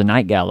 episodes of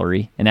Night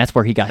Gallery, and that's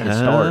where he got his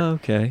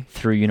start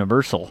through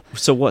Universal.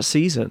 So what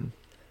season?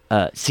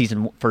 First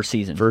season. First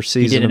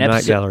season he did of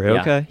Night Gallery,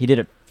 okay. He did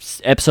an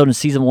episode in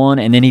season 1,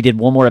 and then he did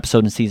one more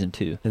episode in season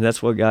 2. And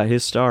that's what got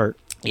his start.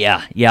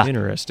 Yeah.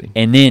 Interesting.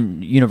 And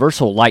then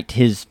Universal liked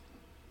his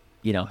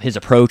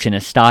approach and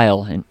his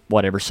style and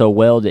whatever so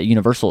well that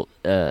Universal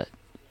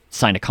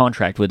signed a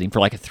contract with him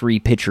for like a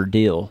 3-picture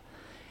deal.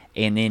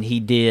 And then he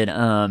did,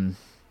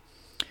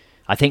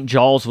 I think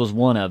Jaws was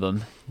one of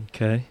them.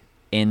 Okay.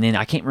 And then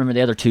I can't remember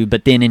the other 2,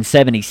 but then in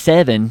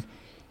 1977,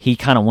 he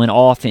kind of went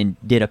off and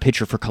did a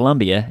picture for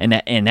Columbia,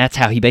 and that's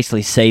how he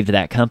basically saved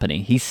that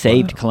company. He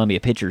saved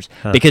Columbia Pictures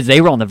because they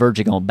were on the verge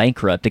of going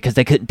bankrupt because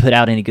they couldn't put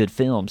out any good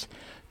films.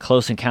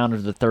 Close Encounters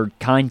of the Third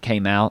Kind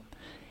came out,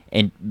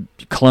 and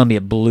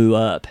Columbia blew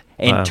up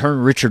and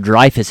turned Richard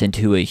Dreyfuss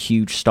into a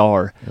huge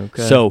star.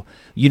 Okay. So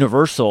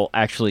Universal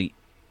actually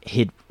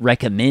had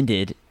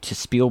recommended to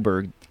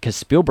Spielberg, because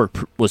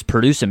Spielberg was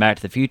producing Back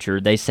to the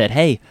Future, they said,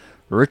 hey,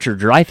 Richard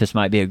Dreyfuss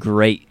might be a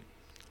great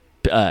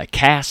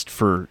cast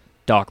for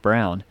Doc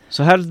Brown.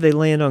 So how did they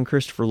land on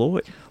Christopher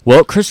Lloyd?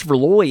 Well, Christopher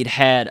Lloyd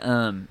had,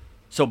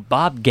 so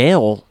Bob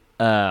Gale,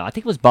 I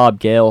think it was Bob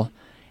Gale,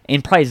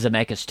 and probably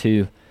Zemeckis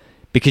too,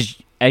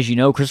 because as you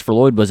know, Christopher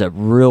Lloyd was a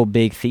real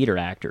big theater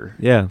actor.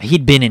 Yeah.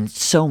 He'd been in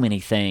so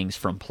many things,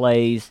 from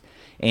plays,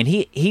 and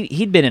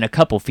he'd been in a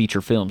couple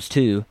feature films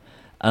too.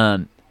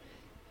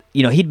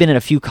 He'd been in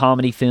a few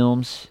comedy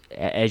films,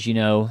 as you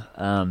know.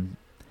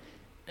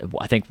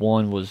 I think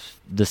one was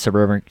the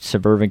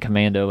Suburban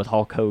Commando with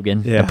Hulk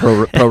Hogan, the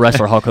pro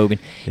wrestler Hulk Hogan.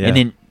 Yeah. And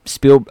then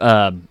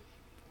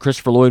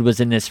Christopher Lloyd was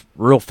in this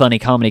real funny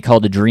comedy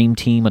called The Dream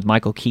Team with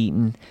Michael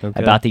Keaton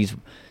about these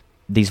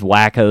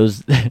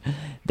wackos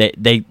that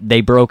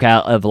they broke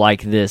out of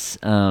like this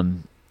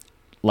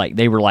like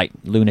they were like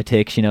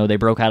lunatics, they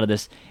broke out of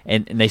this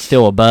and they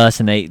steal a bus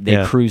and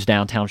they cruise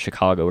downtown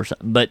Chicago or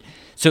something. But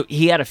so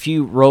he had a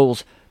few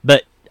roles,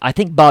 but I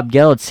think Bob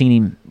Gale had seen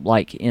him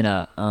like in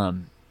a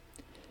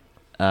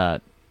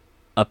real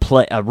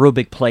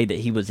big play that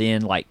he was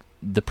in like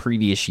the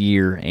previous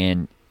year,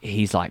 and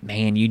he's like,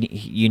 man,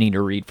 you need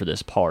to read for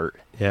this part.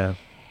 Yeah.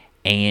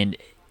 And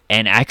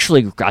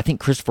actually I think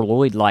Christopher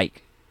Lloyd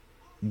like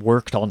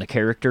worked on the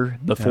character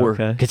before,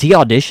 because he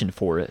auditioned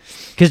for it.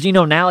 Because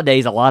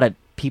nowadays a lot of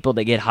people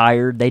that get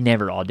hired, they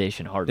never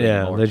audition hardly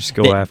anymore. They just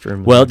go after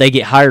him. Well, they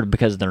get hired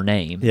because of their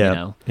name. Yeah, You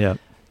know? yeah.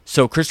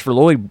 So Christopher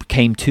Lloyd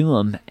came to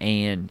him,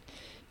 and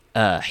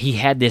he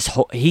had this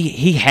whole,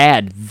 he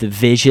had the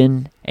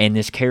vision and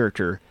this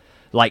character.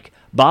 Like,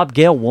 Bob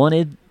Gale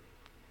wanted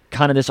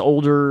kind of this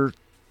older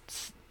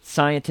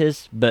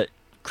scientist, but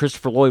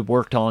Christopher Lloyd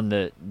worked on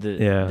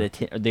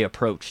the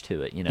approach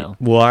to it, you know.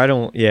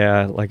 Well,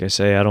 like I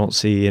say, I don't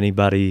see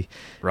anybody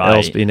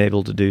else being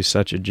able to do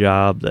such a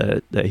job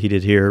that he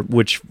did here,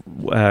 which,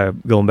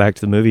 going back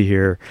to the movie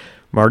here,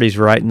 Marty's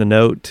writing the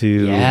note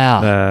to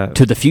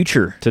the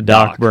future. To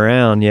Doc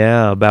Brown,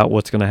 about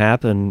what's going to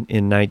happen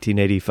in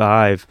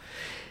 1985.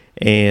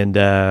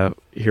 And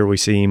here we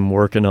see him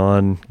working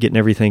on getting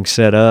everything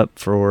set up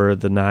for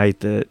the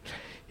night that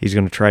he's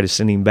going to try to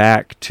send him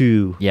back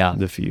to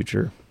the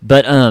future.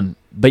 But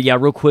yeah,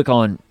 real quick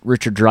on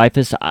Richard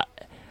Dreyfuss,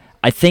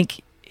 I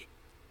think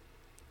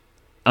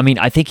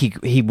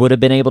he would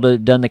have been able to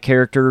have done the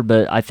character,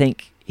 but I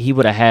think he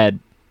would have had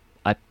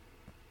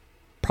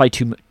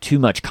probably too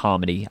much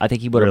comedy. I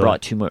think he would have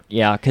brought too much.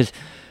 Yeah, because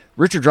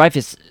Richard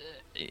Dreyfuss,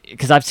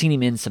 because I've seen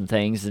him in some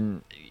things,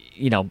 and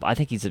you know, I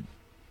think he's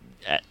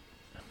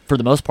for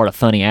the most part a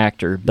funny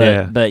actor.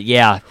 But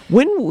yeah.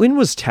 When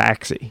was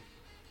Taxi?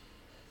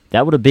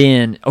 That would have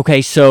been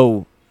okay.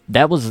 So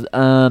that was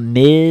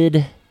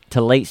mid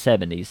to late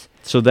 70s.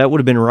 So that would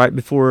have been right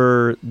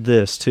before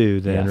this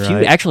too, then,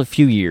 right? Actually, a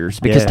few years,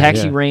 because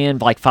Taxi ran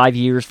like 5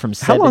 years from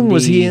 70. How long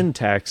was he in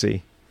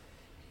Taxi?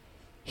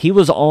 He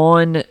was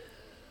on.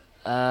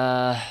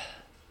 I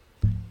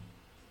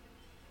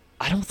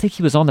don't think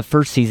he was on the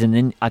first season.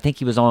 Then I think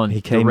he was on.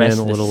 He came in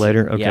a little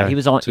later. Okay, yeah, he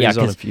was on. So he was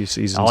on a few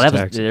seasons.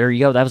 Oh, there you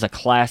go. That was a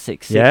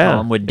classic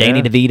sitcom with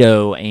Danny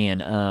DeVito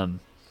and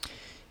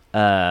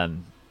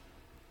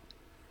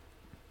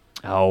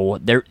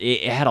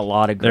it had a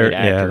lot of great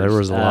actors. Yeah, there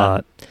was a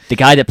lot. The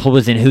guy that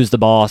was in Who's the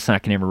Boss, I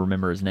can never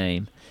remember his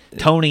name.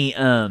 Tony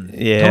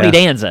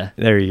Danza.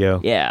 There you go.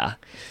 Yeah.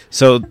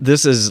 So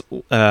this is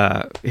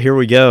here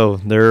we go.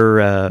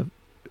 They're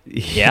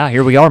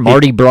here we are.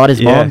 Marty brought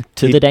his mom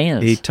to the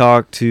dance. He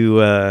talked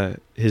to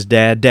his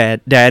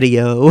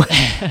Daddy-O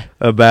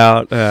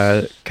about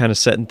kind of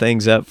setting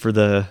things up for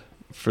the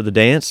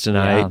dance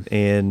tonight,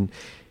 and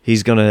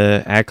he's going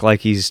to act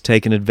like he's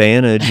taking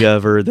advantage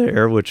of her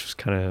there, which was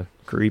kind of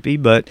creepy,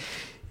 but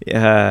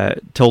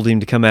told him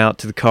to come out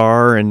to the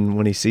car, and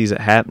when he sees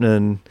it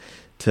happening,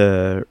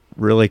 to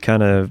really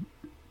kind of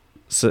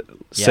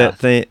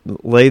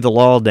lay the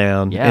law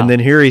down. And then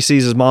here he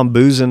sees his mom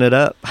boozing it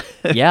up.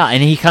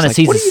 And he kind of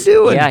sees, what are you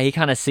doing? Yeah, he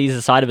kind of sees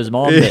the side of his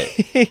mom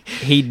that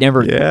he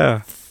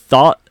never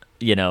thought,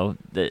 you know,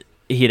 that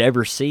he'd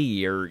ever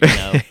see, or, you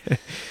know.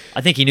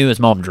 I think he knew his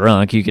mom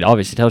drunk. You could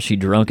obviously tell she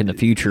drunk in the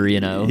future, you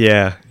know.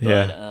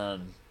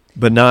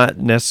 But not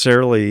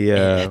necessarily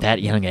at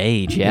that young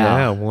age.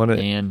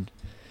 And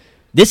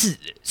this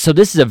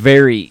is a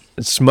very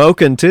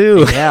smoking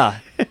too.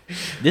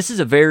 This is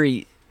a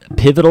very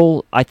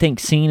pivotal, I think,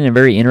 scene, and a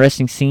very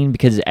interesting scene,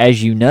 because,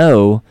 as you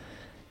know,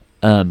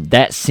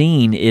 that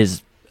scene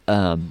is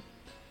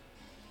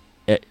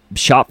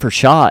shot for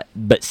shot,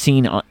 but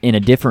seen in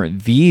a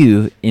different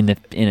view in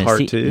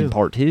part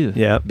two.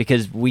 Yeah,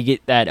 because we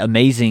get that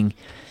amazing,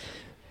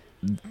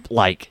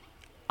 like,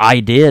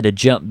 idea to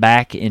jump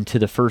back into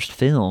the first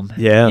film.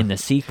 In the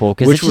sequel,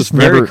 which was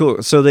very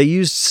cool. So they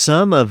used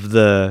some of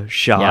the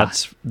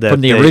shots from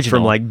the original,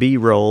 from like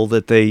B-roll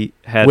that they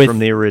had from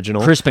the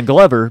original, Crispin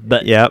Glover.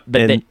 But there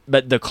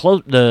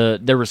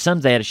were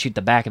some they had to shoot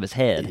the back of his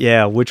head.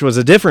 Which was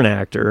a different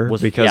actor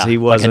because he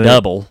wasn't like a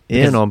double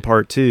on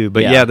part two.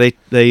 But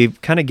they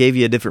kind of gave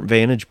you a different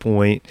vantage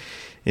point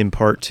in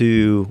part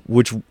two,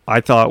 which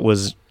I thought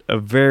was a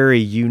very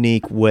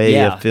unique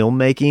way of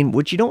filmmaking,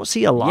 which you don't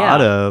see a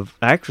lot of.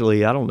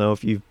 Actually, I don't know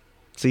if you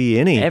see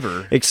any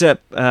ever,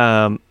 except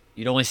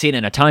you'd only see it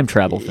in a time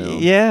travel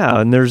film.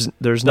 And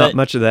there's not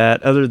much of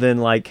that other than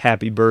like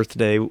Happy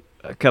Birthday,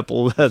 a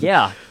couple of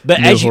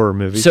new horror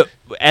movies. So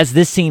as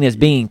this scene is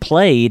being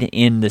played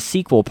in the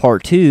sequel,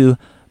 part two,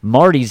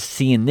 Marty's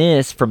seeing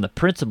this from the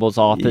principal's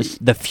office,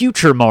 the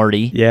future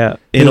Marty.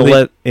 In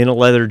a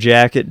leather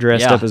jacket,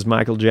 dressed up as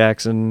Michael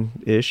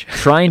Jackson-ish.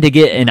 Trying to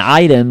get an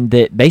item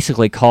that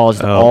basically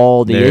caused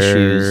all the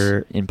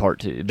issues in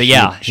part two. But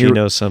she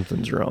knows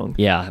something's wrong.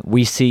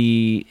 We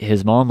see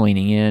his mom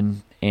leaning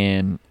in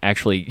and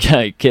actually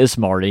kiss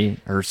Marty,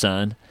 her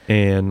son.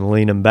 And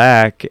lean him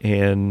back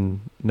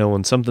and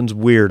knowing something's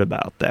weird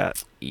about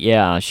that.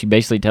 She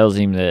basically tells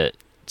him that,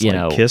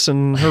 it's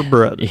kissing her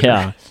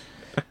brother.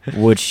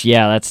 Which,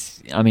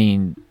 that's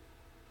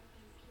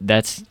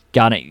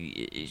gotta,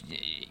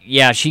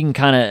 she can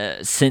kind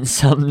of sense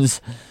something's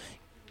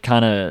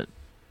kind of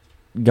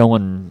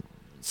going,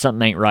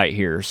 something ain't right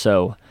here,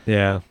 so.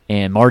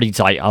 And Marty's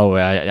like, oh,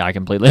 I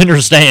completely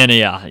understand,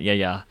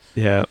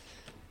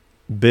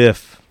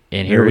 Biff.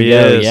 And here we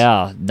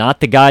go,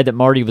 not the guy that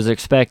Marty was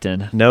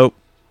expecting. Nope.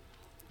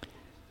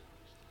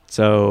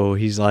 So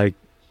he's like,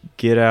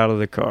 get out of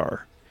the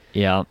car.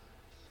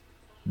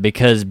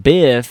 Because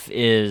Biff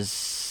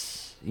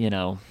is,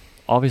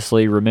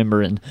 obviously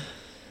remembering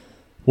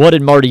what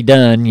had Marty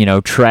done.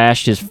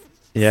 Trashed his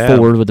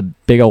Ford with a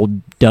big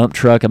old dump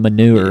truck of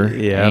manure.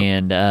 Yeah.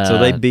 And so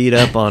they beat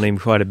up on him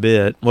quite a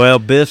bit. Well,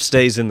 Biff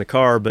stays in the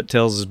car, but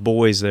tells his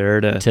boys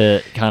there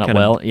to kind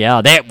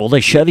of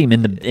they shove him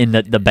in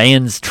the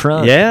band's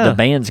trunk. Yeah. The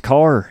band's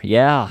car.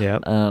 Yeah.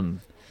 Yep.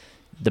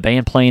 The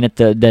band playing at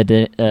the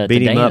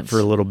beat him up dance. for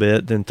a little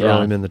bit, then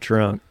throw him in the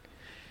trunk.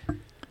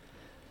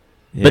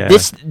 Yeah.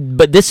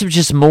 But this was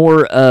just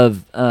more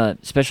of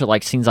especially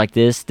like scenes like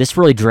this. This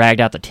really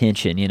dragged out the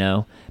tension,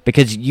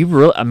 because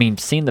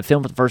seeing the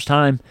film for the first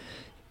time,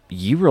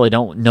 you really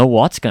don't know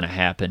what's going to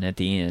happen at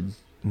the end.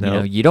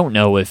 No. You don't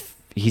know if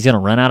he's going to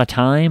run out of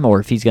time or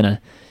if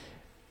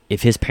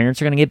his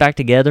parents are going to get back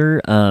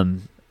together.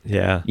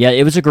 Yeah,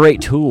 it was a great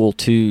tool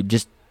to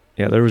just.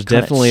 Yeah, there was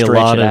definitely a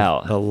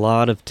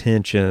lot of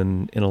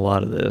tension in a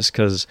lot of this,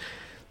 because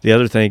the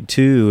other thing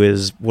too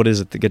is,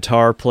 the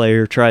guitar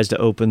player tries to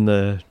open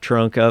the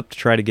trunk up to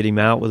try to get him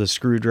out with a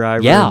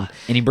screwdriver. Yeah,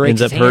 and he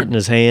breaks ends up hurting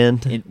his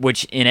hand.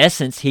 Which, in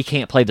essence, he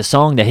can't play the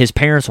song that his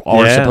parents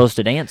are supposed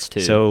to dance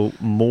to. So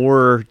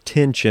more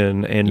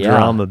tension and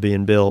drama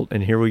being built,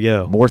 and here we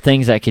go. More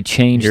things that could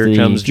change. Here the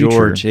comes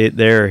future. George.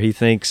 He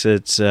thinks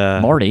it's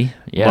Marty.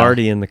 Yeah.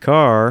 Marty in the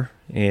car,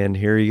 and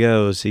here he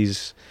goes.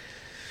 He's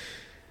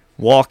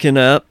walking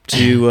up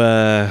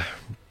to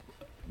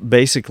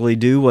basically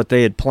do what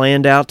they had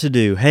planned out to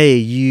do. Hey,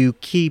 you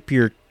keep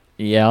your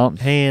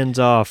hands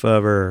off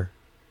of her.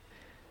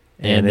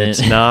 And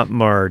it's not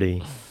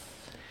Marty.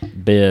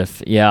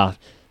 Biff, yeah.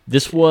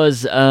 This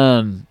was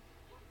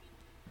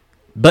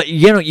but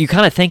you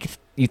kind of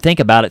think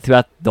about it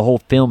throughout the whole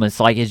film. It's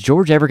like, is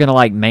George ever going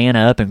to man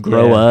up and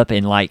grow up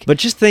and But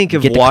just think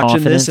of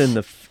watching this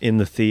in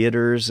the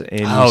theaters,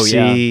 and you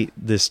see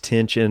this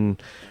tension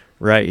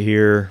right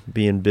here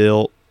being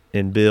built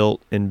and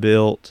built and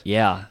built.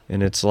 Yeah.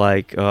 And it's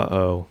like,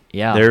 uh-oh.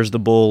 Yeah. There's the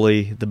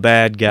bully, the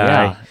bad guy.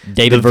 Yeah.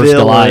 David versus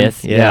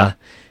Goliath. Yeah.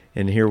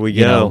 And here we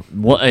go.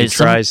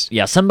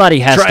 Somebody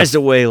has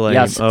to waylay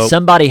him.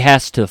 Somebody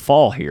has to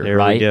fall here, there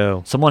right? We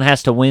go. Someone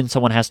has to win,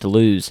 someone has to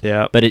lose.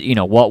 Yeah. But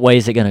what way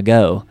is it going to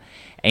go?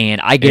 And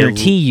I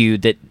guarantee you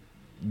that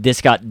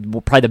this got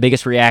probably the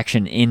biggest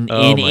reaction in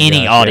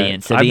any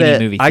audience of any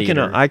movie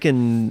theater. I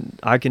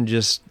can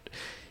just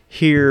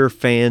hear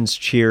fans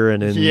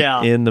cheering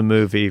in the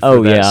movie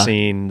for that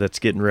scene that's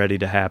getting ready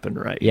to happen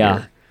here.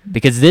 Yeah,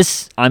 because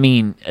this,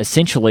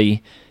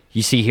 essentially,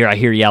 you see here, I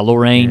hear,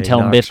 Lorraine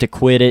telling Biff to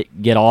quit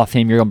it, get off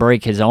him, you're going to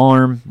break his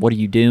arm, what are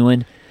you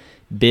doing?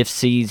 Biff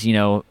sees,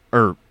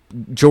 or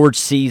George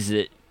sees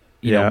that,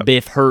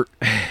 Biff hurt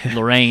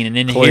Lorraine, and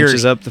then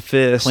clenches up the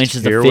fist.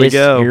 Here we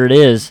go. Here it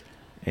is.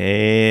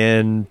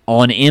 And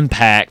on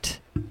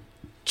impact,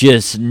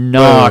 just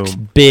knocks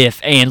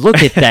Biff, and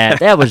look at that.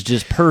 That was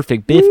just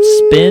perfect. Biff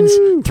spins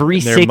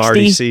 360. And there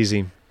Marty sees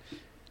him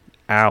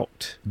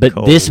out. But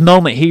cold. This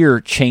moment here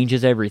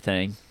changes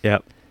everything.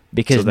 Yep.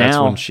 Because that's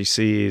now when she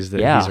sees that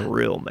he's a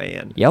real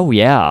man. Oh,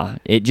 yeah.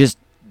 It just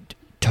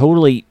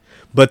totally...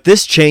 But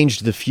this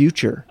changed the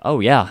future. Oh,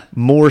 yeah.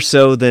 More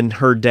so than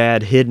her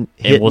dad hitting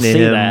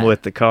him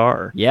with the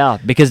car. Yeah,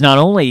 because not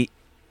only...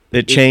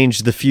 It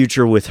changed the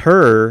future with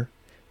her,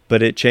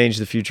 but it changed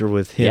the future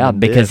with him. Yeah,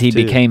 because he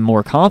became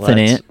more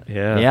confident.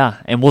 Yeah.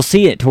 And we'll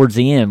see it towards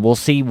the end. We'll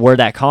see where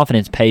that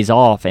confidence pays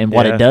off and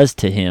what it does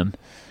to him.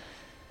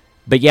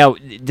 But yeah,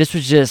 this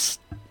was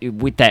just,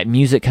 with that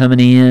music coming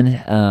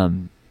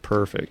in...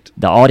 Perfect.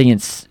 The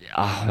audience,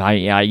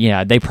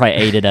 they probably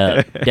ate it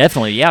up.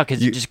 Definitely,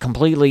 because it just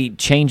completely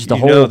changed the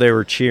whole... they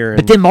were cheering.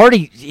 But then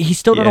Marty, he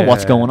still don't know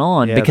what's going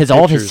on because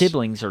all of his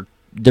siblings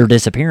they're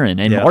disappearing,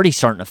 and Marty's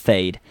starting to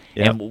fade.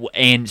 Yep.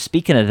 And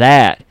speaking of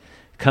that,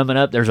 coming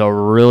up, there's a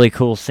really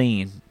cool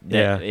scene.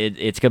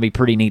 It's going to be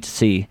pretty neat to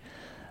see.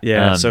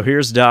 Yeah, so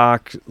here's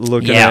Doc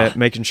looking at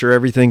making sure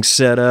everything's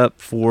set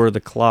up for the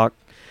clock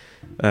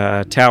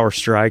tower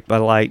strike by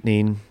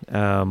lightning.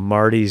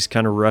 Marty's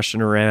kind of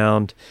rushing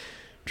around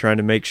trying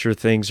to make sure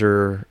things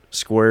are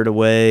squared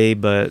away,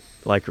 but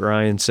like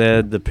Ryan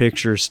said, the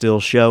picture's still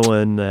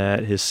showing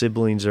that his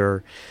siblings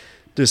are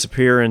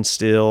disappearing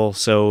still,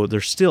 so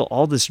there's still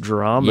all this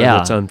drama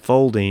that's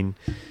unfolding.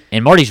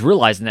 And Marty's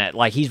realizing that,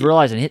 he's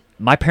realizing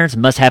my parents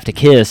must have to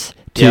kiss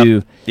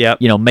to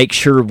make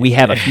sure we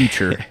have a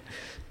future.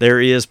 There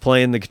he is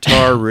playing the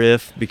guitar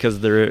riff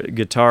because the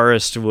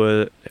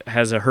guitarist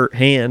has a hurt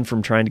hand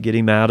from trying to get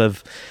him out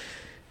of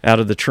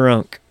the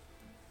trunk.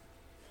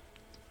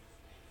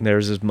 And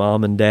there's his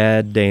mom and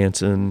dad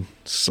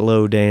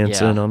slow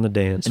dancing on the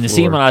dance floor. And the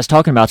scene what I was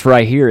talking about is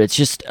right here. It's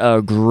just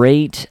a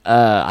great,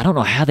 I don't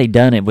know how they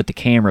done it with the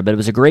camera, but it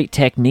was a great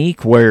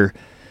technique where,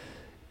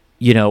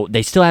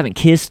 they still haven't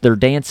kissed. They're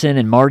dancing,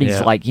 and Marty's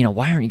like,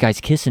 why aren't you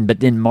guys kissing? But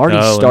then Marty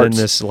starts. And then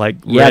this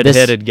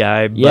redheaded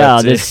guy.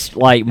 This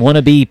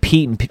wannabe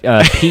Pete and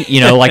Pete,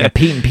 like a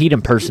Pete and Pete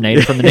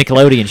impersonator from the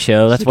Nickelodeon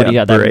show. That's what he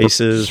got.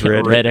 Braces,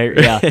 red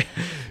hair. Yeah.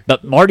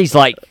 But Marty's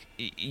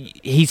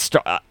he's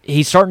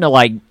starting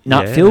to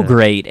not feel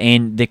great,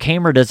 and the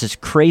camera does this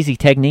crazy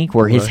technique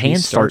where his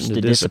hand starts to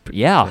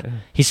disappear.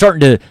 He's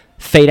starting to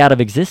fade out of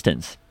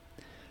existence.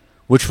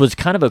 which was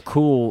kind of a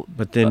cool,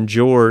 But then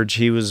George,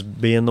 he was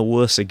being the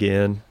wuss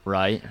again,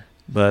 right?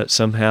 but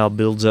somehow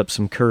builds up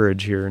some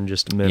courage here in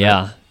just a minute.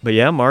 Yeah. But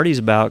yeah, Marty's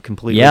about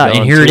completely Yeah, gone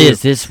and here it too.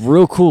 is, this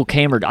real cool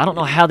camera. I don't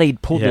know how they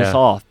pulled this Yeah.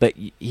 off, but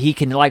he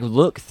can like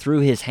look through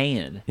his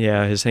hand.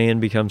 Yeah, his hand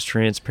becomes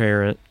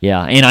transparent.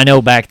 Yeah, and I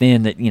know back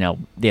then that,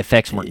 the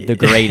effects weren't the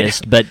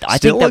greatest, but I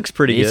Still think that looks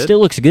pretty it good. still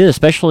looks good,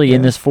 especially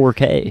in this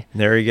 4K.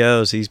 There he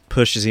goes. He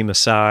pushes him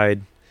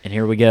aside. And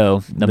here we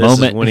go. The This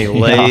moment is when he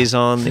lays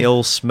on the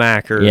old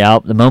smacker. Yeah,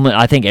 the moment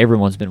I think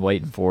everyone's been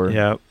waiting for.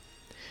 Yeah.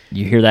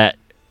 You hear that?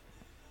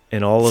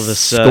 And all of a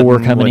Score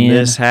sudden, coming when in.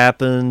 this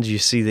happens, you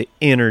see the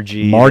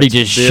energy. Marty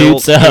that's just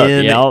built shoots up,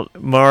 in yep.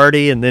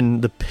 Marty, and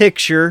then the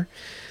picture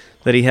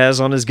that he has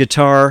on his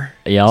guitar.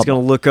 Yep. He's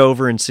going to look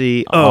over and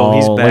see, Oh,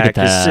 he's look back. at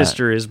His that.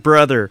 sister, his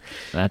brother.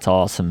 That's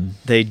awesome.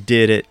 They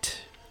did it.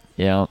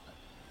 Yeah.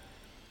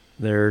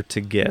 They're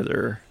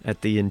together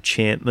at the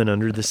Enchantment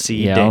Under the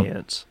Sea Yeah.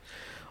 dance.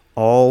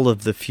 All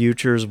of the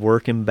futures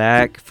working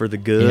back for the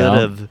good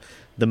Yeah. of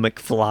the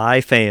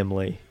McFly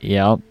family.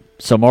 Yeah.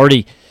 So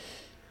Marty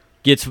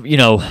gets,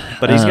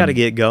 But he's got to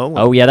get going.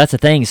 Oh yeah, that's the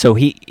thing. So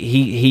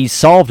he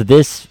solved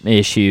this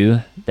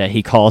issue that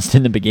he caused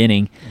in the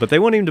beginning. But they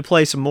want him to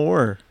play some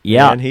more.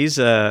 Yeah. And he's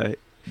But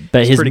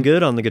he's pretty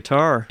good on the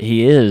guitar.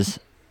 He is.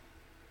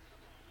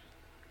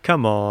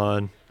 Come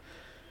on.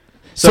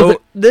 So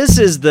So this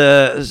is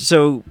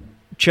so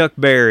Chuck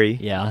Berry.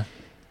 Yeah.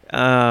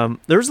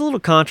 There was a little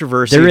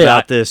controversy There is,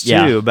 about this too,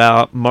 yeah.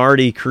 about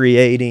Marty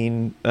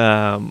creating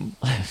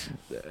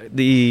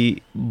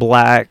the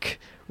black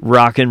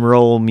rock and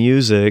roll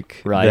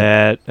music Right.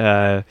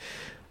 that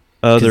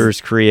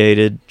others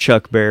created.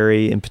 Chuck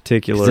Berry in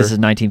particular. This is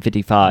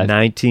 1955.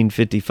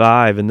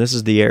 1955, and this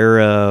is the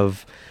era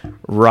of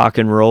rock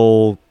and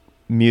roll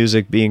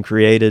music being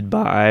created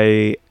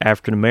by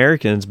African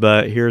Americans,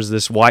 but here's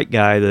this white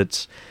guy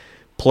that's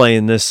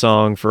playing this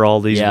song for all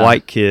these Yeah.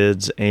 white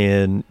kids,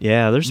 and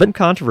there's some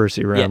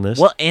controversy around this.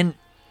 Well, and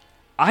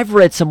I've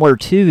read somewhere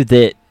too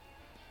that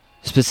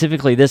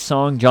specifically this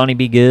song, Johnny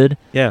Be Good,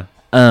 Yeah.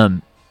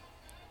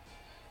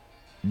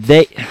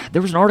 there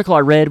was an article I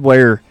read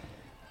where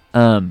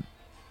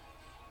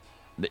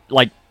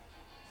like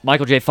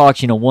Michael J.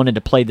 Fox, wanted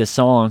to play this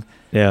song,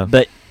 Yeah.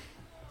 but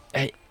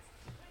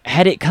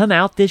had it come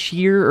out this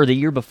year or the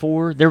year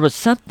before, there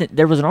was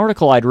an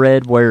article I'd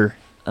read where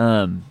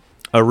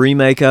A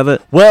remake of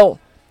it? well,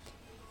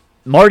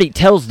 Marty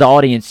tells the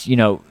audience,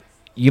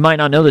 you might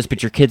not know this,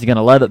 but your kid's going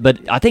to love it. But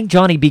I think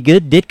Johnny Be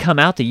Good did come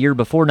out the year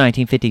before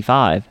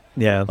 1955.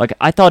 Yeah. Like,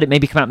 I thought it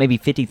maybe come out maybe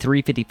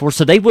 53, 54,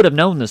 so they would have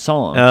known the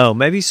song. Oh,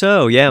 maybe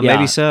so. Yeah, Yeah.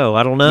 maybe so.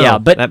 I don't know. Yeah,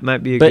 but- that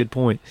might be a but- good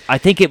point. I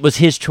think it was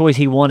his choice.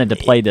 He wanted to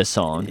play this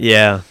song.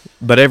 Yeah,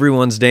 but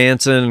everyone's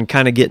dancing and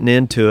kind of getting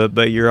into it.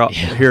 But you're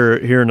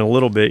here in a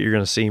little bit. You're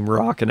going to see him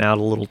rocking out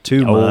a little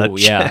too much. Oh,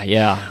 yeah,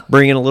 yeah.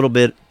 Bringing a little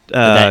bit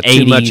That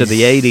too much of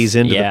the 80s, 80s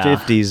into yeah. the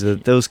 50s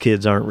that those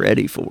kids aren't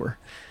ready for.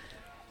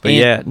 But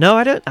And-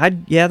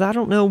 I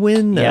don't know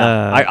when.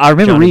 Yeah, I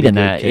remember Johnny B. reading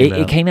Good that. came It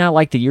out. came out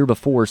like the year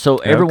before, so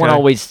everyone Okay.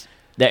 always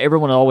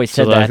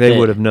So said like that. they that-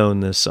 would have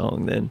known this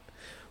song then.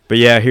 But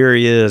yeah, here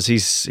he is.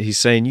 He's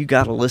saying you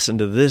got to listen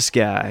to this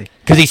guy.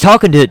 Because he's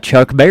talking to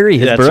Chuck Berry,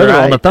 his That's brother,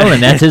 on the right. phone,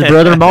 and that's his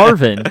brother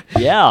Marvin.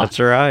 Yeah. That's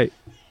right.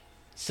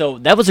 So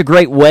that was a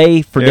great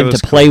way for It them to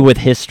was play with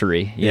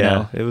history, you Yeah,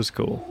 know, it was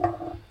cool.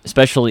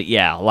 especially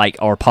like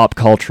our pop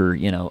culture,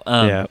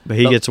 Yeah, but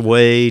he gets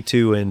way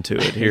too into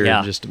it here Yeah.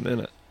 in just a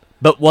minute.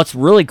 But what's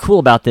really cool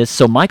about this?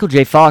 So Michael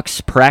J. Fox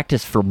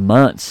practiced for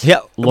months, Yeah,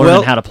 learning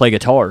well, how to play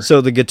guitar.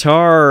 So the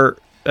guitar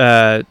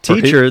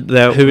teacher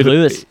Huey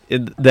Lewis.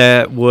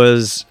 that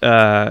was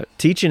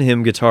teaching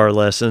him guitar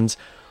lessons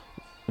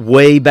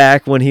way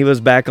back when he was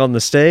back on the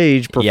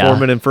stage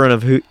performing in front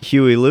of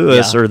Huey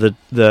Lewis, Yeah. or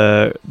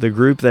the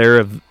group there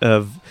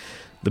of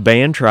the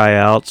band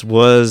tryouts,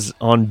 was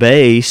on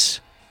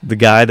bass the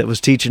guy that was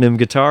teaching him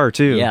guitar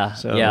too. Yeah,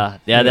 So, yeah,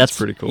 that's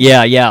pretty cool.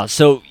 Yeah.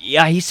 So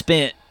he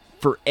spent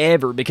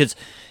forever because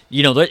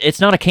it's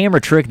not a camera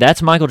trick.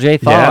 That's Michael J.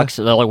 Fox,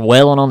 like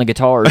wailing on the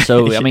guitar.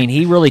 So I mean,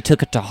 he really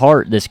took it to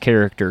heart, this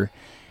character,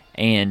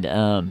 and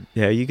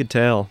Yeah, you could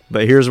tell.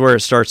 But here's where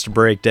it starts to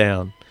break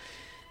down.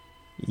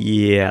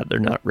 Yeah, they're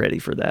not ready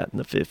for that in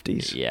the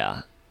 50s.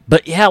 yeah.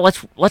 But yeah,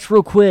 let's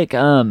real quick.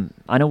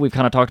 I know we've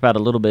kind of talked about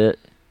it a little bit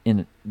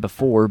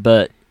before,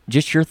 but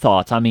just your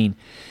thoughts. I mean,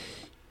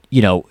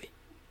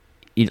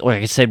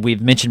 like I said,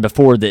 we've mentioned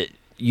before that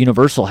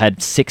Universal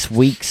had 6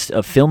 weeks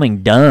of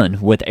filming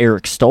done with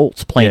Eric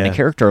Stoltz playing the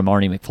character of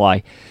Marty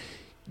McFly.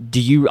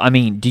 Do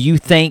you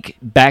think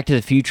Back to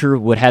the Future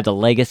would have the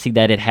legacy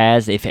that it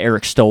has if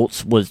Eric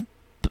Stoltz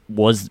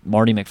was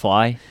Marty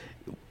McFly?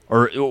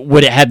 Or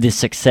would it have this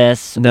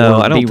success? No,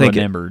 or I don't be think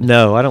remembered?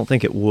 I don't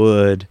think it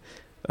would.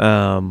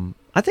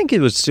 I think it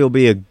would still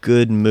be a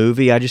good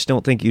movie. I just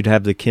don't think you'd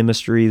have the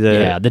chemistry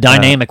that the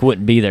dynamic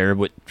wouldn't be there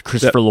with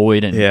Christopher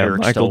Lloyd and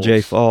Eric Michael Stoltz.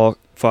 J.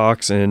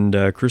 Fox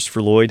and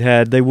Christopher Lloyd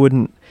had. They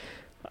wouldn't,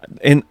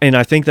 and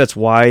I think that's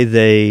why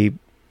they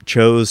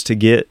chose to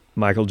get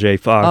Michael J.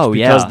 Fox,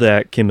 because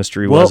that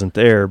chemistry wasn't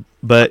there.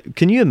 But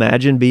can you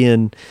imagine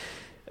being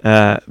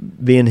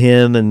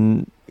him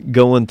and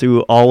going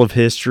through all of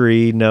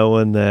history,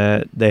 knowing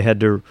that they had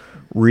to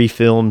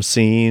refilm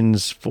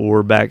scenes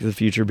for Back to the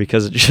Future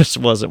because it just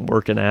wasn't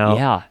working out?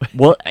 Yeah.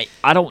 Well,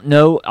 I don't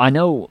know. I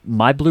know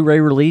my Blu-ray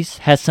release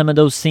has some of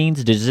those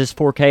scenes. Does this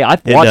 4K?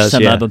 I've watched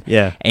some of them.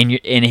 Yeah.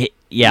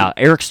 Yeah,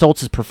 Eric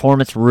Stoltz's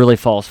performance really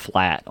falls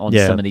flat on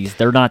some of these.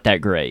 They're not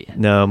that great.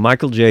 No,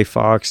 Michael J.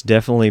 Fox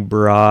definitely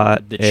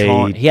brought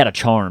he had a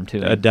charm to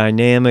him. A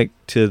dynamic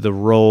to the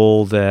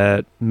role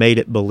that made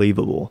it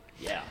believable.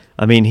 Yeah.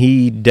 I mean,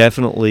 he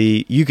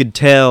definitely, you could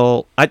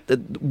tell,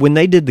 when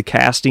they did the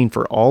casting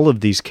for all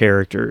of these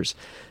characters,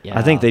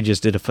 I think they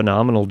just did a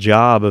phenomenal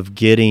job of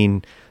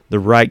getting the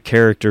right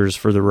characters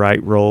for the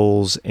right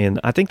roles, and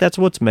I think that's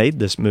what's made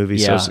this movie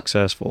so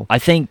successful. I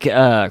think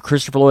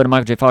Christopher Lloyd and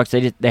Michael J. Fox,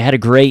 they had a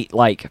great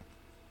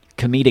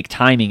comedic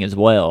timing as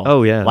well.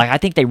 Oh yeah, I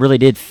think they really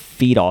did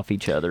feed off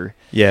each other.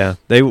 Yeah,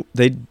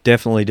 they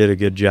definitely did a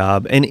good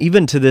job, and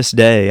even to this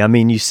day, I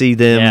mean, you see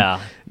them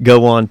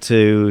go on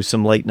to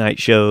some late night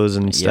shows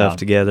and stuff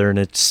together, and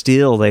it's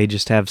still they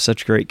just have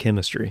such great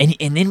chemistry.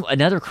 And then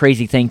another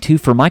crazy thing too,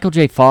 for Michael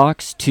J.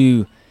 Fox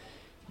to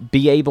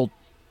be able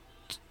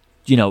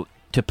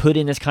to put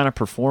in this kind of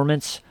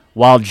performance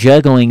while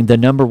juggling the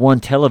 #1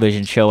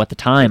 television show at the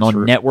time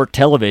on network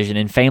television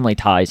in Family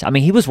Ties. I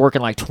mean, he was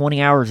working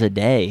 20 hours a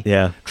day.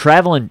 Yeah.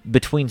 Traveling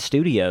between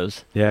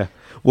studios. Yeah.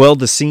 Well,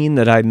 the scene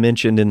that I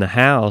mentioned in the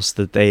house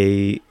that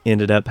they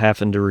ended up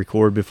having to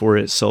record before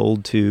it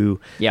sold to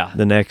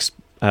the next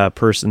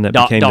person that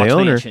became the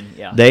owner,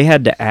 they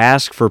had to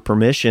ask for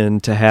permission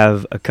to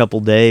have a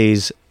couple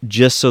days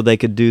just so they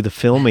could do the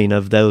filming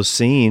of those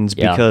scenes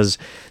because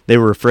they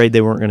were afraid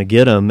they weren't going to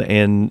get them.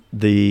 And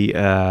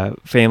the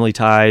Family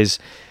Ties,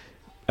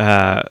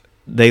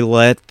 they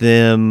let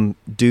them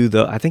do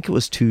I think it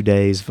was 2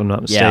 days, if I'm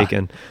not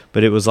mistaken,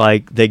 but it was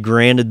they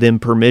granted them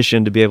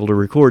permission to be able to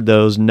record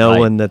those,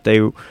 knowing that they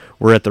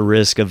were at the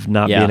risk of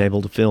not being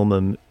able to film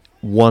them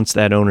once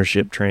that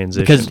ownership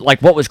transitioned. Because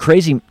what was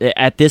crazy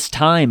at this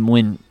time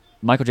when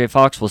Michael J.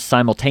 Fox was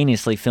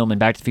simultaneously filming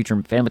Back to the Future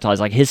and Family Ties,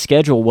 his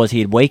schedule was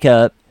he'd wake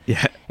up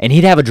and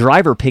he'd have a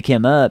driver pick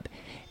him up,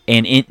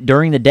 and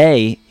during the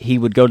day he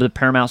would go to the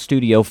Paramount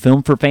studio,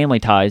 film for Family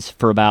Ties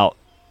for about,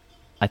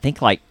 I think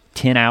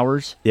 10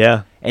 hours.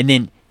 Yeah. And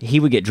then he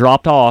would get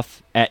dropped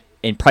off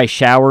and probably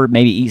shower,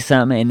 maybe eat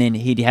something, and then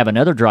he'd have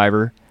another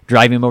driver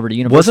drive him over to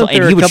Universal,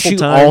 and he would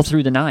shoot all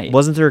through the night.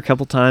 Wasn't there a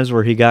couple times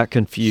where he got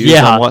confused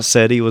on what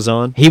set he was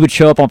on? He would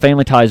show up on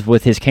Family Ties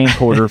with his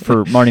camcorder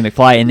for Marty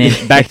McFly, and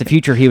then Back to the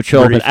Future, he would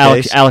show up with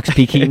Alex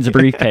P. Keaton's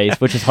briefcase,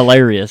 which is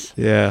hilarious.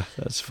 Yeah,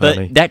 that's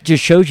funny. But that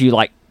just shows you,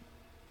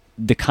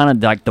 the kind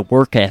of, the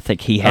work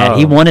ethic he had.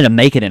 He wanted to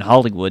make it in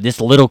Hollywood.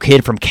 This little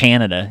kid from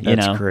Canada,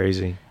 That's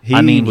crazy.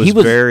 He was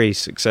very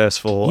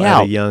successful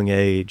at a young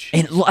age.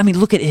 And,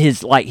 look at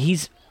his,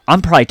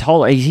 I'm probably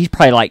taller. He's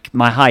probably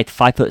my height,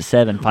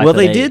 5'7", 5'8". Well,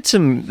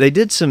 they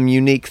did some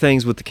unique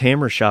things with the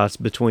camera shots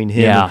between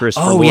him and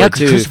Christopher Lloyd. Oh yeah,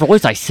 Christopher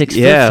Lloyd's 6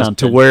 foot something.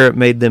 To where it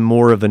made them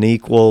more of an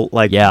equal.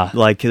 Like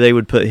they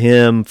would put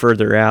him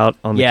further out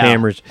on the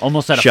camera,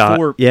 almost at shot.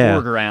 a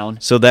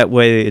foreground. So that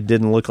way it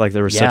didn't look like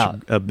there was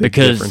such a big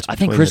difference. Because I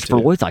think Christopher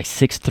Lloyd's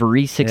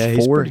 6'3", 6'4".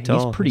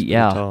 He's pretty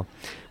tall.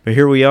 But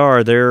here we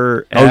are.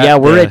 We're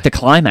at the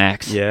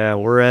climax. Yeah,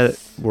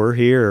 we're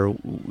here.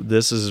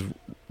 This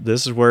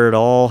is where it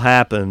all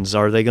happens.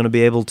 Are they going to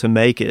be able to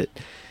make it?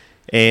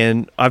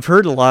 And I've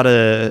heard a lot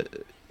of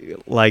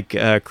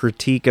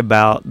critique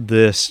about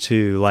this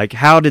too.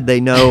 How did they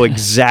know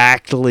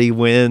exactly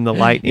when the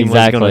lightning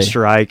was going to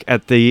strike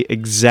at the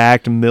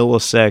exact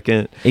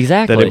millisecond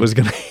that it was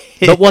going to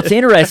hit? But what's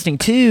interesting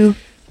too,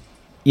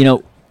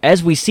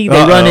 as we see, they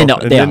run into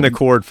and then the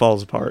cord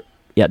falls apart.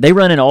 Yeah, they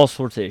run into all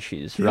sorts of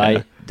issues,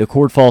 right? The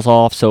cord falls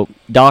off, so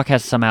Doc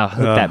has to somehow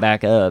hook that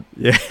back up.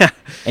 Yeah.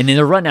 And then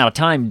they're running out of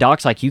time.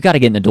 Doc's like, you got to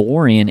get in the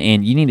DeLorean,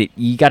 and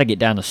you got to get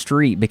down the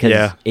street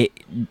because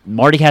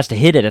Marty has to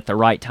hit it at the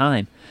right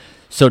time.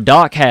 So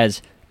Doc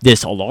has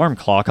this alarm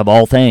clock of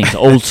all things,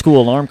 old school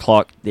alarm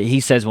clock that he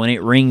says when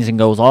it rings and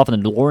goes off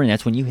in the DeLorean,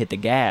 that's when you hit the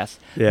gas.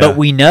 Yeah. But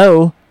we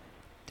know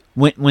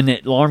when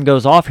the alarm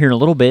goes off here in a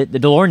little bit, the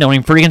DeLorean don't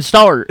even freaking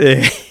start.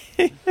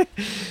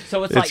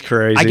 So it's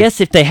crazy. I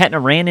guess if they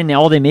hadn't ran into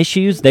all them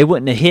issues, they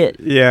wouldn't have hit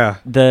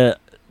the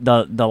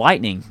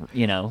lightning,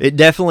 It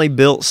definitely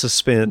built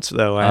suspense,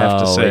 though, I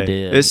have to say. It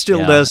did. It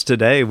still does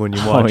today when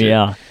you watch it. Oh,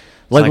 yeah.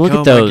 Look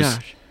at those.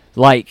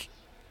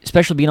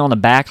 Especially being on the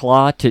back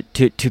lot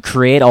to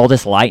create all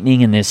this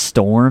lightning and this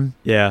storm.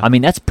 Yeah. I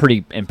mean, that's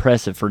pretty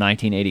impressive for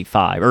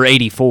 1985 or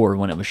 84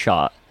 when it was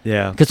shot.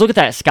 Yeah. Because look at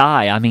that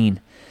sky. I mean,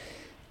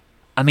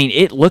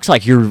 it looks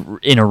like you're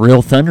in a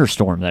real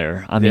thunderstorm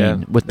there. I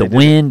mean, with the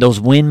wind, those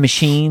wind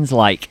machines,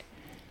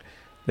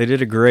 They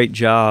did a great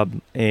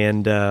job,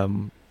 and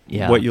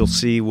what you'll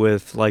see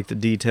with, the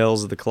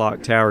details of the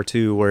clock tower,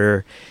 too,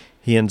 where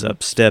he ends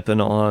up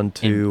stepping on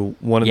to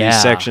one of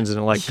these sections, and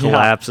it,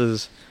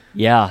 collapses.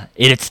 Yeah,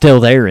 it's still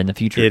there in the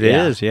future. It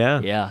is,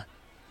 yeah. Yeah.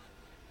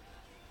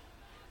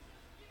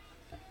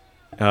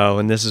 Oh,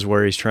 and this is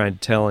where he's trying to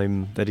tell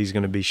him that he's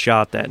going to be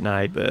shot that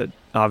night, but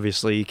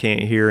obviously he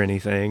can't hear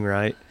anything,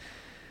 right?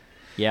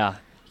 Yeah,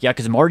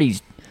 because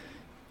Marty's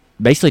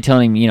basically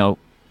telling him,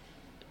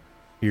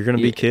 You're going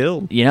to be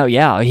killed.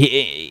 Yeah,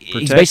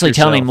 he's basically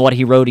telling him what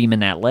he wrote him in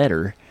that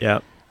letter. Yeah.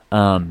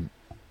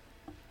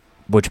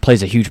 Which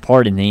plays a huge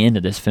part in the end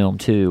of this film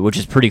too, which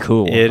is pretty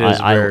cool. It is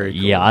very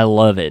cool. Yeah, I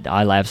love it.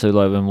 I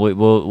absolutely love it. And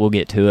we'll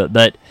get to it,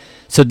 but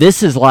so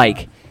this is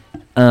like,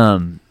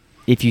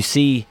 if you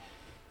see,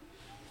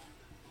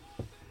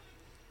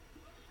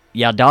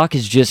 Doc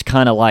is just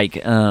kind of like,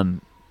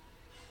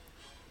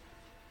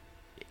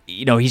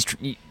 he's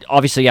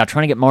obviously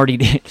trying to get Marty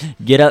to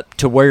get up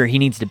to where he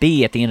needs to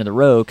be at the end of the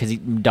road because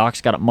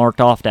Doc's got it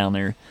marked off down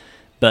there,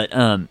 but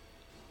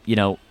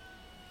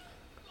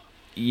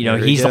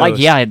he's like,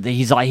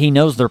 he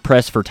knows they're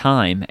pressed for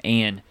time,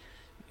 and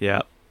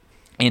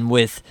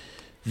with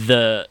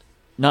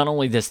not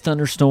only this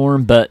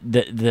thunderstorm, but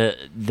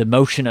the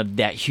motion of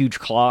that huge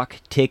clock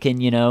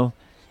ticking,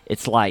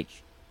 it's like,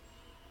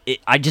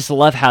 I just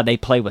love how they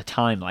play with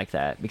time like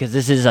that, because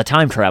this is a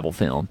time travel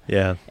film.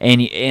 Yeah,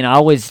 and I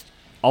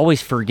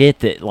always forget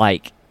that,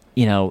 like,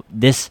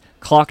 this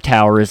clock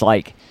tower is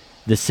like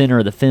the center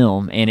of the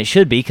film, and it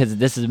should be, because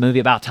this is a movie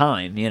about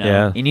time,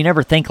 Yeah. And you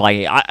never think,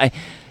 like, I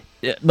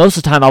most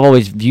of the time I've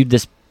always viewed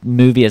this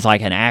movie as like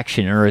an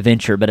action or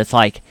adventure, but it's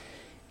like,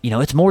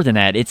 it's more than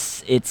that.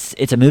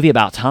 It's a movie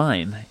about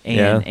time,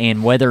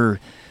 and whether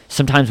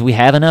sometimes we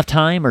have enough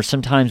time or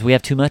sometimes we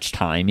have too much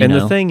time.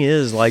 The thing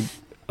is, like,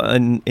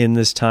 in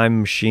this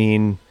time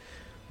machine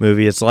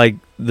movie, it's like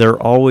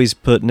they're always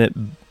putting it,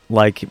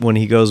 like, when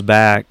he goes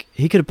back,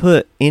 he could have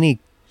put any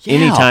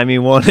time he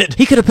wanted.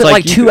 He could have put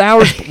like 2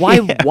 hours.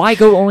 Why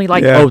go only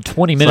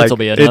 20 minutes will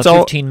be enough,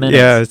 15 minutes.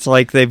 Yeah, it's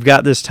like they've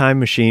got this time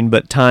machine,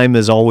 but time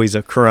is always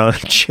a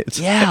crunch.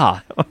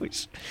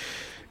 Always,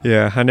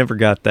 I never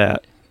got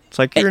that. It's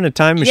like, you're in a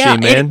time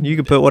machine, man. You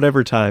can put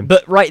whatever time.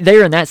 But right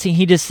there in that scene,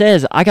 he just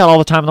says, I got all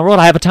the time in the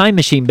world. I have a time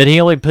machine. But he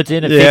only puts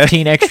in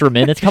 15 extra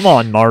minutes. Come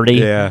on, Marty.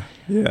 Yeah.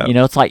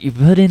 It's like you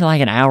put in like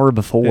an hour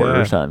before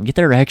or something. Get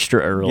there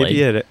extra early.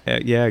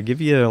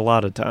 Give you a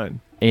lot of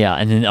time. Yeah,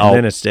 and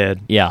then it's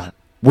dead. Yeah,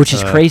 which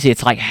is crazy.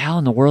 It's like, how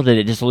in the world did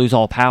it just lose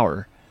all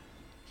power?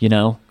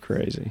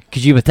 Crazy.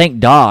 Because you would think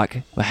Doc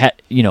had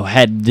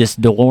this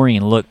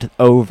DeLorean looked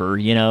over,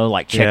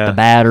 checked the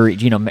battery,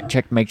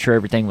 checked to make sure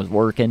everything was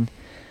working,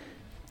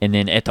 and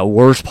then at the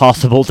worst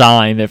possible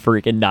time, it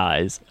freaking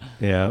dies.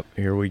 Yeah,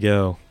 here we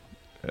go.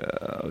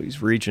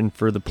 He's reaching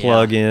for the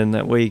plug in,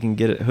 that way he can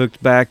get it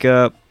hooked back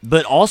up.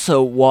 But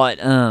also, what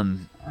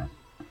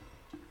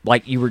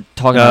like you were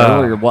talking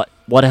about earlier,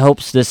 what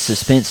helps this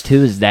suspense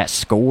too is that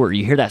score.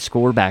 You hear that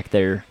score back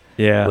there,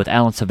 with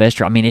Alan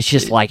Silvestri. I mean, it's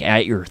just like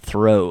at your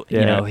throat.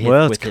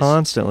 It's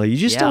constantly. You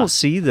just don't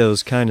see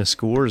those kind of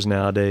scores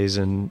nowadays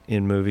in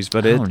movies,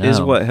 but it is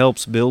what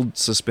helps build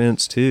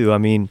suspense too. I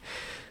mean,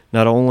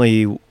 not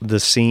only the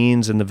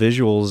scenes and the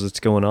visuals that's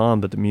going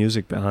on, but the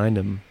music behind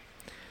them.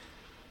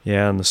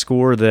 Yeah, and the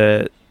score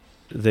that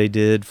they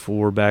did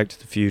for Back to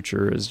the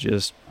Future is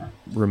just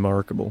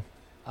remarkable.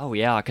 Oh,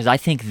 yeah, because I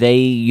think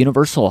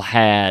Universal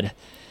had,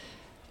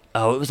 it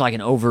was like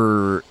an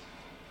over,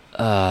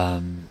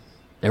 there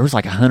was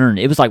like 100,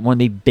 it was like one of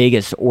the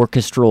biggest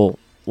orchestral,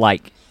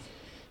 like,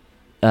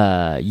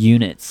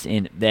 units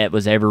that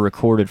was ever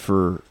recorded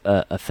for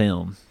a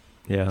film.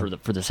 Yeah. For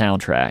the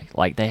soundtrack.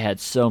 Like, they had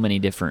so many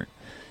different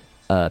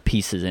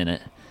pieces in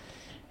it.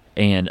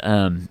 And,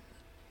 and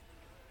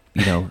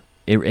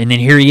then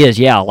here he is,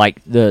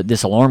 like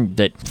this alarm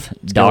that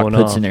Doc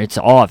puts in there, it's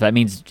off. That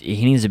means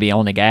he needs to be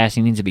on the gas,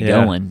 he needs to be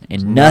going,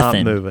 and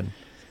nothing. Not moving.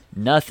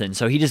 Nothing.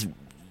 So he just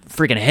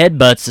freaking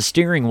headbutts the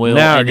steering wheel.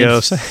 Now it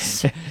goes.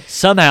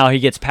 Somehow he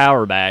gets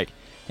power back,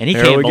 and he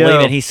can't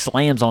believe it. He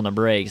slams on the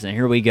brakes, and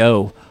here we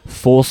go.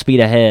 Full speed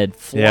ahead,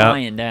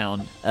 flying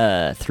down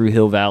through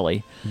Hill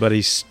Valley. But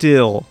he's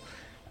still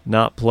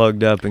not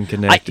plugged up and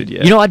connected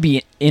yet. I'd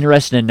be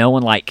interested in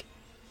knowing, like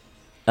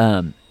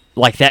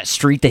that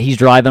street that he's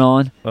driving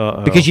on.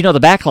 Because, the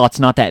backlot's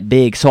not that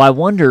big. So I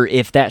wonder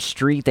if that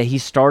street that he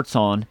starts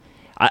on,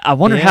 I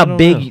wonder how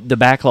big the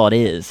backlot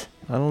is.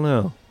 I don't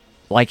know.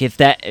 Like, if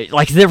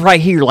they're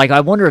right here. Like,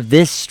 I wonder if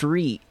this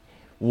street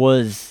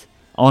was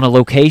on a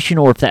location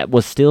or if that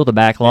was still the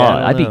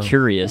backlot. I'd be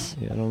curious.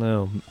 Yeah, I don't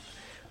know.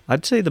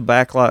 I'd say the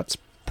backlot's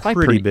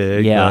pretty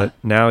big, but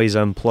now he's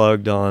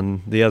unplugged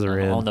on the other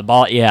end. On the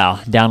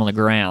down on the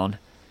ground.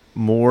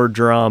 More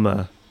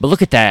drama. But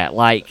look at that,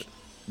 like,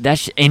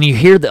 and you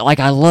hear that, like,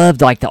 I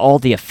loved, like, all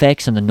the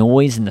effects and the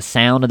noise and the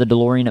sound of the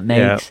DeLorean it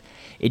makes.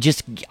 Yeah. It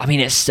just, I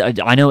mean,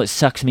 I know it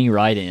sucks me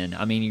right in.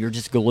 I mean, you're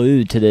just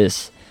glued to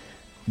this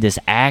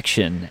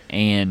action,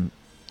 and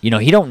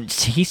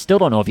he still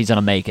don't know if he's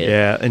gonna make it.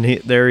 Yeah, and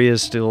there he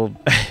is still.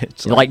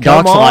 It's like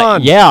Doc's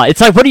like,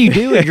 it's like, what are you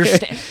doing?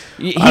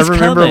 I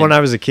remember when I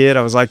was a kid,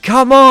 I was like,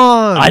 come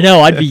on! I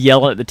know, I'd be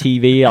yelling at the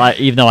TV,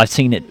 even though I've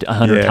seen it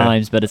 100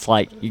 times, but it's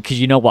like, because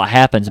you know what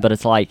happens, but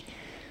it's like,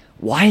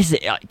 why is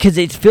it? Because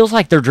it feels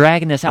like they're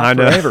dragging this I out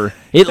know. forever.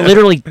 It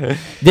literally,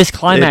 this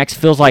climax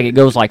feels like it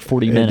goes like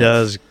 40 minutes. It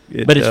does.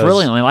 But it's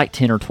really only like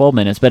 10 or 12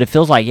 minutes. But it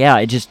feels like,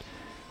 it just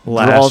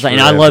draws. And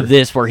I love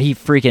this where he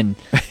freaking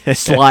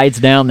slides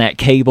down that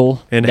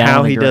cable. And down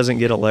how the he gr- doesn't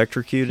get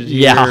electrocuted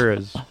Yeah. here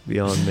is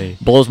beyond me.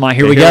 blows my.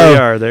 Here Okay, we go. we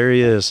are. There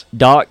he is.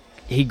 Doc,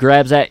 he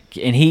grabs that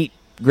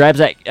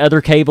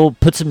other cable,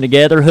 puts them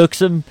together, hooks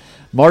them.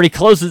 Marty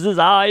closes his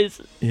eyes.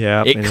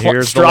 Yeah. It And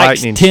here's the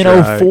strikes lightning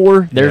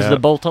 10:04. There's Yeah. the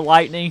bolt of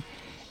lightning,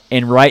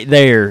 and right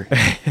there,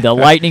 the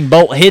lightning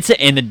bolt hits it,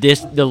 and the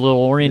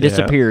DeLorean Yeah.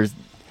 disappears.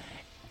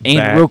 And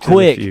Back real to the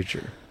quick,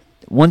 future.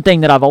 one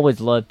thing that I've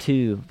always loved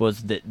too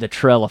was the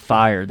trail of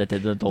fire that the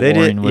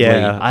DeLorean would leave.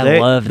 I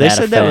love that. They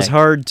said that was effect.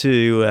 hard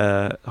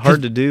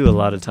to do a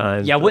lot of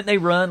times. Yeah, but- wouldn't they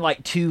run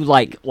like two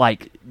like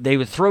they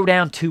would throw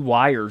down two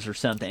wires or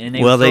something, and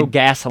they Well, would throw they-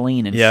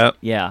 gasoline and Yeah.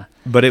 yeah.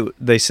 But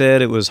they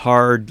said it was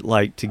hard,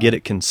 like, to get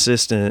it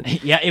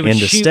consistent. Yeah, it would and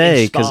to shoot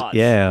stay, in spots.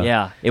 yeah,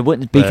 Yeah, it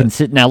wouldn't be But-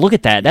 consistent. Now look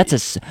at that.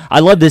 I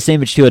love this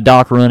image too. A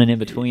Doc running in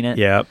between it.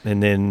 yeah,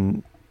 and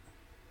then,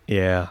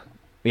 yeah,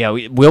 Yeah.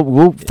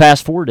 We'll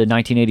fast forward to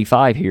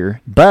 1985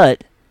 here,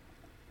 but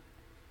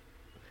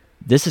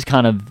this is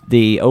kind of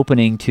the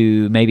opening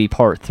to maybe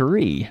part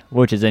 3,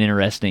 which is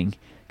interesting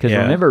because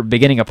Yeah. remember,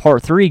 beginning of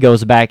part 3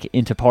 goes back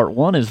into part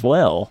 1 as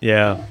well.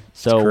 yeah.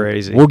 So it's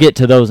crazy. we'll get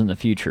to those in the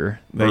future,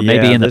 But or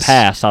maybe yeah, in the this-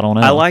 past. I don't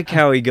know. I like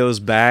how he goes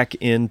back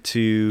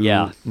into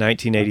Yeah.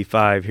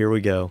 1985. Here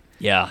we go.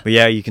 Yeah, But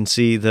yeah, you can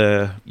see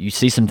the you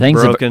see some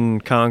things,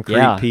 broken concrete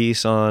Yeah.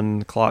 piece on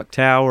the clock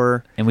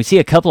tower. and we see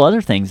a couple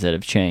other things that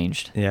have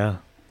changed. Yeah.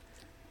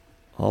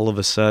 All of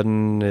a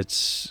sudden,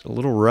 it's a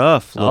little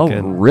rough looking.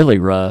 Oh, really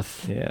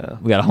rough. Yeah.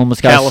 We got a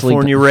homeless guy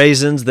California sleeping.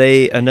 Raisins,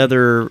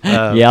 another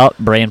Yeah,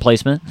 brand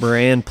placement.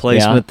 brand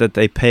placement that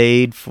they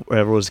paid for,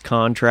 was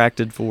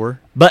contracted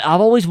for. But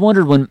I've always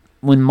wondered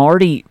when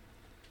Marty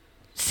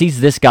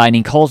sees this guy and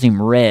he calls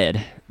him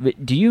Red.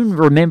 Do you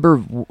remember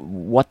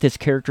what this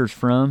character's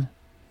from?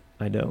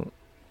 I don't.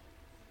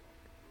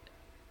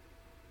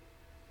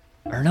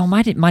 Or no,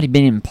 might have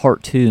been in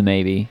part 2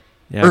 maybe.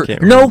 Yeah, I Or,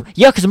 can't no, remember.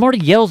 yeah, because Marty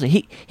yells.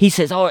 He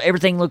says, "Oh,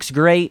 everything looks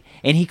great,"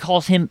 and he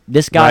calls him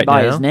this guy Right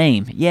by now? his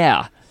name.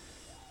 Yeah,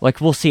 like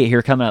we'll see it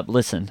here coming up.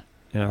 Listen.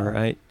 All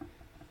right.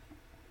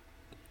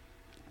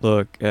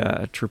 Look,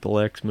 Triple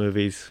X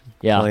movies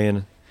Yeah.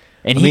 playing.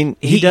 And I mean,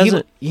 he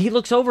doesn't- He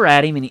looks over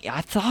at him, and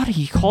I thought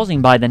he calls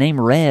him by the name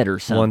Red or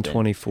something.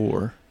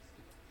 124.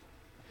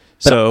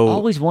 But So I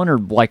always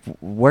wondered like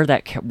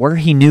where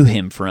he knew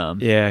him from.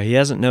 yeah, he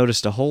hasn't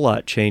noticed a whole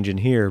lot changing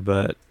here,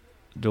 but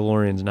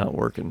DeLorean's not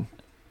working.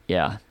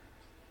 Yeah.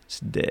 It's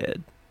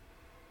dead.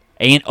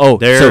 And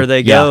There so, they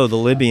yeah. go, the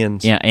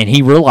Libyans. Yeah, and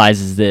he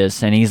realizes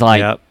this, and he's like,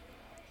 Yep.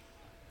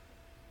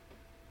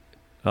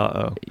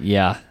 Uh-oh.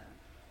 yeah.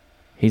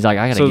 He's like,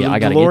 I So the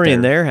gotta DeLorean get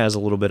there. there has a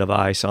little bit of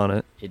ice on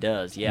it. It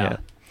does, yeah.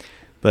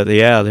 But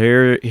yeah,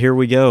 here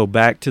we go.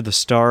 Back to the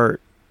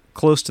start,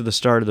 close to the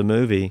start of the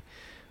movie.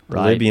 The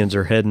Right. Libyans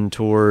are heading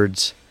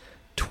towards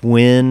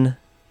Twin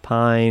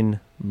Pine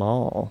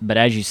Mall. But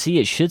as you see,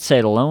 it should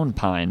say Lone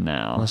Pine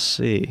now. Let's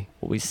see.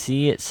 We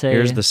see it say.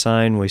 Here's the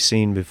sign we've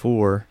seen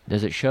before.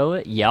 Does it show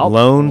it? Yeah.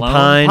 Lone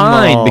Pine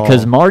Mall.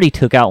 because Marty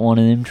took out one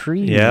of them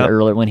trees Yep.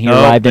 earlier when he Oh,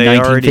 arrived in they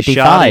already shot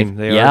 1955. him.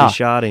 They yeah. already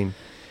shot him.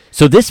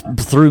 So this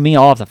threw me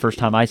off the first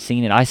time I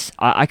seen it.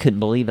 I couldn't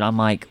believe it. I'm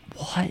like,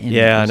 what in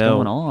Yeah, I what's know.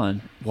 going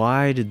on?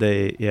 Why did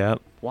they? Yeah.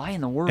 Why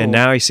in the world? And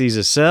now he sees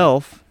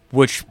himself.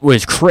 which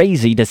was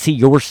crazy to see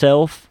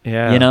yourself.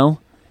 Yeah. You know,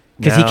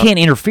 because he Now- can't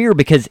interfere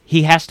because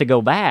he has to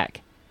go back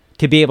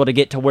to be able to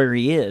get to where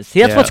he is. See,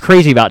 that's Yeah. what's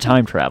crazy about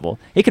time travel.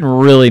 It can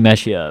really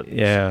mess you up.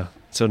 Yeah.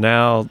 So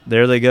now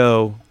there they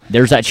go.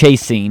 There's that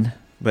chase scene.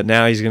 But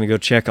now he's going to go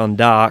check on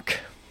Doc.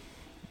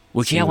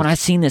 Which, yeah, when I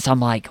seen this, I'm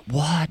like,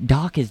 what?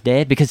 Doc is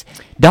dead? Because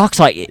Doc's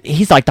like,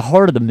 he's like the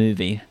heart of the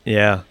movie.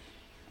 Yeah.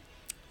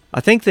 I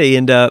think they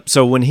end up.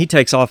 So when he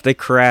takes off, they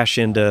crash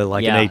into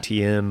like Yeah. an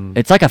ATM.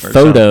 It's like a or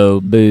photo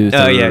booth.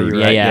 Oh, or- yeah, you're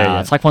right. Yeah, yeah.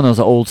 It's like one of those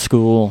old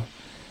school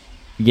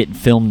getting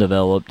film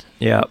developed.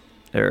 something. Yep.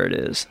 There it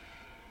is.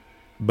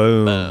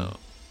 Boom.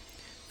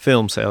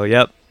 Film sale.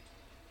 Yep.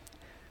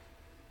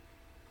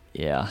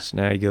 Yeah. So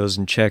now he goes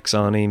and checks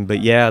on him.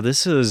 But yeah,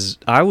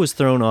 I was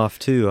thrown off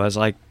too. I was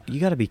like, you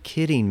got to be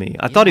kidding me.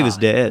 I thought he was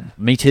Yeah. dead.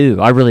 Me too.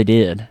 I really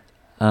did.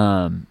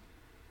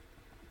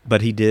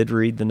 But he did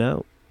read the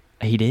note.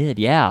 He did,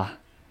 yeah.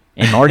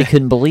 And Marty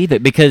couldn't believe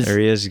it because There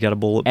he is. He's got a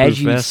bulletproof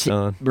as you vest see,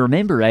 on.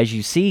 remember, as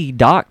you see,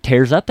 Doc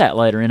tears up that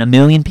letter in a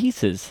million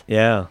pieces.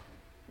 Yeah.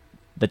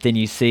 But then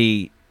you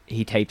see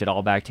he taped it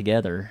all back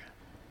together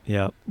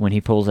Yep. when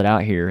he pulls it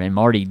out here, and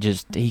Marty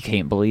he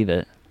can't believe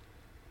it.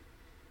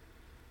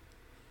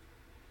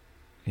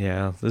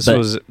 Yeah. This But-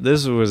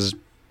 was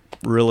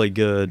really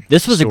good.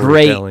 This was a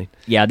great, storytelling.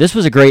 this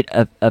was a great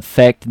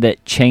effect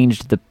that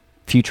changed the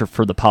future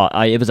for the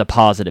it was a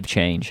positive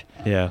change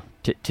Yeah.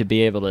 to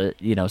be able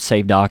to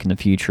save Doc in the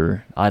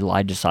future. I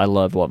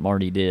loved what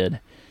Marty did,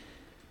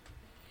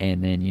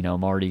 and then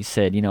Marty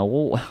said,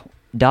 well,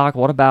 Doc,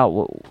 what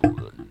about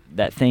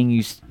that thing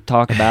you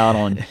talk about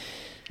on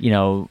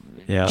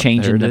Yeah,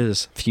 changing there it the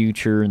is.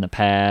 future and the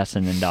past,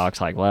 and then Doc's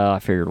like, well, I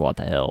figured what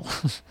the hell.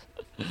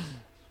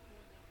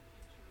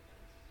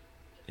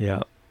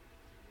 Yeah.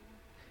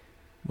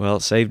 Well,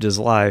 it saved his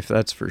life,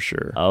 that's for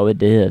sure. Oh, it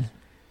did.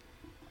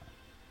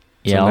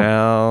 So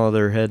now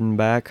they're heading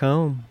back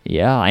home.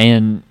 Yeah,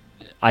 and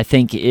I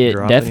think it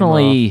Dropping him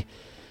definitely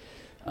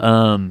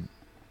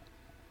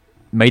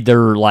made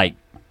their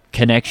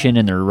connection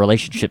and their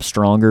relationship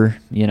stronger,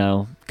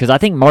 because I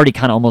think Marty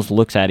kind of almost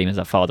looks at him as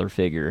a father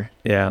figure.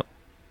 Yeah.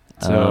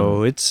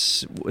 So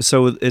it's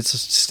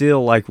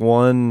still like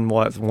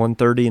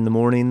 1:30 in the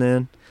morning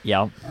then.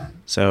 Yeah.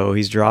 So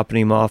he's dropping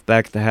him off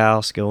back at the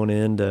house, going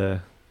in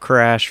to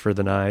crash for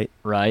the night.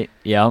 Right.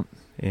 Yeah.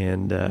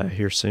 And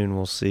here soon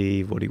we'll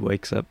see what he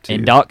wakes up to.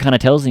 And Doc kind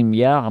of tells him,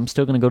 "Yeah, I'm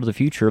still going to go to the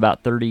future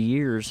about 30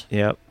 years."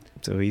 Yep.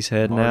 So he's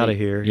heading Marty. out of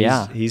here.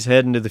 Yeah. He's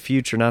heading to the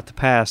future, not the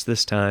past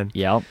this time.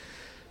 Yep.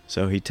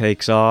 So he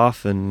takes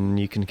off, and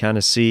you can kind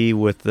of see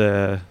with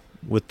the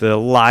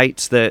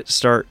lights that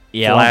start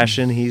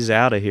flashing, he's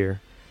out of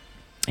here.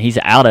 He's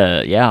out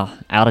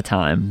of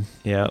time.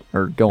 Yep.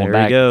 Or going there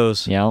back. he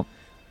goes. Yep.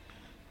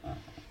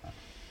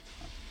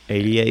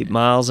 88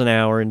 miles an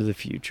hour into the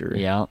future.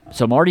 Yeah.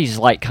 So Marty's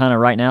kind of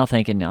right now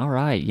thinking, all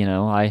right,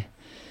 I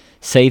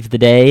saved the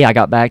day. I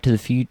got back to the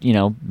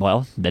future,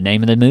 well, the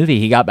name of the movie,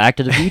 he got back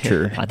to the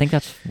future. I think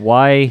that's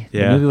why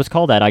the movie was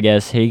called that, I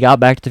guess. He got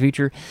back to the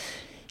future.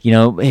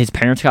 His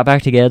parents got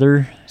back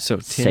together. So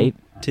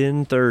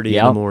 10:30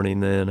 in the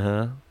morning then,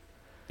 huh?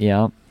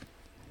 Yeah.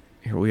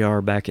 Here we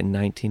are back in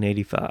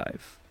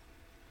 1985.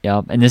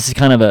 Yeah, and this is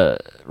kind of a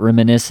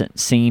reminiscent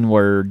scene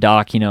where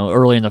Doc,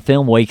 early in the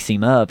film wakes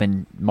him up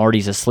and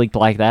Marty's asleep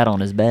like that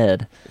on his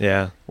bed.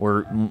 Yeah.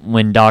 Or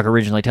when Doc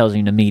originally tells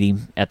him to meet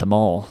him at the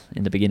mall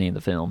in the beginning of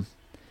the film.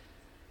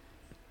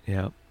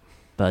 Yeah.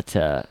 But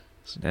so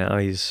now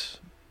he's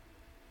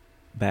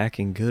back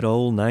in good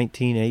old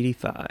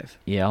 1985.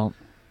 Yeah.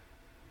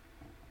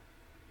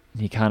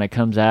 He kind of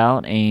comes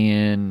out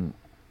and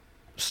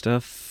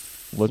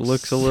stuff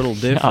looks a little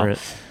different.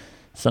 Yeah,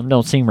 something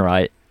don't seem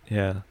right.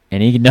 Yeah.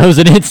 And he knows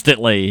it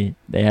instantly.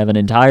 They have an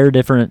entire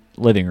different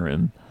living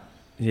room.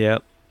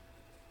 Yep.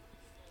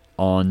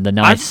 On the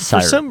nice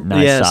side. So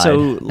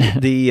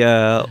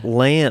the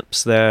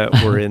lamps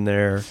that were in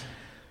there,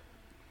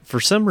 for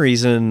some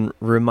reason,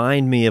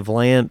 remind me of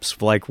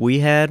lamps like we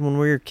had when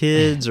we were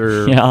kids,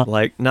 or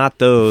like not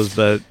those,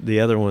 but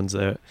the other ones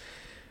that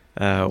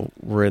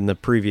were in the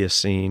previous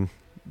scene.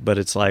 But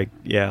it's like,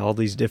 all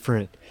these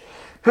different,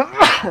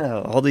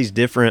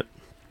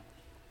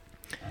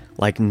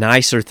 like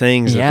nicer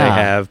things that they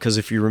have, because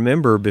if you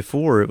remember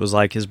before, it was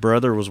like his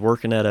brother was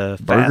working at a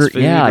fast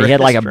food restaurant. He had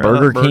like a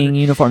Burger King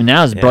uniform.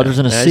 Now his brother's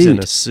in a suit. He's in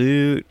a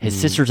suit. His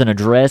sister's in a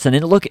dress, and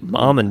then look at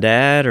mom and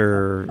dad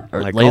are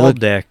like all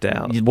decked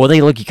out. Well,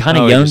 they look kind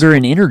of younger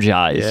and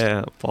energized.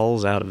 Yeah,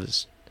 falls out of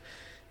his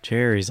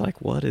chair. He's like,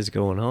 "What is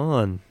going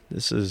on?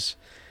 This is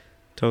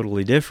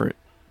totally different."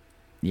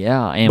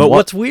 Yeah, but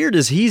what's weird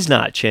is he's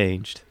not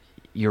changed.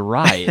 You're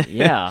right.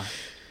 Yeah.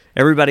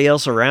 Everybody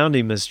else around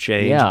him has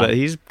changed, but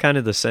he's kind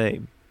of the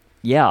same.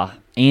 Yeah,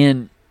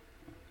 and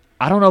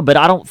I don't know, but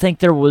I don't think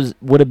there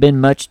would have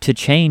been much to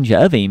change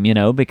of him,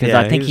 because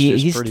I think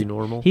he's pretty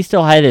normal. He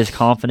still had his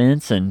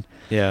confidence, and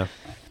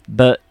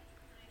but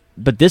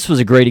this was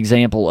a great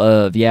example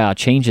of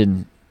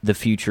changing the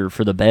future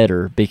for the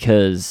better,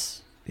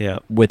 because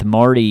with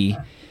Marty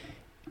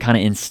kind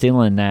of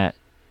instilling that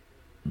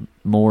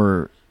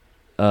more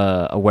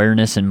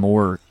awareness and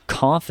more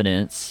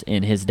confidence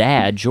in his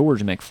dad,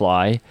 George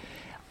McFly.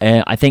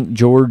 I think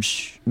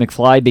George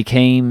McFly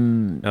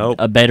became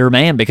a better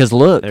man, because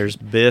look, there's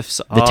Biff's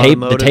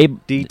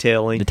automotive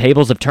detailing. The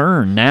tables have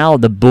turned. Now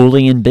the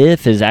bully in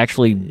Biff is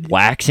actually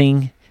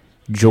waxing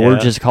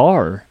George's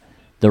car.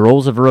 The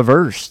roles have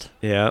reversed.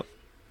 Yeah.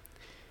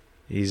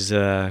 He's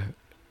in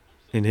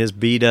his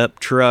beat up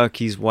truck,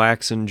 he's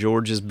waxing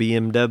George's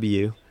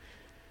BMW.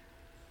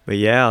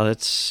 But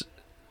that's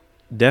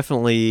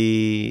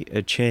definitely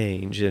a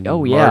change, and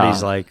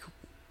Marty's like,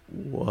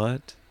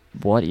 what?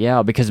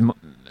 Yeah, because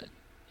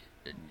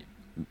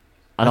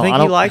I think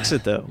he likes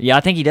it though. Yeah,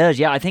 I think he does.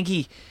 Yeah, I think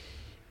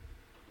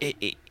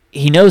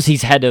he knows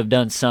he's had to have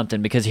done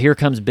something, because here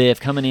comes Biff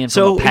coming in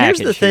from a package.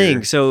 So here's the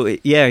thing. So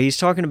he's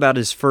talking about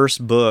his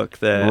first book.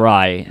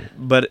 Right.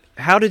 But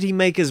how did he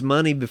make his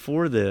money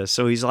before this?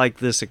 So he's like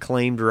this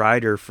acclaimed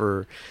writer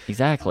for...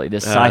 Exactly,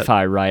 this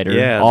sci-fi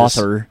writer,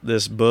 author.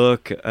 This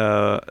book,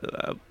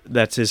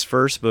 that's his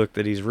first book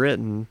that he's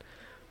written.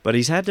 But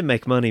he's had to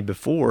make money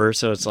before,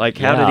 so it's like,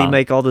 how did he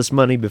make all this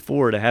money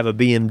before to have a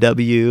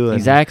BMW? And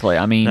exactly,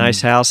 I mean...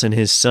 nice house, and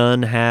his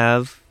son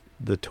have...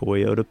 the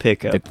Toyota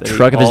pickup, the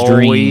truck of his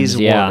dreams.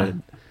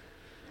 Wanted.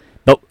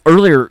 But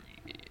earlier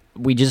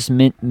we just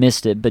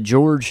missed it. But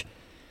George,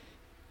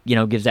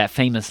 gives that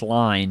famous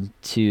line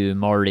to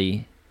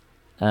Marty.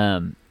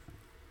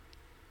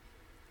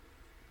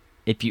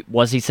 If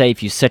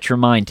you set your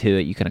mind to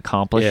it, you can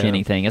accomplish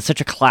anything. It's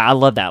such a I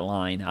love that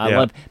line. I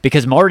love,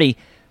 because Marty,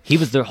 he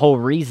was the whole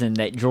reason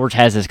that George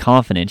has his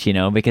confidence.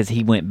 Because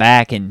he went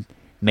back and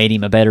made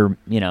him a better,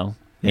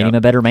 made him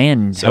a better man,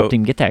 and So, helped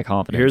him get that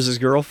confidence. Here's his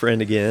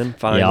girlfriend again.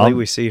 Finally, Yep.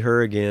 we see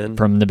her again.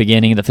 From the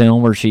beginning of the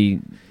film where she,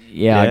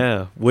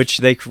 Which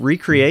they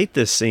recreate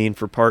this scene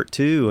for part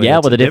 2. And yeah,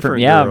 it's with a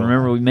different, girl.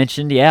 remember we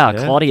mentioned, Yeah.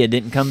 Claudia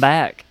didn't come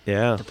back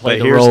Yeah, to play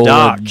but the here's role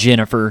Doc of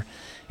Jennifer.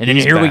 And then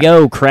He's here we back.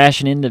 go,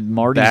 crashing into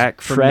Marty's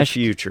back from fresh,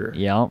 the future.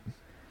 Yeah.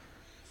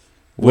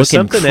 With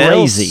Looking something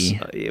crazy.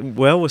 else.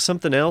 Well, with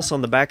something else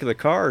on the back of the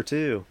car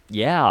too.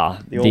 Yeah.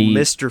 The old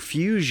Mr.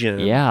 Fusion.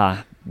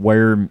 Yeah,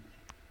 where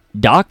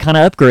Doc kind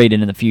of upgraded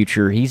in the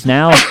future. He's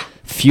now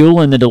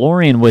fueling the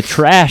DeLorean with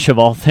trash of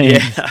all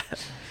things. Yeah.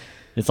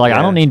 It's like, I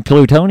Yeah. don't need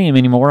plutonium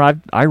anymore.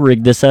 I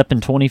rigged this up in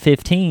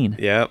 2015.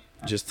 Yep.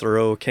 Just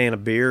throw a can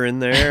of beer in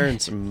there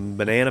and some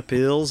banana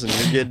pills, and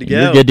you're good to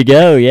go. You're good to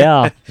go,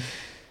 yeah.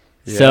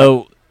 Yeah.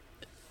 So,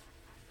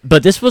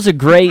 but this was a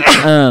great,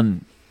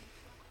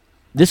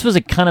 this was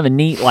a kind of a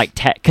neat, like,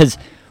 because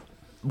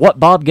what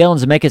Bob Gale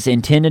and Zemeckis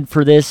intended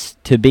for this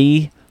to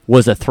be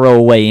was a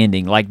throwaway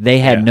ending. Like, they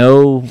had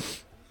no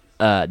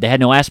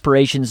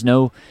aspirations,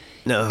 no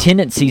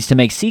tendencies to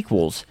make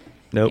sequels.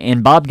 Nope.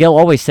 And Bob Gale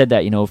always said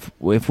that,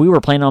 if we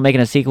were planning on making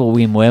a sequel,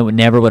 we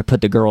never would have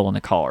put the girl in the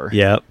car.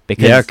 Yep.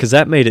 Because because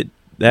that made it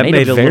a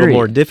little very-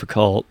 more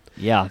difficult.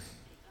 Yeah. So,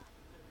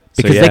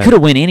 Because yeah. they could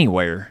have went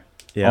anywhere,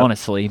 Yep.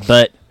 honestly.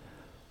 But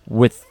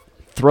with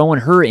throwing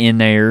her in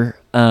there,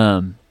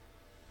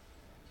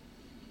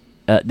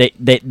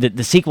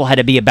 the sequel had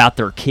to be about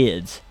their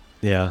kids.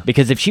 Yeah.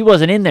 Because if she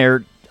wasn't in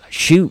there,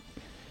 shoot,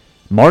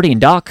 Marty and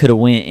Doc could have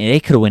went. They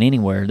could have went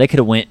anywhere. They could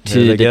have went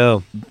to There they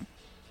go.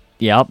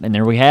 Yep, and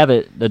there we have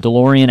it. The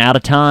DeLorean Out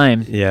of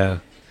Time. Yeah.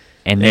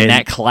 And then And-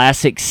 that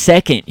classic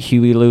second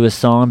Huey Lewis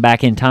song,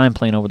 Back in Time,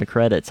 playing over the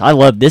credits.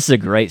 This is a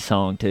great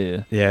song,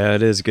 too. Yeah,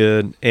 it is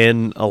good.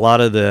 And a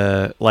lot of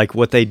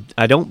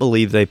I don't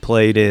believe they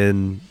played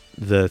in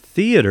the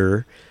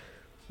theater,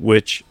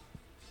 which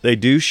they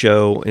do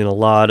show in a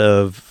lot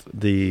of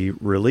the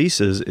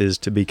releases, is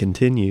to be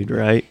continued,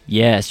 right?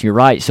 Yes, you're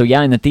right. So,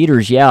 in the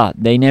theaters,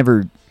 they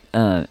never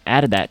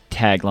added that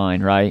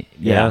tagline, right?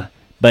 Yeah.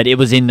 But it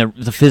was in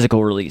the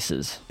physical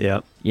releases.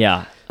 Yeah.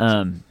 Yeah.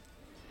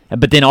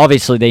 But then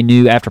obviously they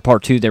knew after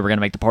part 2 they were going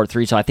to make the part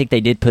 3, so I think they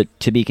did put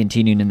to be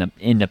continued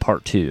in the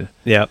part 2.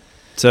 Yeah.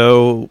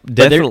 So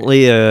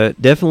definitely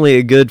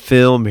a good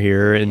film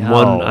here, and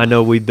one I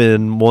know we've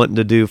been wanting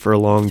to do for a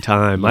long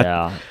time.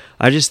 Yeah.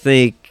 I just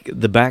think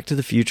the Back to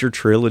the Future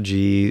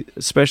trilogy,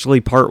 especially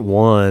part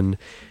 1,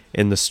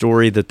 and the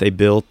story that they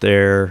built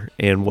there,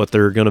 and what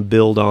they're going to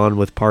build on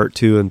with part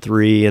 2 and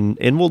 3,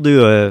 and we'll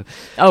do a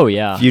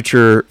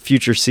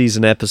future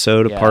season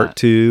episode of part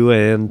 2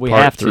 and we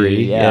part have 3.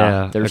 To,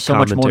 yeah. There's so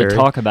much more to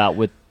talk about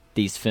with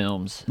these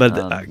films.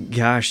 But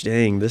gosh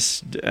dang,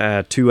 this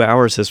 2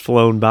 hours has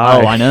flown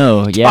by. Oh, I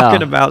know. Yeah,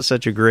 talking about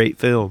such a great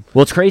film.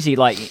 Well, it's crazy.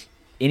 Like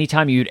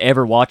anytime you'd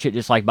ever watch it,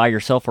 just like by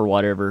yourself or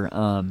whatever,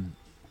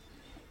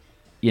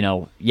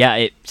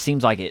 it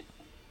seems like it,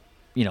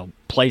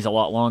 plays a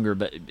lot longer.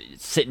 But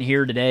sitting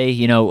here today,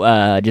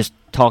 just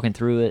talking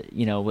through it,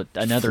 with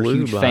another Flew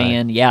huge by.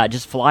 fan, it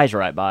just flies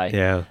right by.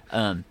 Yeah.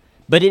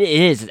 But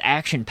it's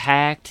action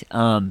packed.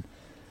 I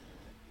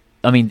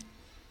mean,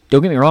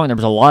 don't get me wrong, there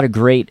was a lot of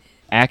great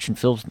action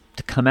films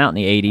to come out in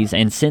the 80s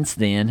and since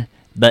then,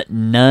 but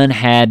none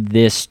had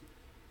the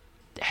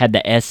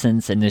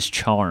essence and this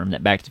charm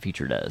that Back to the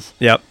Future does.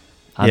 Yep.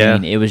 I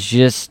mean, it was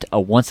just a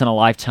once in a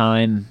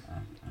lifetime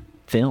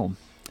film.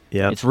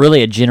 Yeah. It's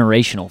really a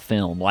generational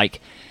film.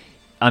 Like,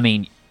 I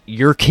mean,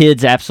 your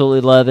kids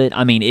absolutely love it.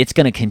 I mean, it's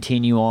going to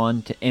continue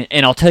on.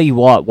 And I'll tell you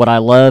what I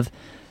love,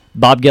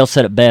 Bob Gale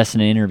said it best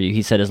in an interview.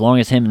 He said, as long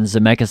as him and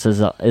Zemeckis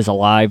is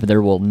alive,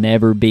 there will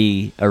never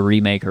be a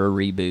remake or a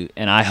reboot.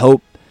 And I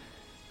hope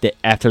that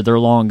after they're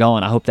long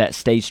gone, I hope that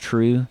stays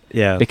true.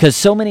 Yeah. Because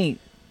so many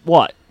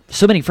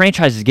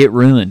franchises get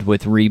ruined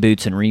with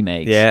reboots and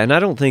remakes. Yeah, and I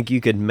don't think you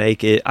could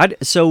make it.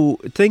 So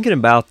thinking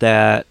about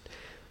that,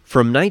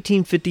 from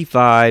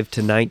 1955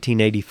 to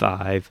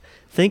 1985,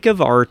 think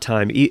of our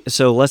time.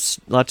 So let's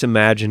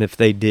imagine if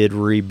they did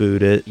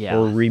reboot it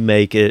or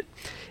remake it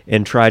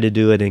and try to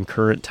do it in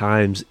current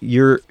times.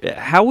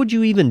 How would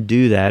you even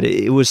do that?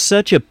 It was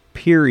such a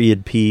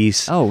period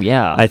piece. Oh,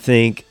 yeah. I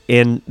think,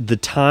 and the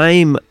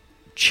time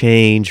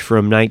change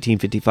from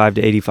 1955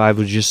 to 85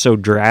 was just so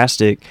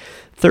drastic.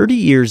 30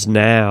 years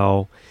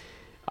now,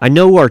 I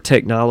know our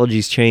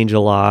technology's changed a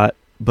lot,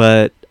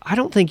 but I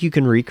don't think you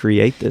can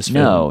recreate this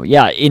film. No,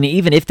 yeah, and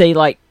even if they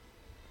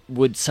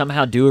would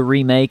somehow do a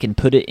remake and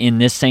put it in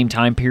this same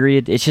time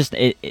period, it's just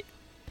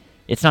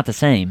it's not the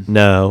same.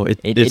 No,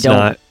 it's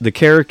not. The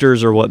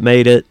characters are what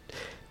made it.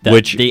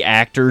 The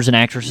actors and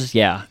actresses,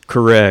 yeah,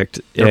 correct.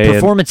 Their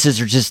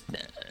performances are just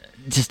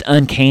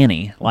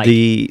uncanny. Like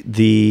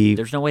the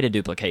there's no way to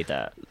duplicate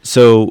that.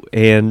 So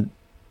and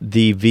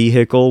the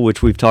vehicle,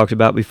 which we've talked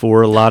about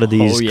before, a lot of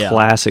these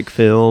classic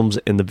films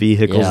and the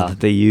vehicles that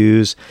they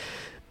use.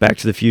 Back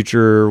to the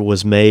Future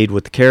was made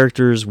with the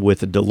characters,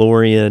 with a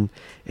DeLorean,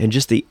 and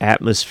just the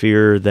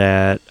atmosphere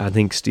that I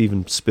think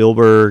Steven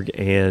Spielberg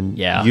and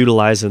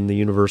utilizing the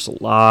Universal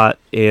lot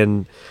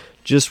and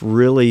just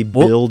really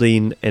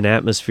building an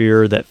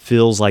atmosphere that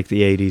feels like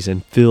the 80s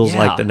and feels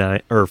like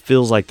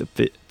feels like the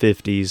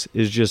 50s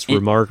is just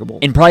remarkable.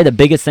 And probably the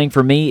biggest thing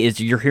for me is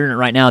you're hearing it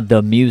right now,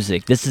 the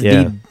music. This is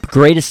the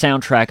greatest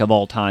soundtrack of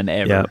all time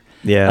ever.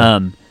 Yeah.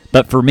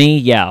 But for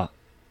me,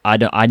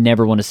 I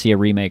never want to see a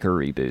remake or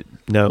reboot.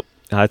 No,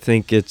 I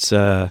think it's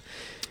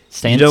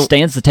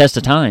stands the test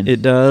of time.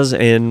 It does,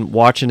 and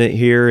watching it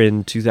here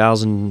in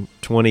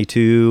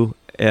 2022,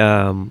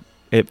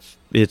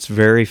 it's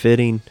very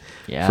fitting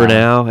for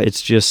now.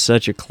 It's just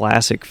such a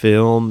classic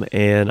film,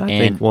 and I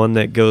think one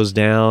that goes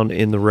down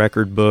in the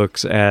record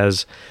books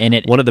as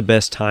one of the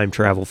best time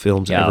travel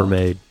films ever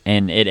made.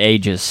 And it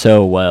ages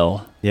so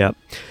well. Yep.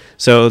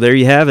 So there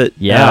you have it.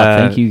 Yeah,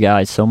 thank you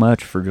guys so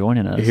much for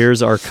joining us.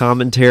 Here's our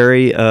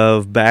commentary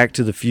of Back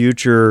to the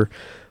Future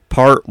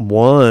Part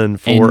 1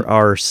 for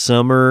our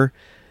summer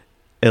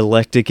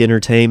Electric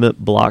Entertainment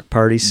Block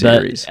Party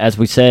series. But as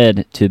we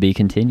said, to be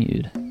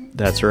continued.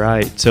 That's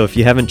right. So if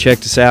you haven't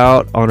checked us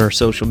out on our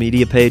social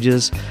media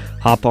pages,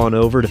 hop on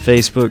over to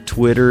Facebook,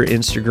 Twitter,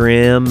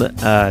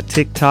 Instagram,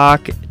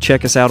 TikTok.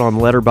 Check us out on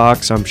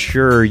Letterboxd. I'm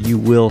sure you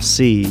will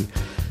see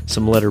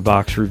some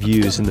Letterboxd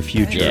reviews in the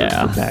future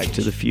for Back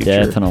to the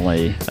Future.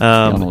 Definitely.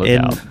 And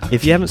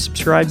if you haven't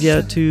subscribed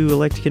yet to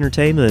Electric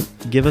Entertainment,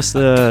 give us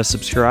the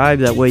subscribe.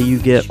 That way you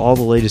get all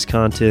the latest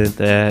content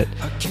that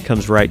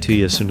comes right to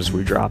you as soon as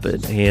we drop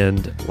it.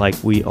 And like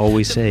we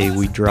always say,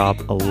 we drop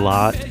a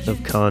lot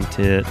of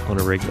content on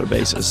a regular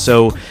basis.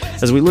 So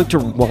as we look to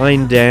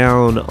wind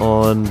down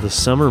on the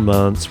summer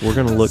months, we're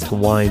going to look to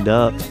wind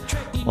up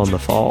on the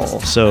fall.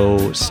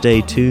 So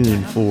stay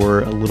tuned for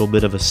a little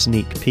bit of a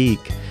sneak peek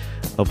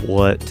of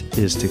what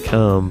is to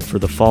come for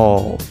the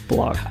fall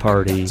block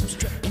party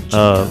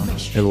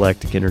of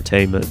Electric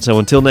Entertainment. So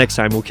until next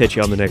time, we'll catch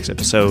you on the next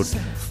episode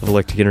of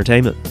Electric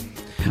Entertainment.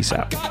 Peace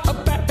out.